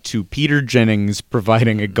cut to Peter Jennings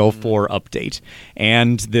providing a Gulf War update.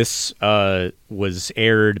 And this was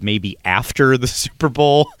aired maybe after the Super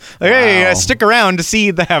Bowl. Hey, stick around to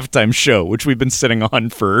see the halftime show, which we've been sitting on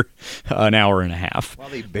for an hour and a half. Well,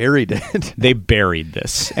 they buried it. They buried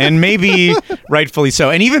this. And maybe rightfully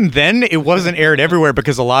so. And even then, it wasn't aired everywhere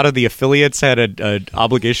because a lot of the affiliates had an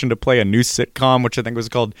obligation to play a new sitcom, which I think was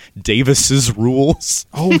called Davis's Rules.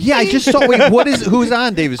 Oh, yeah. I just saw. Wait, who's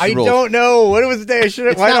on Davis's Rules? I don't know. What was the day?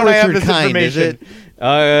 Why don't I have this information? Is it?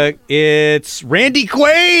 It's Randy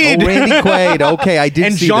Quaid. Oh, Randy Quaid. Okay, I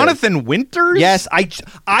did see Jonathan Winters? Yes,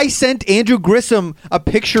 I sent Andrew Grissom a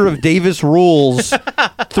picture of Davis Rules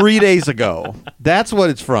 3 days ago. That's what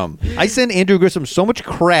it's from. I sent Andrew Grissom so much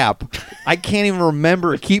crap, I can't even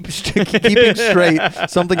remember keeping straight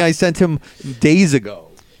something I sent him days ago.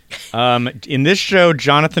 In this show,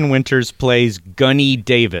 Jonathan Winters plays Gunny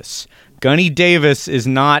Davis. Gunny Davis is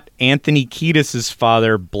not Anthony Kiedis'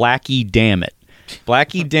 father, Blackie Dammit.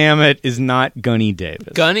 Blackie Dammit is not Gunny Davis.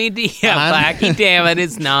 Blackie Dammit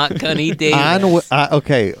is not Gunny Davis.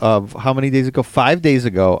 How many days ago? 5 days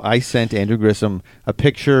ago, I sent Andrew Grissom a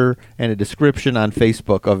picture and a description on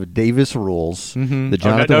Facebook of Davis Rules. Mm-hmm. The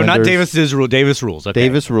Jonathan Winters, not Davis's Rule. Davis Rules. Okay.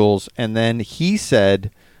 Davis Rules, and then he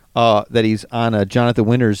said that he's on a Jonathan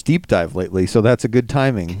Winters deep dive lately, so that's a good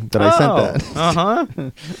timing that I sent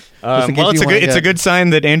that. It's a good sign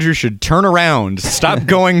that Andrew should turn around, stop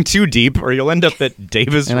going too deep, or you'll end up at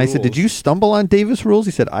Davis and Rules. I said, did you stumble on Davis Rules?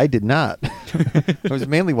 He said, I did not. I was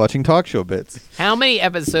mainly watching talk show bits. How many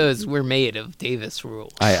episodes were made of Davis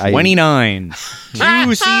Rules? 29.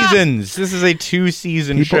 2 seasons. This is a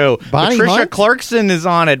 2-season show. Patricia Clarkson is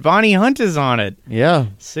on it. Bonnie Hunt is on it. Yeah.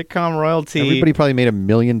 Sitcom royalty. Everybody probably made $1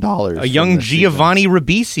 million. A young Giovanni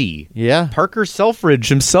Ribisi. Yeah. Parker Selfridge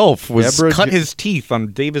himself cut his teeth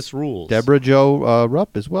on Davis Rules. Deborah Jo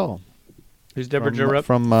Rupp as well. Who's Deborah Jo Rupp?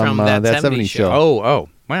 From That 70s Show. Oh,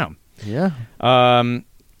 wow. Yeah.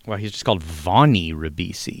 Well, he's just called Vonnie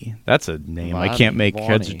Ribisi. That's a name I can't make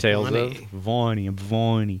heads or tails of.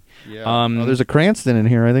 Vonnie. Yeah. There's a Cranston in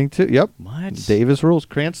here, I think, too. Yep. What? Davis Rules.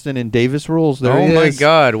 Cranston in Davis Rules. There Oh, he my is.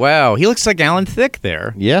 God. Wow. He looks like Alan Thicke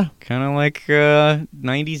there. Yeah. Kind of like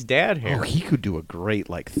 90s dad hair. Oh, he could do a great,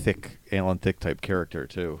 thick Alan Thicke type character,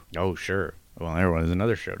 too. Oh, sure. Well, there's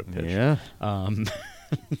another show to pitch. Yeah.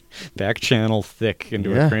 Back channel Thicke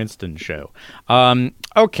into a Cranston show.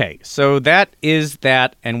 Okay, so that is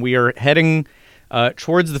that, and we are heading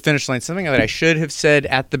towards the finish line. Something that I should have said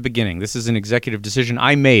at the beginning. This is an executive decision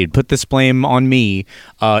I made. Put this blame on me.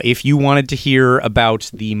 If you wanted to hear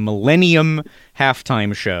about the Millennium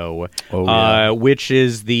halftime show, which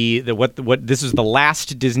is this is the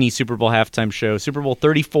last Disney Super Bowl halftime show, Super Bowl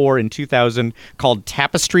 34 in 2000, called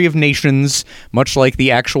Tapestry of Nations, much like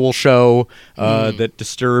the actual show that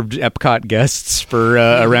disturbed Epcot guests for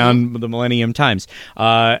around the Millennium times.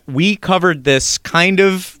 We covered this kind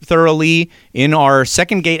of thoroughly in our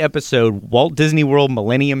Second Gate episode, Walt Disney World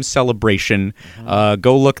Millennium Celebration.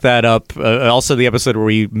 Go look that up. Also the episode where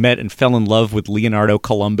we met and fell in love with Leonardo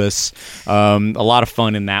Columbus. A lot of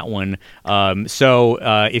fun in that one. So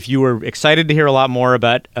if you were excited to hear a lot more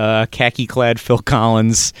about khaki-clad Phil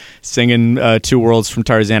Collins singing Two Worlds from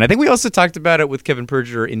Tarzan, I think we also talked about it with Kevin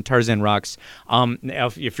Perjurer in Tarzan Rocks.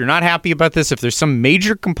 If you're not happy about this, if there's some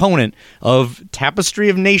major component of Tapestry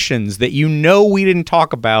of Nations that you know we didn't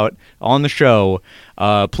talk about on the show,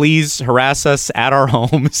 please harass us at our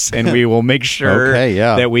homes, and we will make sure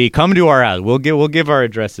that we come to our house. We'll give our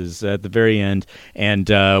addresses at the very end, and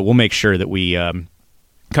we'll make sure that we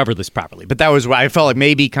cover this properly. But that was why I felt like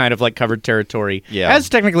maybe kind of like covered territory, as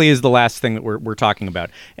technically is the last thing that we're talking about.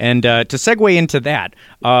 And to segue into that,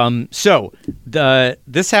 so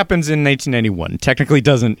this happens in 1991. Technically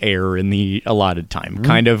doesn't air in the allotted time.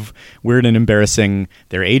 Kind of weird and embarrassing.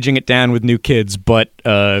 They're aging it down with new kids, but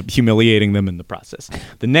humiliating them in the process.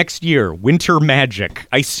 The next year, Winter Magic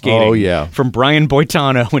ice skating from Brian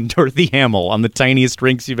Boitano and Dorothy Hamill on the tiniest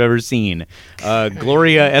rinks you've ever seen.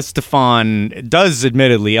 Gloria Estefan does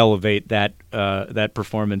admittedly elevate that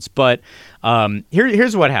performance, but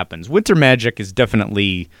here's what happens. Winter Magic is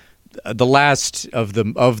definitely the last of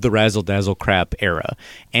the razzle dazzle crap era,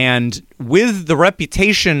 and with the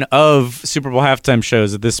reputation of Super Bowl halftime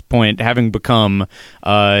shows at this point having become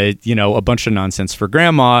a bunch of nonsense for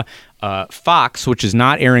grandma, Fox, which is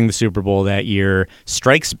not airing the Super Bowl that year,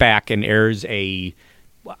 strikes back and airs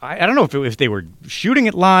I don't know if they were shooting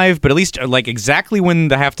it live, but at least like exactly when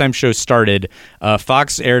the halftime show started,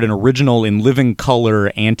 Fox aired an original in living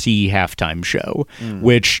color anti-halftime show,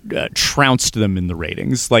 which trounced them in the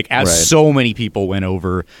ratings. So many people went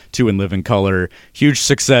over to In Living Color. Huge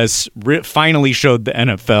success. Finally showed the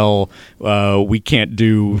NFL we can't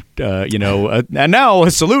do, and now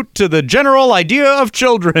a salute to the general idea of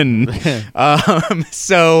children.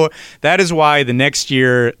 So that is why the next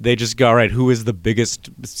year they just go, all right, who is the biggest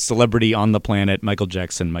celebrity on the planet? Michael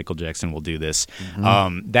Jackson. Michael Jackson will do this.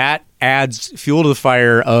 That adds fuel to the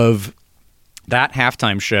fire of that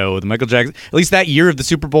halftime show. The Michael Jackson, at least that year of the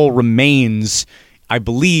Super Bowl, remains, I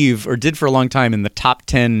believe, or did for a long time, in the top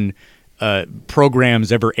 10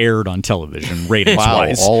 programs ever aired on television,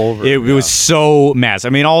 ratings-wise. Wow, all over. It was so massive.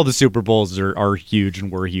 I mean, all the Super Bowls are huge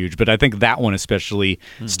and were huge, but I think that one especially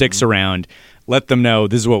sticks around. Let them know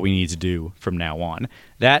this is what we need to do from now on.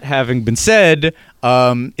 That having been said,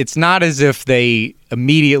 it's not as if they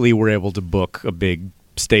immediately were able to book a big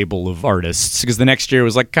stable of artists, because the next year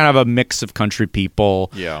was like kind of a mix of country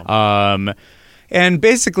people. And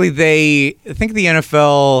basically I think the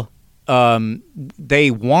NFL,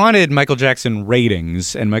 they wanted Michael Jackson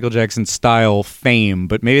ratings and Michael Jackson style fame,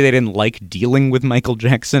 but maybe they didn't like dealing with Michael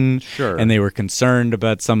Jackson. Sure. And they were concerned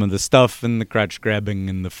about some of the stuff and the crotch grabbing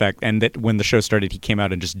and the fact, and that when the show started, he came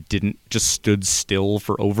out and just stood still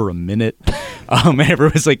for over a minute. And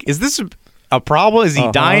everyone was like, is this a problem? Is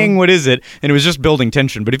he dying? What is it? And it was just building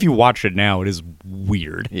tension. But if you watch it now, it is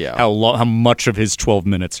weird how much of his 12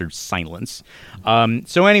 minutes are silence.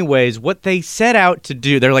 So anyways, what they set out to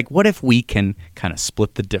do, they're like, what if we can kind of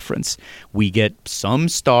split the difference? We get some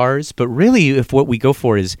stars, but really if what we go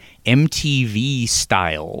for is MTV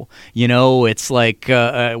style, it's like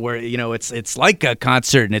where it's like a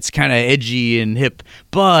concert and it's kind of edgy and hip,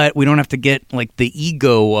 but we don't have to get like the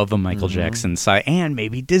ego of a Michael Jackson side, and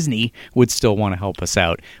maybe Disney would still want to help us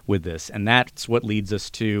out with this. And that's what leads us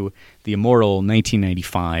to the immortal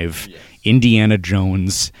 1995 Indiana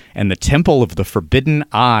Jones and the Temple of the Forbidden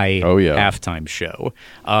Eye halftime show.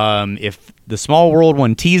 If the Small World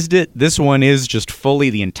one teased it, this one is just fully,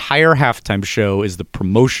 the entire halftime show is the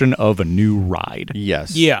promotion of a new ride.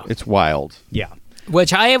 Yes. Yeah. It's wild. Yeah.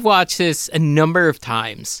 which I have watched this a number of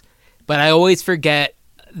times, but I always forget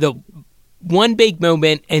the one big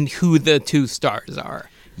moment and who the two stars are.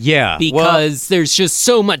 Yeah. Because there's just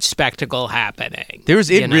so much spectacle happening.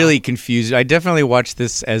 Really confused. I definitely watched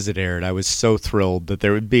this as it aired. I was so thrilled that they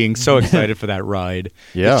were being so excited for that ride.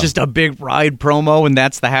 Yeah. It's just a big ride promo, and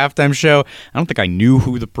that's the halftime show. I don't think I knew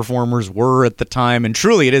who the performers were at the time. And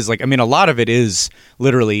truly, it is a lot of it is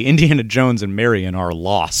literally Indiana Jones and Marion are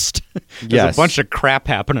lost. There's a bunch of crap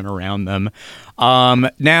happening around them.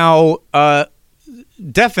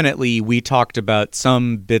 Definitely, we talked about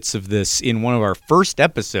some bits of this in one of our first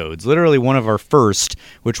episodes, literally one of our first,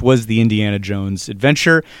 which was the Indiana Jones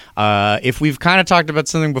adventure. If we've kind of talked about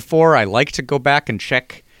something before, I like to go back and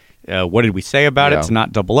check what did we say about it to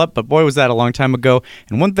not double up, but boy, was that a long time ago.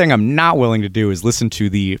 And one thing I'm not willing to do is listen to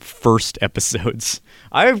the first episodes.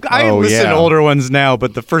 I listen to older ones now,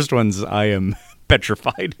 but the first ones I am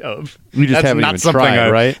petrified of. You just haven't even tried,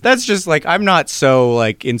 right? That's just I'm not so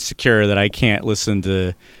insecure that I can't listen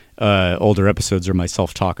to older episodes or my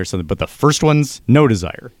self-talk or something. But the first ones, no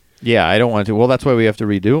desire. Yeah, I don't want to. Well, that's why we have to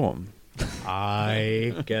redo them.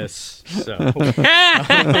 I guess so.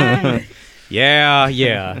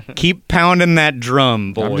 Yeah. Keep pounding that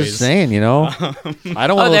drum, boys. I'm just saying, I don't want to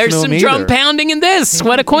listen to there's them some either. drum pounding in this.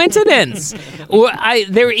 What a coincidence.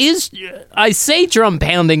 I say drum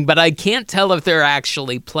pounding, but I can't tell if they're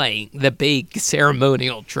actually playing the big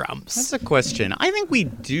ceremonial drums. That's a question. I think we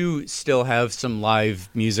do still have some live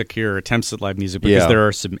music here, attempts at live music, because there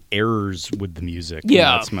are some errors with the music.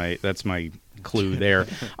 Yeah. That's my clue there.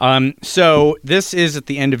 So this is at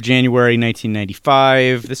the end of January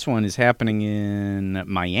 1995. This one is happening in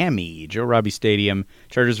Miami, Joe Robbie Stadium,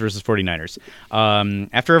 Chargers versus 49ers.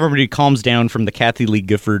 After everybody calms down from the Kathy Lee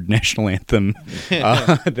Gifford national anthem,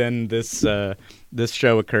 then this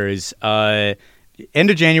show occurs.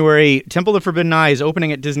 End of January, Temple of the Forbidden Eye is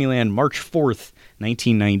opening at Disneyland March 4th,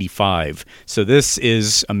 1995. So this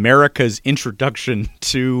is America's introduction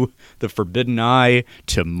to the Forbidden Eye,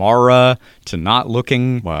 to Mara, to not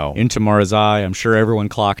looking into Mara's eye. I'm sure everyone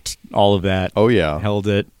clocked all of that. Oh, yeah. Held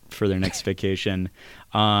it for their next vacation.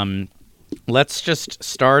 Let's just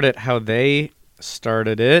start at how they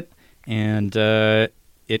started it. And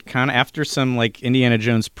it kind of, after some Indiana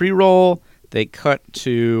Jones pre-roll, they cut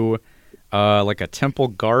to a temple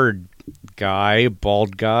guard guy,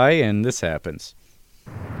 bald guy, and this happens.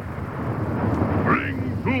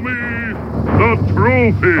 Bring to me the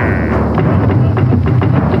trophy.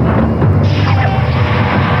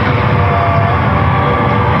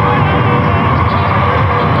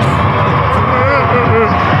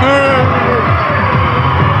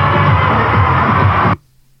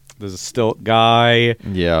 There's a stilt guy.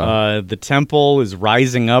 Yeah. The temple is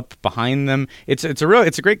rising up behind them. It's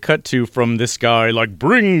a great cut to from this guy,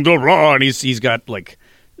 bring the raw, and he's got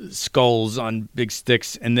skulls on big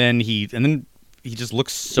sticks, and then he just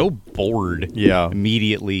looks so bored. Yeah.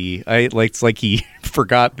 Immediately, it's like he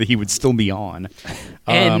forgot that he would still be on.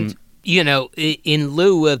 And in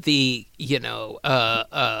lieu of the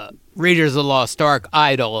Raiders of the Lost Ark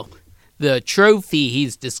idol, the trophy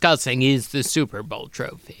he's discussing is the Super Bowl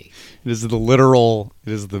trophy. It is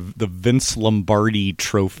the Vince Lombardi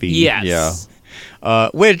trophy. Yes. Yeah.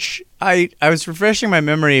 Which I was refreshing my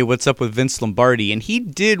memory what's up with Vince Lombardi, and he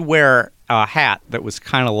did wear a hat that was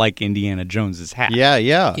kind of like Indiana Jones's hat. Yeah.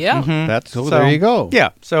 Mm-hmm. There you go.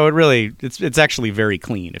 Yeah. So it's actually very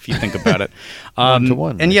clean if you think about it.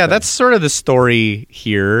 1-to-1. And that's sort of the story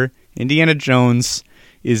here. Indiana Jones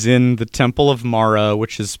is in the Temple of Mara,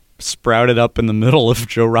 which is sprouted up in the middle of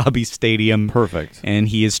Joe Robbie Stadium. Perfect. And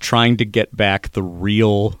he is trying to get back the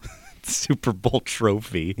real Super Bowl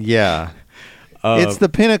trophy. Yeah. It's the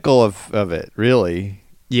pinnacle of it, really.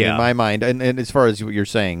 Yeah. In my mind. And as far as what you're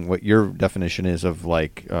saying, what your definition is of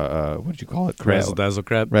what did you call it? Razzle Dazzle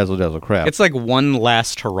Crap. Razzle Dazzle Crap. It's like one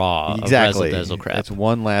last hurrah exactly. of Razzle Dazzle Crap. It's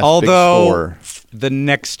one last Although, big score. The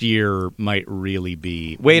next year might really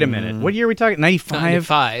be... Wait a minute. What year are we talking? 95?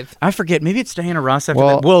 95. I forget. Maybe it's Diana Ross after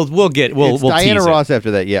that. We'll It's Diana tease Ross it.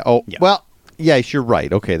 after that, yeah. Oh, yeah. Well, yes, you're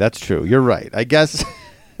right. Okay, that's true. You're right. I guess...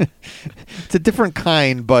 It's a different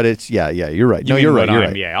kind, but it's you're right. No, you're right. You're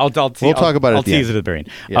right. Yeah, I'll tease. We'll talk about it. I'll at the tease end. it at the very end.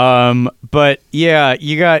 Yeah. But yeah,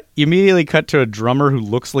 you immediately cut to a drummer who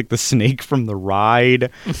looks like the snake from the ride.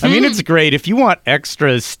 I mean, it's great if you want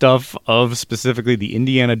extra stuff of specifically the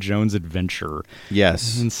Indiana Jones adventure.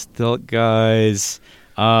 Yes, and stilt guys,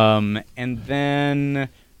 and then.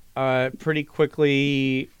 Pretty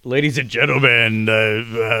quickly, ladies and gentlemen,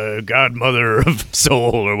 godmother of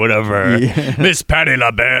soul or whatever, Miss Patti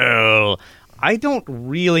LaBelle. I don't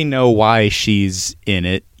really know why she's in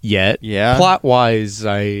it yet. Yeah. Plot-wise,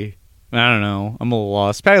 I I don't know. I'm a little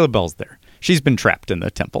lost. Patti LaBelle's there. She's been trapped in the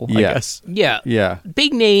temple, I guess. Yeah. Yeah.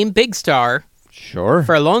 Big name, big star. Sure.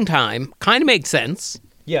 For a long time. Kind of makes sense.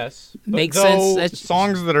 Yes. Makes Though sense.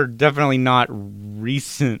 songs that are definitely not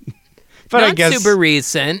recent. But Not I guess super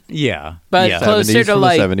recent. Yeah. But yeah. closer 70s, to from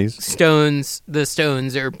like the 70s. the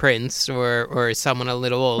Stones or Prince or someone a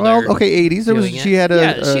little older. Well, okay, 80s. There was doing it. she had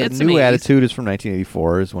she had some New 80s. Attitude is from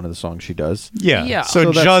 1984 is one of the songs she does. Yeah. Yeah. So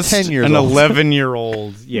that's just 10 years an old.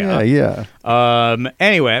 11-year-old. Yeah. Yeah.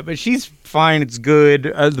 Anyway, but she's fine. It's good.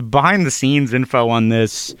 The behind the scenes info on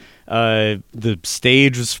this. The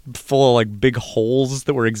stage was full of like big holes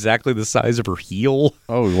that were exactly the size of her heel.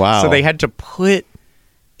 Oh wow. So they had to put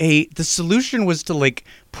the solution was to like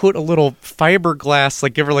put a little fiberglass,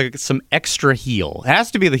 like give her like some extra heel. It has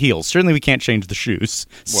to be the heels. Certainly we can't change the shoes.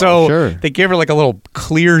 So sure. they gave her like a little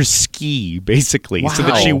clear ski basically so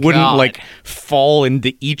that Wow. she wouldn't God. like fall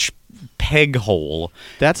into each peg hole.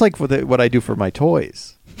 That's like what I do for my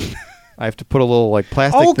toys. I have to put a little like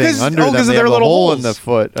plastic Oh, thing 'cause- under oh, them. 'cause They they're have a little hole holes. in the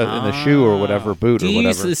foot, in the shoe or whatever, boot Do or you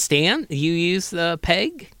use whatever. the stand? You use the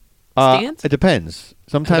peg? Stand? It depends.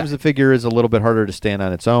 Sometimes the figure is a little bit harder to stand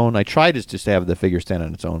on its own. I tried just to have the figure stand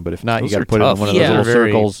on its own, but if not, Those you got are to put it tough. in one of Yeah. those little They're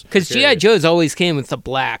very- circles. Because G.I. Joe's always came with the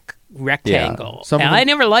black rectangle. Some of and them- I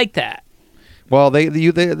never liked that. Well, the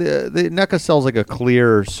NECA sells like a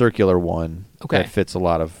clear circular one Okay. that fits a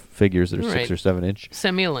lot of figures that are All 6 right. or 7 inch.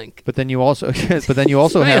 Send me a link. But then you also, have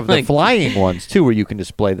the Like- flying ones too, where you can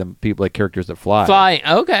display them people like characters that fly. Fly.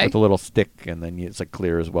 Okay. With a little stick, and then it's like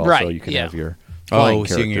clear as well, Right, so you can yeah. have your flying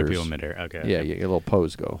seeing your characters. people midair. Okay. Yeah, your little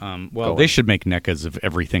pose go. Well, going. they should make NECAs of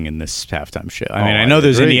everything in this halftime show. I mean, Oh, I know I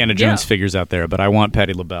there's agree. Indiana Jones Yeah. figures out there, but I want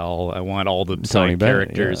Patti LaBelle. I want all the side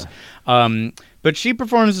Bennett, characters. But she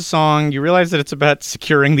performs a song. You realize that it's about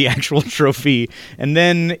securing the actual trophy, and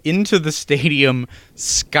then into the stadium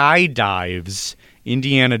skydives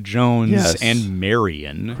Indiana Jones Yes. and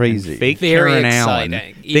Marion. Crazy. And fake Very Karen Allen.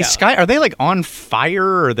 exciting. They Yeah. Are they like on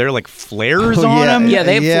fire, or they're like flares Oh, on yeah, them? Yeah,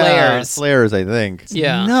 they have flares. Flares, I think.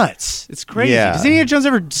 Yeah. Nuts. It's crazy. Yeah. Does Indiana Jones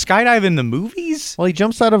ever skydive in the movies? Well, he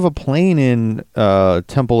jumps out of a plane in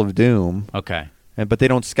Temple of Doom. Okay. But they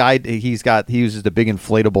don't sky. He uses the big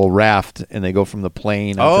inflatable raft, and they go from the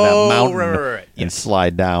plane onto Oh, that mountain right. and Yes.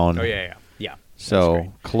 slide down. Oh yeah.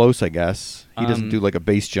 So close, I guess. He doesn't do like a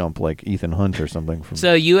base jump like Ethan Hunt or something. From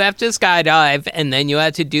So you have to skydive, and then you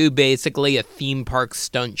have to do basically a theme park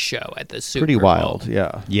stunt show at the Super pretty Bowl. wild,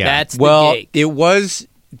 yeah. Yeah. That's the well, gig. it was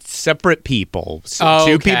separate people. So Oh,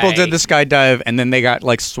 two okay. people did the skydive, and then they got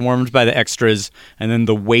like swarmed by the extras, and then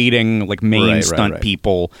the waiting like main Right, stunt right.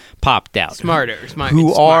 people popped out. Smart.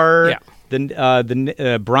 Who are Yeah.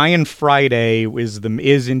 the Brian Friday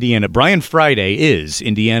is Indiana. Brian Friday is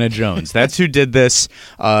Indiana Jones. That's who did this.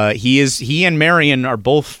 He and Marion are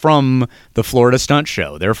both from the Florida Stunt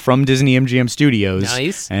Show. They're from Disney MGM Studios.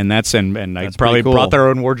 Nice. And I That's probably pretty cool. brought their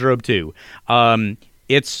own wardrobe too.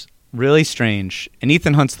 It's really strange, and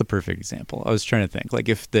Ethan Hunt's the perfect example. I was trying to think like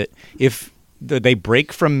if they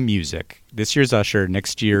break from music. This year's Usher.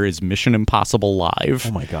 Next year is Mission Impossible Live.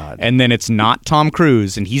 Oh my God. And then it's not Tom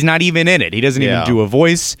Cruise, and he's not even in it. He doesn't even Yeah. do a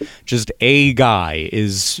voice. Just a guy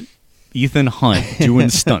is Ethan Hunt doing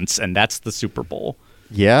stunts, and that's the Super Bowl.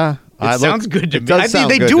 Yeah. It sounds good to it me. does I think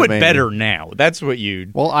sound they good do to it me. better now. That's what you.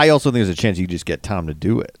 Well, I also think there's a chance you just get Tom to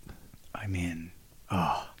do it. I mean,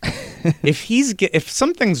 if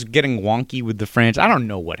something's getting wonky with the franchise, I don't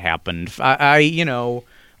know what happened.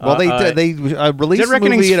 Well, they released Dead the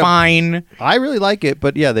Reckoning's movie. fine. I really like it,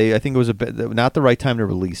 but yeah, I think it was a bit not the right time to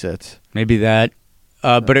release it. Maybe that.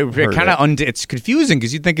 But it Heard kind of it's confusing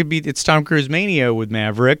because you'd think it's Tom Cruise Mania with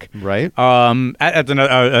Maverick, Right.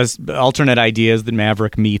 As alternate ideas that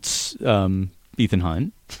Maverick meets Ethan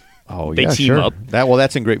Hunt. Oh, They yeah, team sure. up.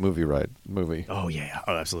 That's a great movie. Oh yeah,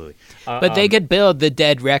 absolutely. But they could build the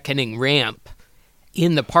Dead Reckoning ramp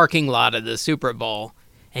in the parking lot of the Super Bowl,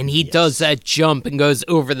 and he does that jump and goes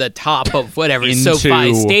over the top of whatever Into-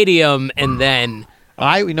 SoFi Stadium, and then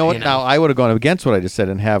You know what? Now I would have gone against what I just said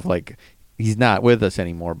and have like he's not with us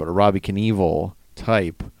anymore, but a Robbie Knievel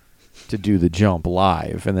type to do the jump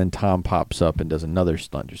live, and then Tom pops up and does another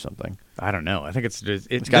stunt or something. I don't know. I think it's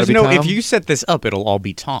gotta be Tom? If you set this up, it'll all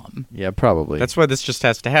be Tom. Yeah, probably. That's why this just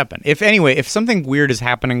has to happen. If something weird is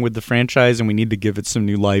happening with the franchise and we need to give it some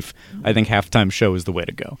new life, I think halftime show is the way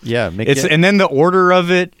to go. Yeah, And then the order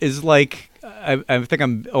of it is like I think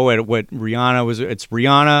I'm. Oh, wait, what Rihanna was? It's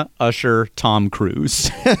Rihanna, Usher, Tom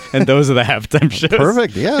Cruise, and those are the halftime shows.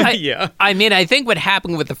 Perfect. Yeah. Yeah. I mean, I think what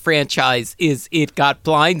happened with the franchise is it got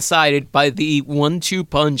blindsided by the 1-2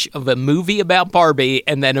 punch of a movie about Barbie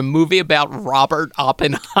and then a movie about Robert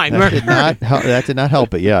Oppenheimer. That did not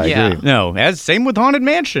help it. Yeah, I agree. No, same with Haunted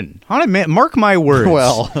Mansion. Mark my words.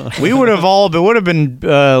 Well, we would have all. It would have been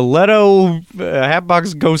Leto,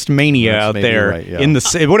 Hatbox Ghost Mania out there. Right, yeah.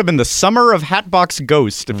 It would have been the summer of Hatbox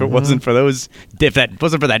Ghost if it wasn't for those. If that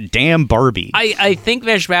wasn't for that damn Barbie. I think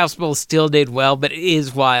Mission Impossible still did well, but it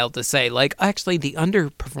is wild to say. Like, actually, the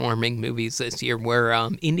underperforming movies this year were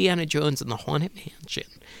Indiana Jones and the Haunted Mansion.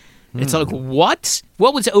 It's like, what?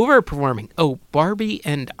 What was overperforming? Oh, Barbie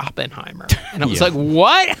and Oppenheimer. And I was like,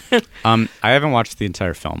 what? I haven't watched the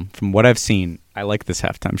entire film. From what I've seen, I like this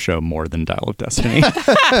halftime show more than Dial of Destiny.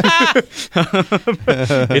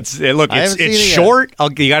 It's short.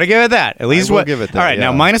 You got to give it that. At least I will give it that. All right,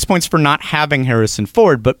 now minus points for not having Harrison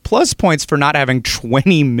Ford, but plus points for not having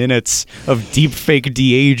 20 minutes of deep fake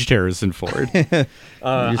de-aged Harrison Ford.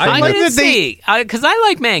 I didn't see, because I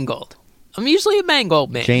like Mangold. I'm usually a Mangold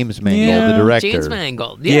man. James Mangold, the director. James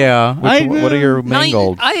Mangold. Yeah. What are your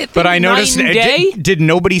Mangold? But I noticed. Did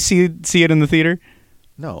nobody see it in the theater?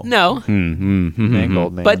 No.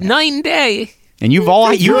 Mangold man. But Night and Day. And you're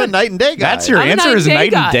a Night and Day guy. That's your answer is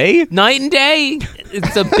Night and Day? Night and Day.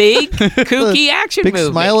 It's a big, kooky action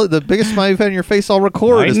movie. The biggest smile you've had on your face all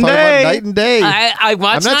record is talking about Night and Day. I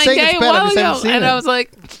watched Night and Day a while ago, and I was like,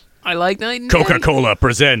 I like Night and Day. Coca-Cola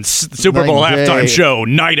presents the Super Bowl halftime show,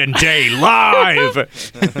 Night and Day live.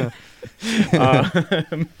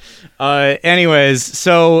 Anyways,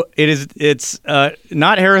 so it's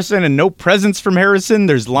not Harrison and no presents from Harrison.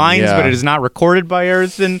 There's lines, but it is not recorded by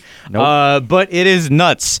Harrison. Nope. But it is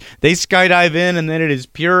nuts. They skydive in, and then it is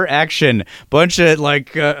pure action. Bunch of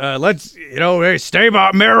let's hey, stay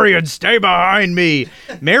behind me.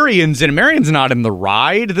 Marion's not in the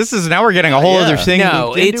ride. This is now we're getting a whole other thing.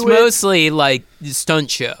 No, it's mostly like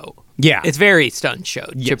stunt show. Yeah, it's very stunt show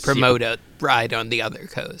to promote a ride on the other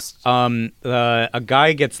coast. A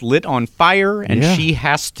guy gets lit on fire, and she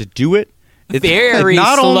has to do it. Very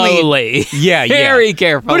slowly. Very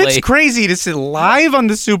carefully. But it's crazy to sit live on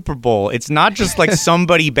the Super Bowl. It's not just like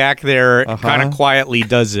somebody back there kind of quietly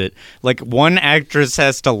does it. Like one actress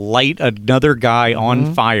has to light another guy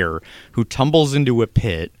on fire who tumbles into a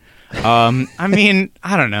pit. I mean,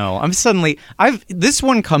 I don't know. This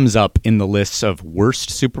one comes up in the lists of worst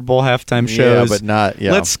Super Bowl halftime shows. Yeah, but not.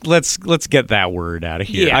 Yeah. Let's get that word out of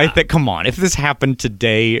here. Yeah. I think. Come on, if this happened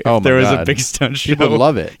today, if there was a big stunt show, people would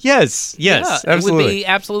love it. Yes, absolutely. It would be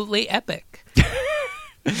absolutely epic.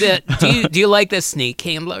 Do you like the snake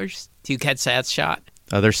handlers? Do you catch that shot?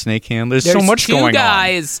 Other snake handlers. There's so much going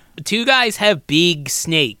on. Two guys have big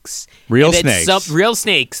snakes. Real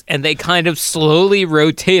snakes, and they kind of slowly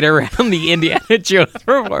rotate around the Indiana Jones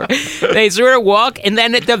performer. They sort of walk, and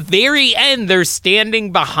then at the very end, they're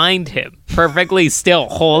standing behind him, perfectly still,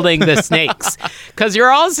 holding the snakes. Because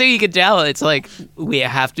you can tell, it's like, we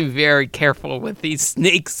have to be very careful with these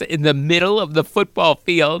snakes in the middle of the football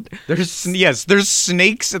field. There's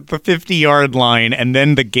snakes at the 50-yard line, and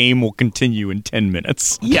then the game will continue in 10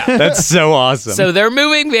 minutes. Yeah. That's so awesome. So they're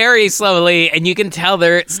moving very slowly, and you can tell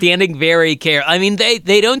they're standing very careful. I mean, they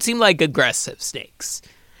don't seem like aggressive snakes.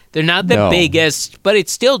 They're not the biggest, but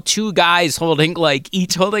it's still two guys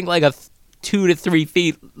each holding like a 2 to 3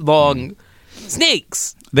 feet long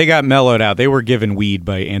snakes. They got mellowed out. They were given weed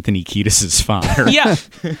by Anthony Kiedis' father. Yeah.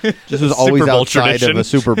 This was always outside of a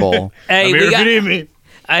Super Bowl. Hey,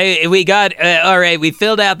 we got all right. We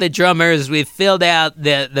filled out the drummers. We filled out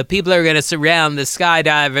the people who are going to surround the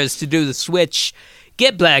skydivers to do the switch.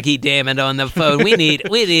 Get Blackie, damn it, on the phone. We need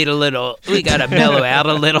a little. We got to mellow out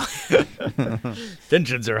a little.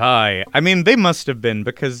 Tensions are high. I mean, they must have been,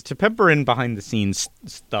 because to pepper in behind the scenes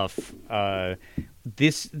stuff.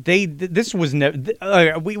 This was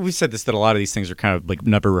never. We said this, that a lot of these things are kind of like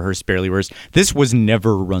never rehearsed, barely rehearsed. This was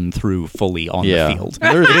never run through fully on the field.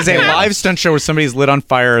 It is a live stunt show where somebody's lit on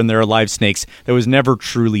fire and there are live snakes. That was never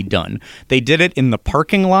truly done. They did it in the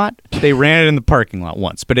parking lot. They ran it in the parking lot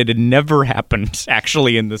once, but it had never happened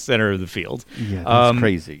actually in the center of the field. Yeah, that's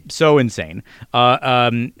crazy. So insane.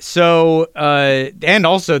 And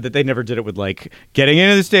also that they never did it with like getting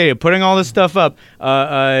into the stadium, putting all this stuff up,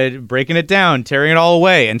 breaking it down, tearing throwing it all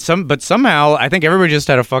away. But somehow I think everybody just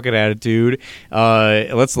had a fucking attitude.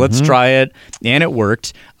 Let's try it, and it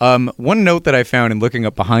worked. One note that I found in looking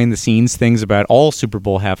up behind the scenes things about all Super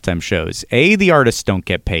Bowl halftime shows: A, the artists don't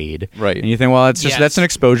get paid, right? And you think, well, it's just that's an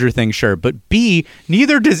exposure thing, sure. But B,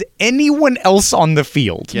 neither does anyone else on the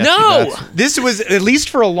field. Yes, No, this was, at least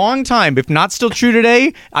for a long time, if not still true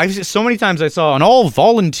today. So many times I saw an all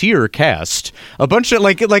volunteer cast, a bunch of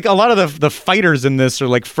like a lot of the fighters in this are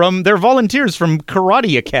they're volunteers from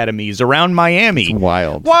karate academies around Miami. It's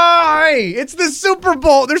wild. Why? It's the Super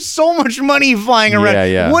Bowl. There's so much money flying around.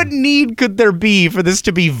 Yeah. What need could there be for this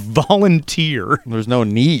to be volunteer? There's no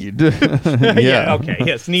need. Yeah. Okay.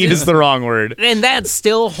 Yes. Need is the wrong word. and that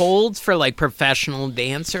still holds for like professional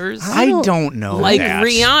dancers. I don't know. Like that.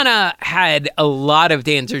 Rihanna had a lot of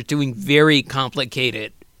dancers doing very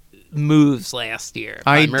complicated moves last year.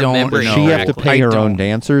 I I'm don't remembering know. She have to correctly. pay I her own don't.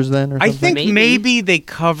 dancers then, or I something? think maybe they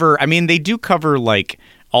cover. I mean, they do cover like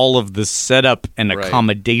all of the setup and Right.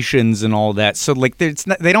 accommodations and all that. So like, they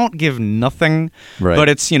don't give nothing. Right. But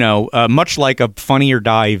it's much like a Funny or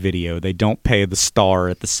Die video. They don't pay the star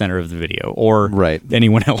at the center of the video or Right.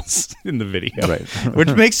 anyone else in the video. Right.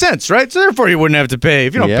 Which makes sense, right? So therefore, you wouldn't have to pay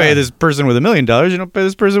if you don't Yeah. pay this person with $1 million. You don't pay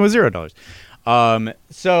this person with $0.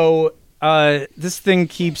 This thing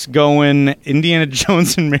keeps going. Indiana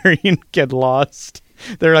Jones and Marion get lost.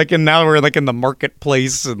 They're like, and now we're like in the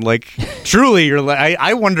marketplace, and like, truly, you're like,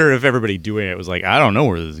 I wonder if everybody doing it was like, I don't know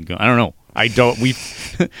where this is going. I don't know.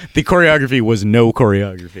 The choreography was no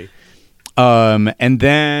choreography. And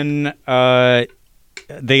then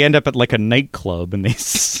they end up at like a nightclub, and they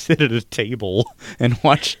sit at a table and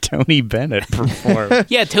watch Tony Bennett perform.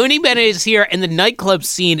 Yeah, Tony Bennett is here, and the nightclub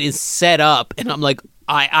scene is set up, and I'm like,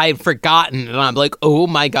 I've forgotten, and I'm like, oh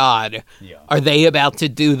my god, are they about to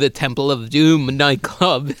do the Temple of Doom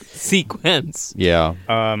nightclub sequence? Yeah.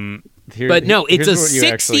 But no, it's a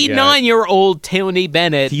 69-year-old Tony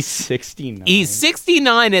Bennett. He's 69. He's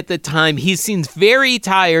 69 at the time. He seems very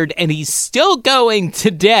tired, and he's still going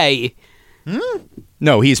today.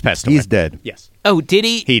 No, he's passed away. He's dead. Yes. Oh, did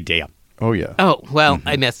he? He did. Oh, yeah. Oh, well,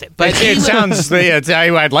 I missed it. But It sounds.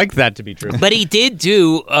 I'd like that to be true. But he did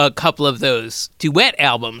do a couple of those duet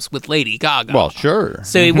albums with Lady Gaga. Well, sure.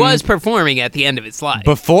 So he was performing at the end of his life.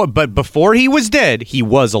 Before he was dead, he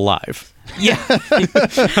was alive. Yeah.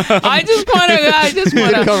 I just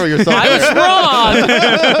want to cover yourself. I was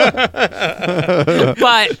wrong.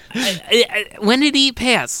 But when did he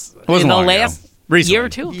pass? It wasn't in the long ago. last Recently. year or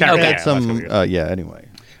two? Yeah, Okay. yeah. Yeah, anyway.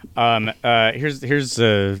 Here's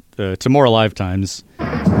to more Alive times.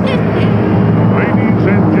 Ladies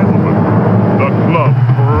and gentlemen, the club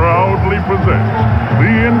proudly presents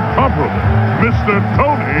the incomparable Mr.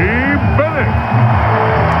 Tony Bennett.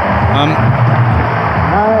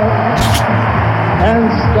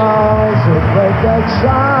 And stars so bright that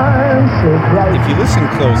shine so bright. If you listen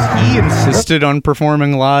close, he insisted on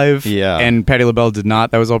performing live. Yeah. And Patti LaBelle did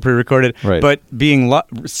not. That was all pre-recorded. Right. But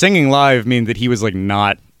singing live means that he was like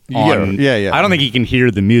not on. Yeah. I don't think he can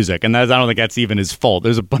hear the music, and I don't think that's even his fault.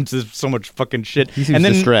 There's so much fucking shit. He seems and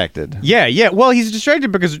then, distracted. Yeah. Well, he's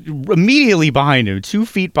distracted because immediately behind him, 2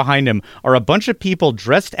 feet behind him, are a bunch of people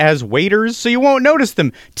dressed as waiters, so you won't notice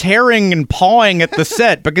them tearing and pawing at the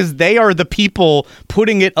set because they are the people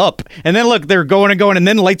putting it up. And then look, they're going, and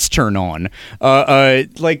then lights turn on.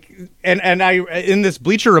 And I in this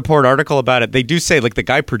Bleacher Report article about it, they do say like the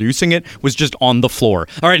guy producing it was just on the floor.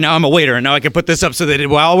 All right, now I'm a waiter, and now I can put this up so that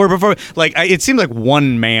while we're performing, like it seemed like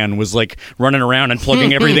one man was like running around and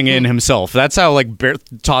plugging everything in himself. That's how like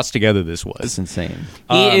tossed together this was. It's insane.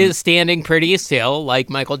 He is standing pretty still, like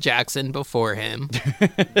Michael Jackson before him.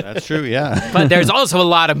 That's true. Yeah. But there's also a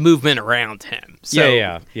lot of movement around him.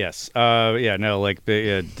 So Yes.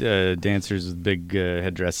 Dancers with big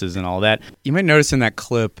headdresses and all that. You might notice in that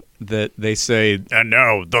clip that they say, and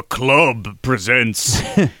now the club presents.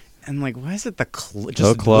 And like, why is it the club?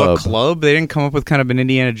 The club. The club? They didn't come up with kind of an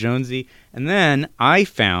Indiana Jonesy. And then I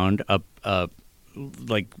found a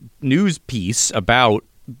like news piece about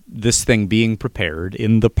this thing being prepared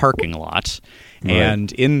in the parking lot, Right.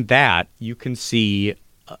 and in that you can see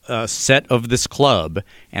a set of this club.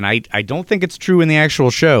 And I don't think it's true in the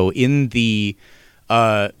actual show. In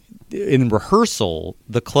rehearsal,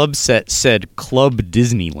 the club set said Club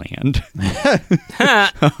Disneyland.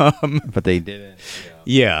 But they didn't.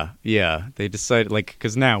 Yeah. They decided, like,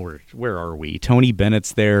 because now where are we? Tony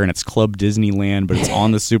Bennett's there, and it's Club Disneyland, but it's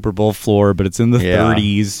on the Super Bowl floor, but it's in the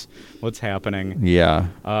 30s. What's happening? Yeah.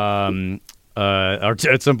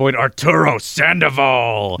 At some point, Arturo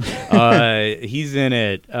Sandoval. He's in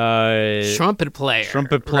it. Trumpet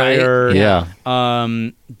player. Right? Yeah.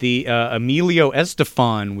 The Emilio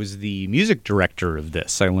Estefan was the music director of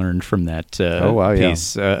this. I learned from that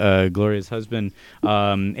piece. Gloria's husband.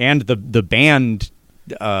 And the band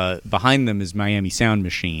behind them is Miami Sound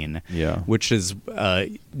Machine, which is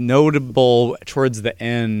notable towards the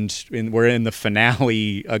end. Where in the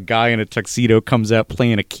finale, a guy in a tuxedo comes out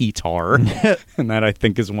playing a guitar, and that I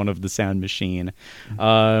think is one of the Sound Machine.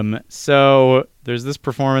 So there's this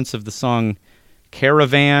performance of the song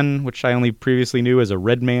Caravan, which I only previously knew as a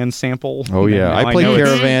Redman sample. Oh yeah, I played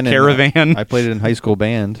Caravan. Caravan. I played it in high school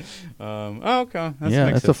band. Okay,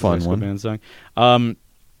 that's a fun one. Band song.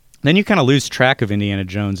 Then you kind of lose track of Indiana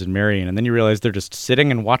Jones and Marion, and then you realize they're just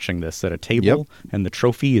sitting and watching this at a table, and the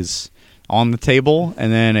trophy is on the table,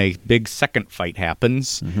 and then a big second fight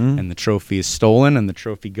happens, and the trophy is stolen, and the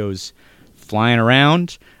trophy goes flying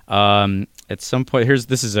around. At some point,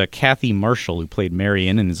 this is a Kathy Marshall who played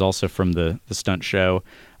Marion and is also from the stunt show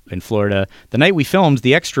in Florida. The night we filmed,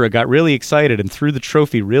 the extra got really excited and threw the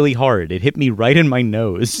trophy really hard. It hit me right in my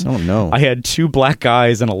nose. Oh, no. I had 2 black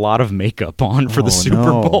eyes and a lot of makeup on for the Super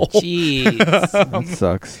Bowl. Jeez. That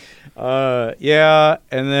sucks. Yeah,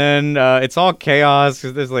 and then it's all chaos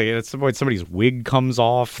because there's at some point somebody's wig comes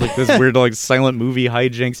off, this weird silent movie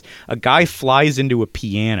hijinks. A guy flies into a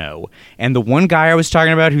piano, and the one guy I was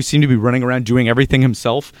talking about who seemed to be running around doing everything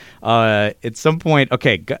himself. At some point,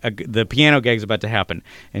 the piano gag's about to happen,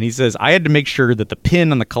 and he says, "I had to make sure that the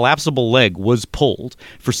pin on the collapsible leg was pulled.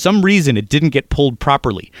 For some reason, it didn't get pulled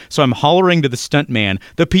properly. So I'm hollering to the stuntman,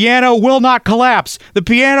 'The piano will not collapse. The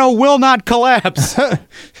piano will not collapse.'"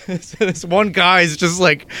 So this one guy is just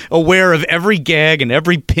aware of every gag and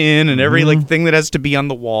every pin and every thing that has to be on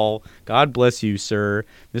the wall. God bless you, sir,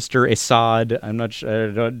 Mr. Assad. I'm not sure.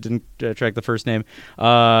 I didn't track the first name.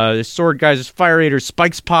 The sword guys, there's fire eaters,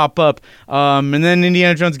 spikes pop up, and then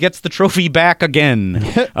Indiana Jones gets the trophy back again.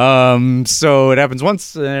 So it happens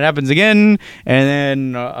once, and it happens again,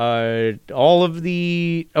 and then all of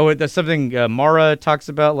the that's something Mara talks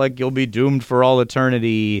about, you'll be doomed for all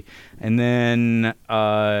eternity, and then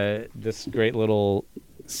this great little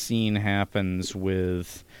scene happens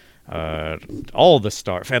with all the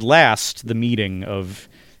stars. At last, the meeting of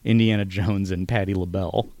Indiana Jones and Patti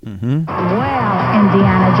LaBelle. Mm-hmm. Well,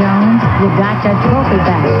 Indiana Jones, you got your trophy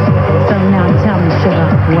back. So now tell me, sugar,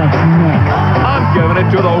 what's next? I'm giving it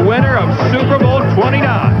to the winner of Super Bowl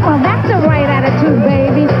 29. Well, that's the right attitude,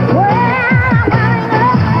 baby. Well,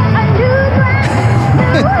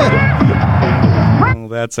 Well,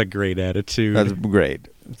 that's a great attitude. That's great.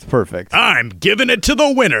 It's perfect. I'm giving it to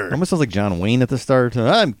the winner. It almost sounds like John Wayne at the start.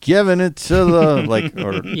 I'm giving it to the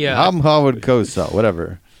I'm Howard Cosell,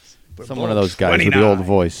 whatever. Some one of those guys 29. With the old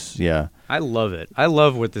voice. Yeah. I love it. I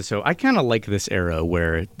love what this show. I kind of like this era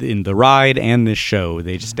where in the ride and this show,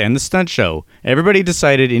 and the stunt show, everybody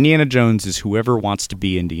decided Indiana Jones is whoever wants to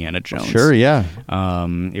be Indiana Jones. Sure, yeah.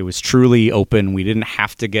 It was truly open. We didn't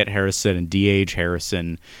have to get Harrison and de-age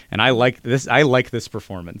Harrison. And I like this. I like this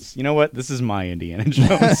performance. You know what? This is my Indiana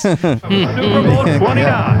Jones. Super Bowl 29.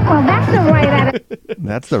 Well, that's the right attitude.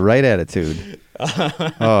 That's the right attitude.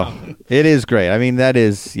 Oh, it is great. I mean, that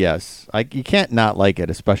is, yes. You can't not like it,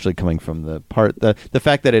 especially coming from the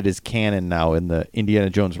fact that it is canon now in the Indiana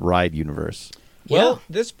Jones ride universe. Well,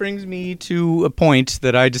 this brings me to a point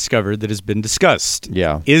that I discovered that has been discussed.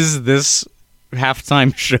 Yeah. Is this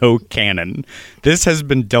halftime show canon? This has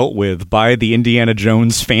been dealt with by the Indiana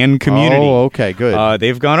Jones fan community. Oh, okay, good.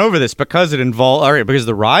 They've gone over this because it involves, because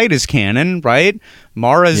the ride is canon, right?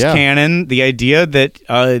 Mara's canon. The idea that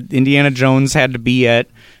Indiana Jones had to be at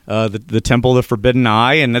the Temple of the Forbidden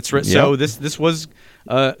Eye, and that's right. So this was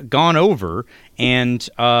gone over, and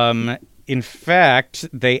in fact,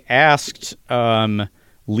 they asked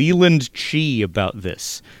Leland Chee about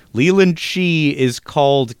this. Leland Chee is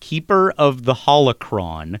called Keeper of the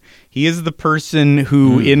Holocron. He is the person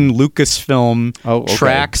who, in Lucasfilm,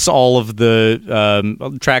 tracks all of the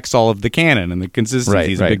canon and the consistencies. Right.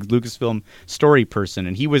 He's a big Lucasfilm story person,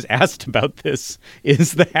 and he was asked about this.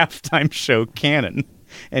 Is the halftime show canon?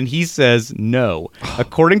 And he says, no.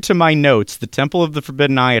 According to my notes, the Temple of the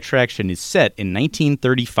Forbidden Eye attraction is set in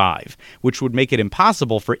 1935, which would make it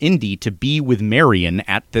impossible for Indy to be with Marion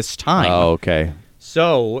at this time. Oh, okay.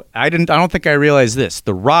 So I don't think I realized this.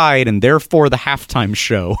 The ride and therefore the halftime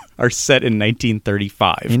show are set in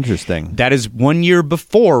 1935. Interesting. That is 1 year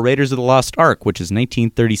before Raiders of the Lost Ark, which is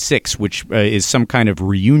 1936, which is some kind of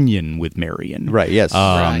reunion with Marion. Right. Yes.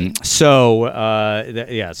 Right. So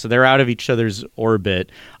so they're out of each other's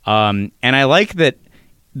orbit, and I like that.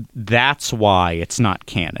 that's why it's not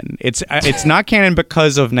canon. It's not canon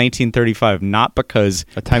because of 1935, not because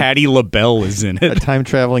Patti LaBelle is in it. A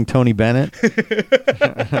time-traveling Tony Bennett?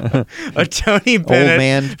 A Tony Bennett Old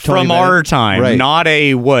man Tony from Bennett? our time, Right. not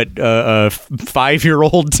a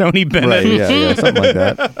 5-year-old Tony Bennett. Right, yeah, something like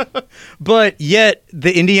that. But yet,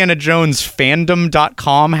 the Indiana Jones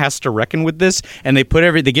fandom.com has to reckon with this, and they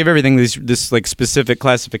give everything this like specific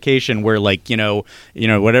classification where, like, you know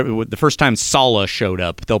whatever the first time Sala showed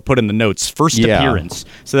up, they'll put in the notes first appearance.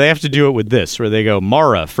 So they have to do it with this, where they go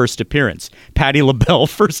Mara first appearance, Patti LaBelle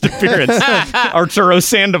first appearance, Arturo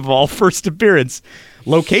Sandoval first appearance.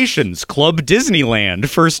 Locations: Club Disneyland,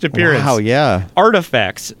 first appearance. Wow, yeah.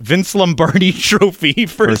 Artifacts: Vince Lombardi Trophy,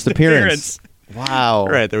 first appearance. Wow.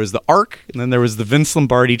 Right, there was the Ark, and then there was the Vince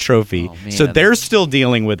Lombardi Trophy. Oh, man. So they're still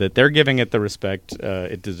dealing with it. They're giving it the respect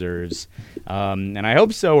it deserves. And I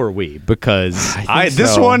hope so are we, because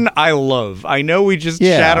this one I love. I know we just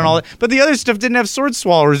chat on all that, but the other stuff didn't have sword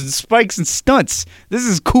swallowers and spikes and stunts. This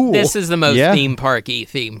is cool. This is the most theme parky,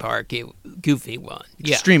 goofy one.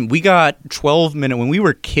 Yeah. Extreme. We got 12 minutes. When we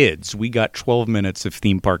were kids, we got 12 minutes of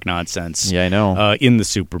theme park nonsense. Yeah, I know. In the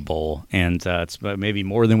Super Bowl, and it's maybe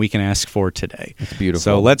more than we can ask for today. It's beautiful.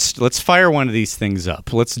 So let's fire one of these things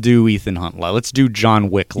up. Let's do Ethan Hunt live. Let's do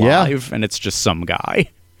John Wick live, and it's just some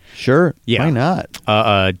guy. Sure. Yeah. Why not?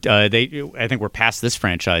 I think we're past this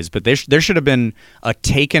franchise, but there should have been a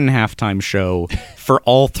Taken halftime show for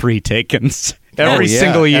all 3 Takens every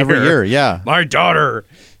single year. Every year, yeah. My daughter.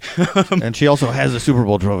 And she also has a Super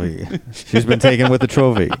Bowl trophy. She's been taken with the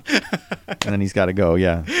trophy. And then he's got to go,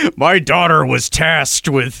 yeah. My daughter was tasked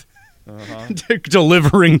with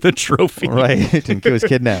delivering the trophy. Right, and he was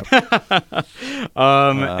kidnapped.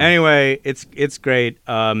 Anyway, it's great.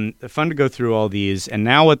 Fun to go through all these. And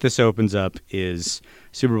now what this opens up is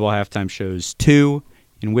Super Bowl halftime shows 2,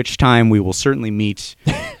 in which time we will certainly meet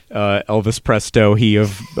Elvis Presto, he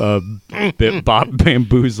of Bebop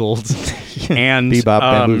Bamboozled. And Bebop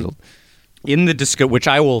Bamboozled. In the disco, which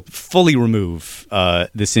I will fully remove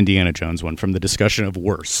this Indiana Jones one from the discussion of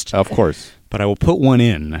worst. Of course. But I will put one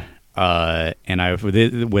in.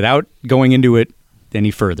 And without going into it any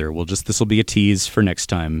further, this will be a tease for next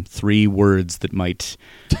time. 3 words that might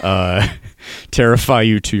terrify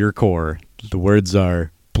you to your core. The words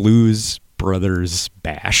are Blues Brothers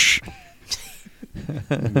Bash.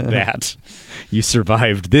 That you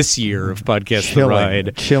survived this year of Podcast The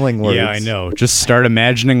Ride. Chilling words. Yeah, I know. Just start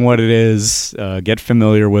imagining what it is. Get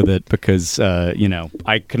familiar with it, because I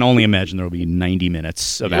can only imagine there will be 90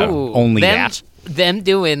 minutes about only that. Them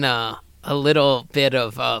doing a little bit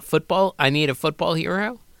of football. I need a football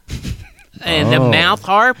hero. And the mouth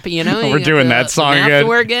harp, We're doing that song again.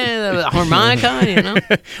 The harmonica,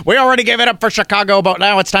 We already gave it up for Chicago, but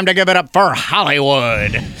now it's time to give it up for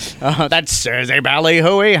Hollywood. That's a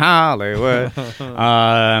ballyhooey Hollywood.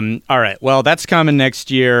 All right. Well, that's coming next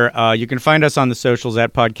year. You can find us on the socials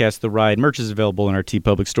at Podcast The Ride. Merch is available in our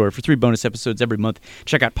TeePublic store for 3 bonus episodes every month.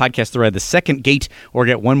 Check out Podcast The Ride, The Second Gate, or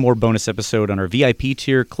get 1 more bonus episode on our VIP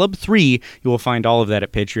tier, Club 3. You will find all of that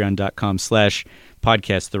at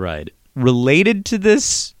patreon.com/Podcast The Ride. Related to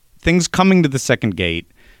this, things coming to the Second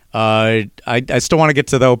Gate, I still want to get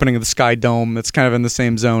to the opening of the Sky Dome. That's kind of in the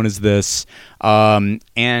same zone as this.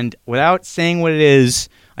 And without saying what it is,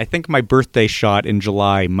 I think my birthday shot in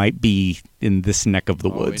July might be in this neck of the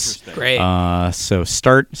woods. Great. So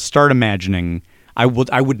start imagining. I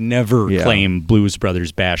would never claim Blues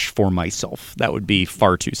Brothers Bash for myself. That would be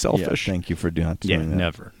far too selfish. Yeah, thank you for doing that.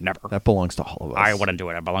 Never. That belongs to all of us. I wouldn't do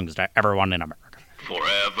it. It belongs to everyone in America.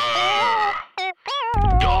 Forever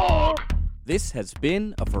Dog. This has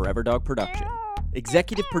been a Forever Dog production.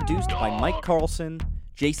 Executive produced by Mike Carlson,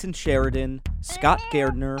 Jason Sheridan, Scott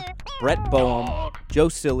Gardner, Brett Boehm, Joe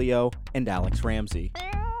Cilio, and Alex Ramsey.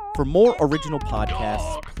 For more original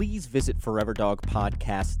podcasts, please visit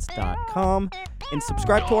foreverdogpodcasts.com and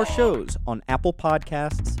subscribe to our shows on Apple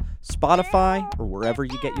Podcasts, Spotify, or wherever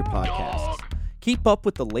you get your podcasts. Keep up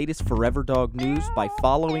with the latest Forever Dog news by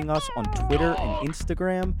following us on Twitter and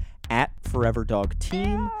Instagram at Forever Dog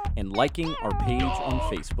Team and liking our page on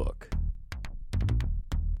Facebook.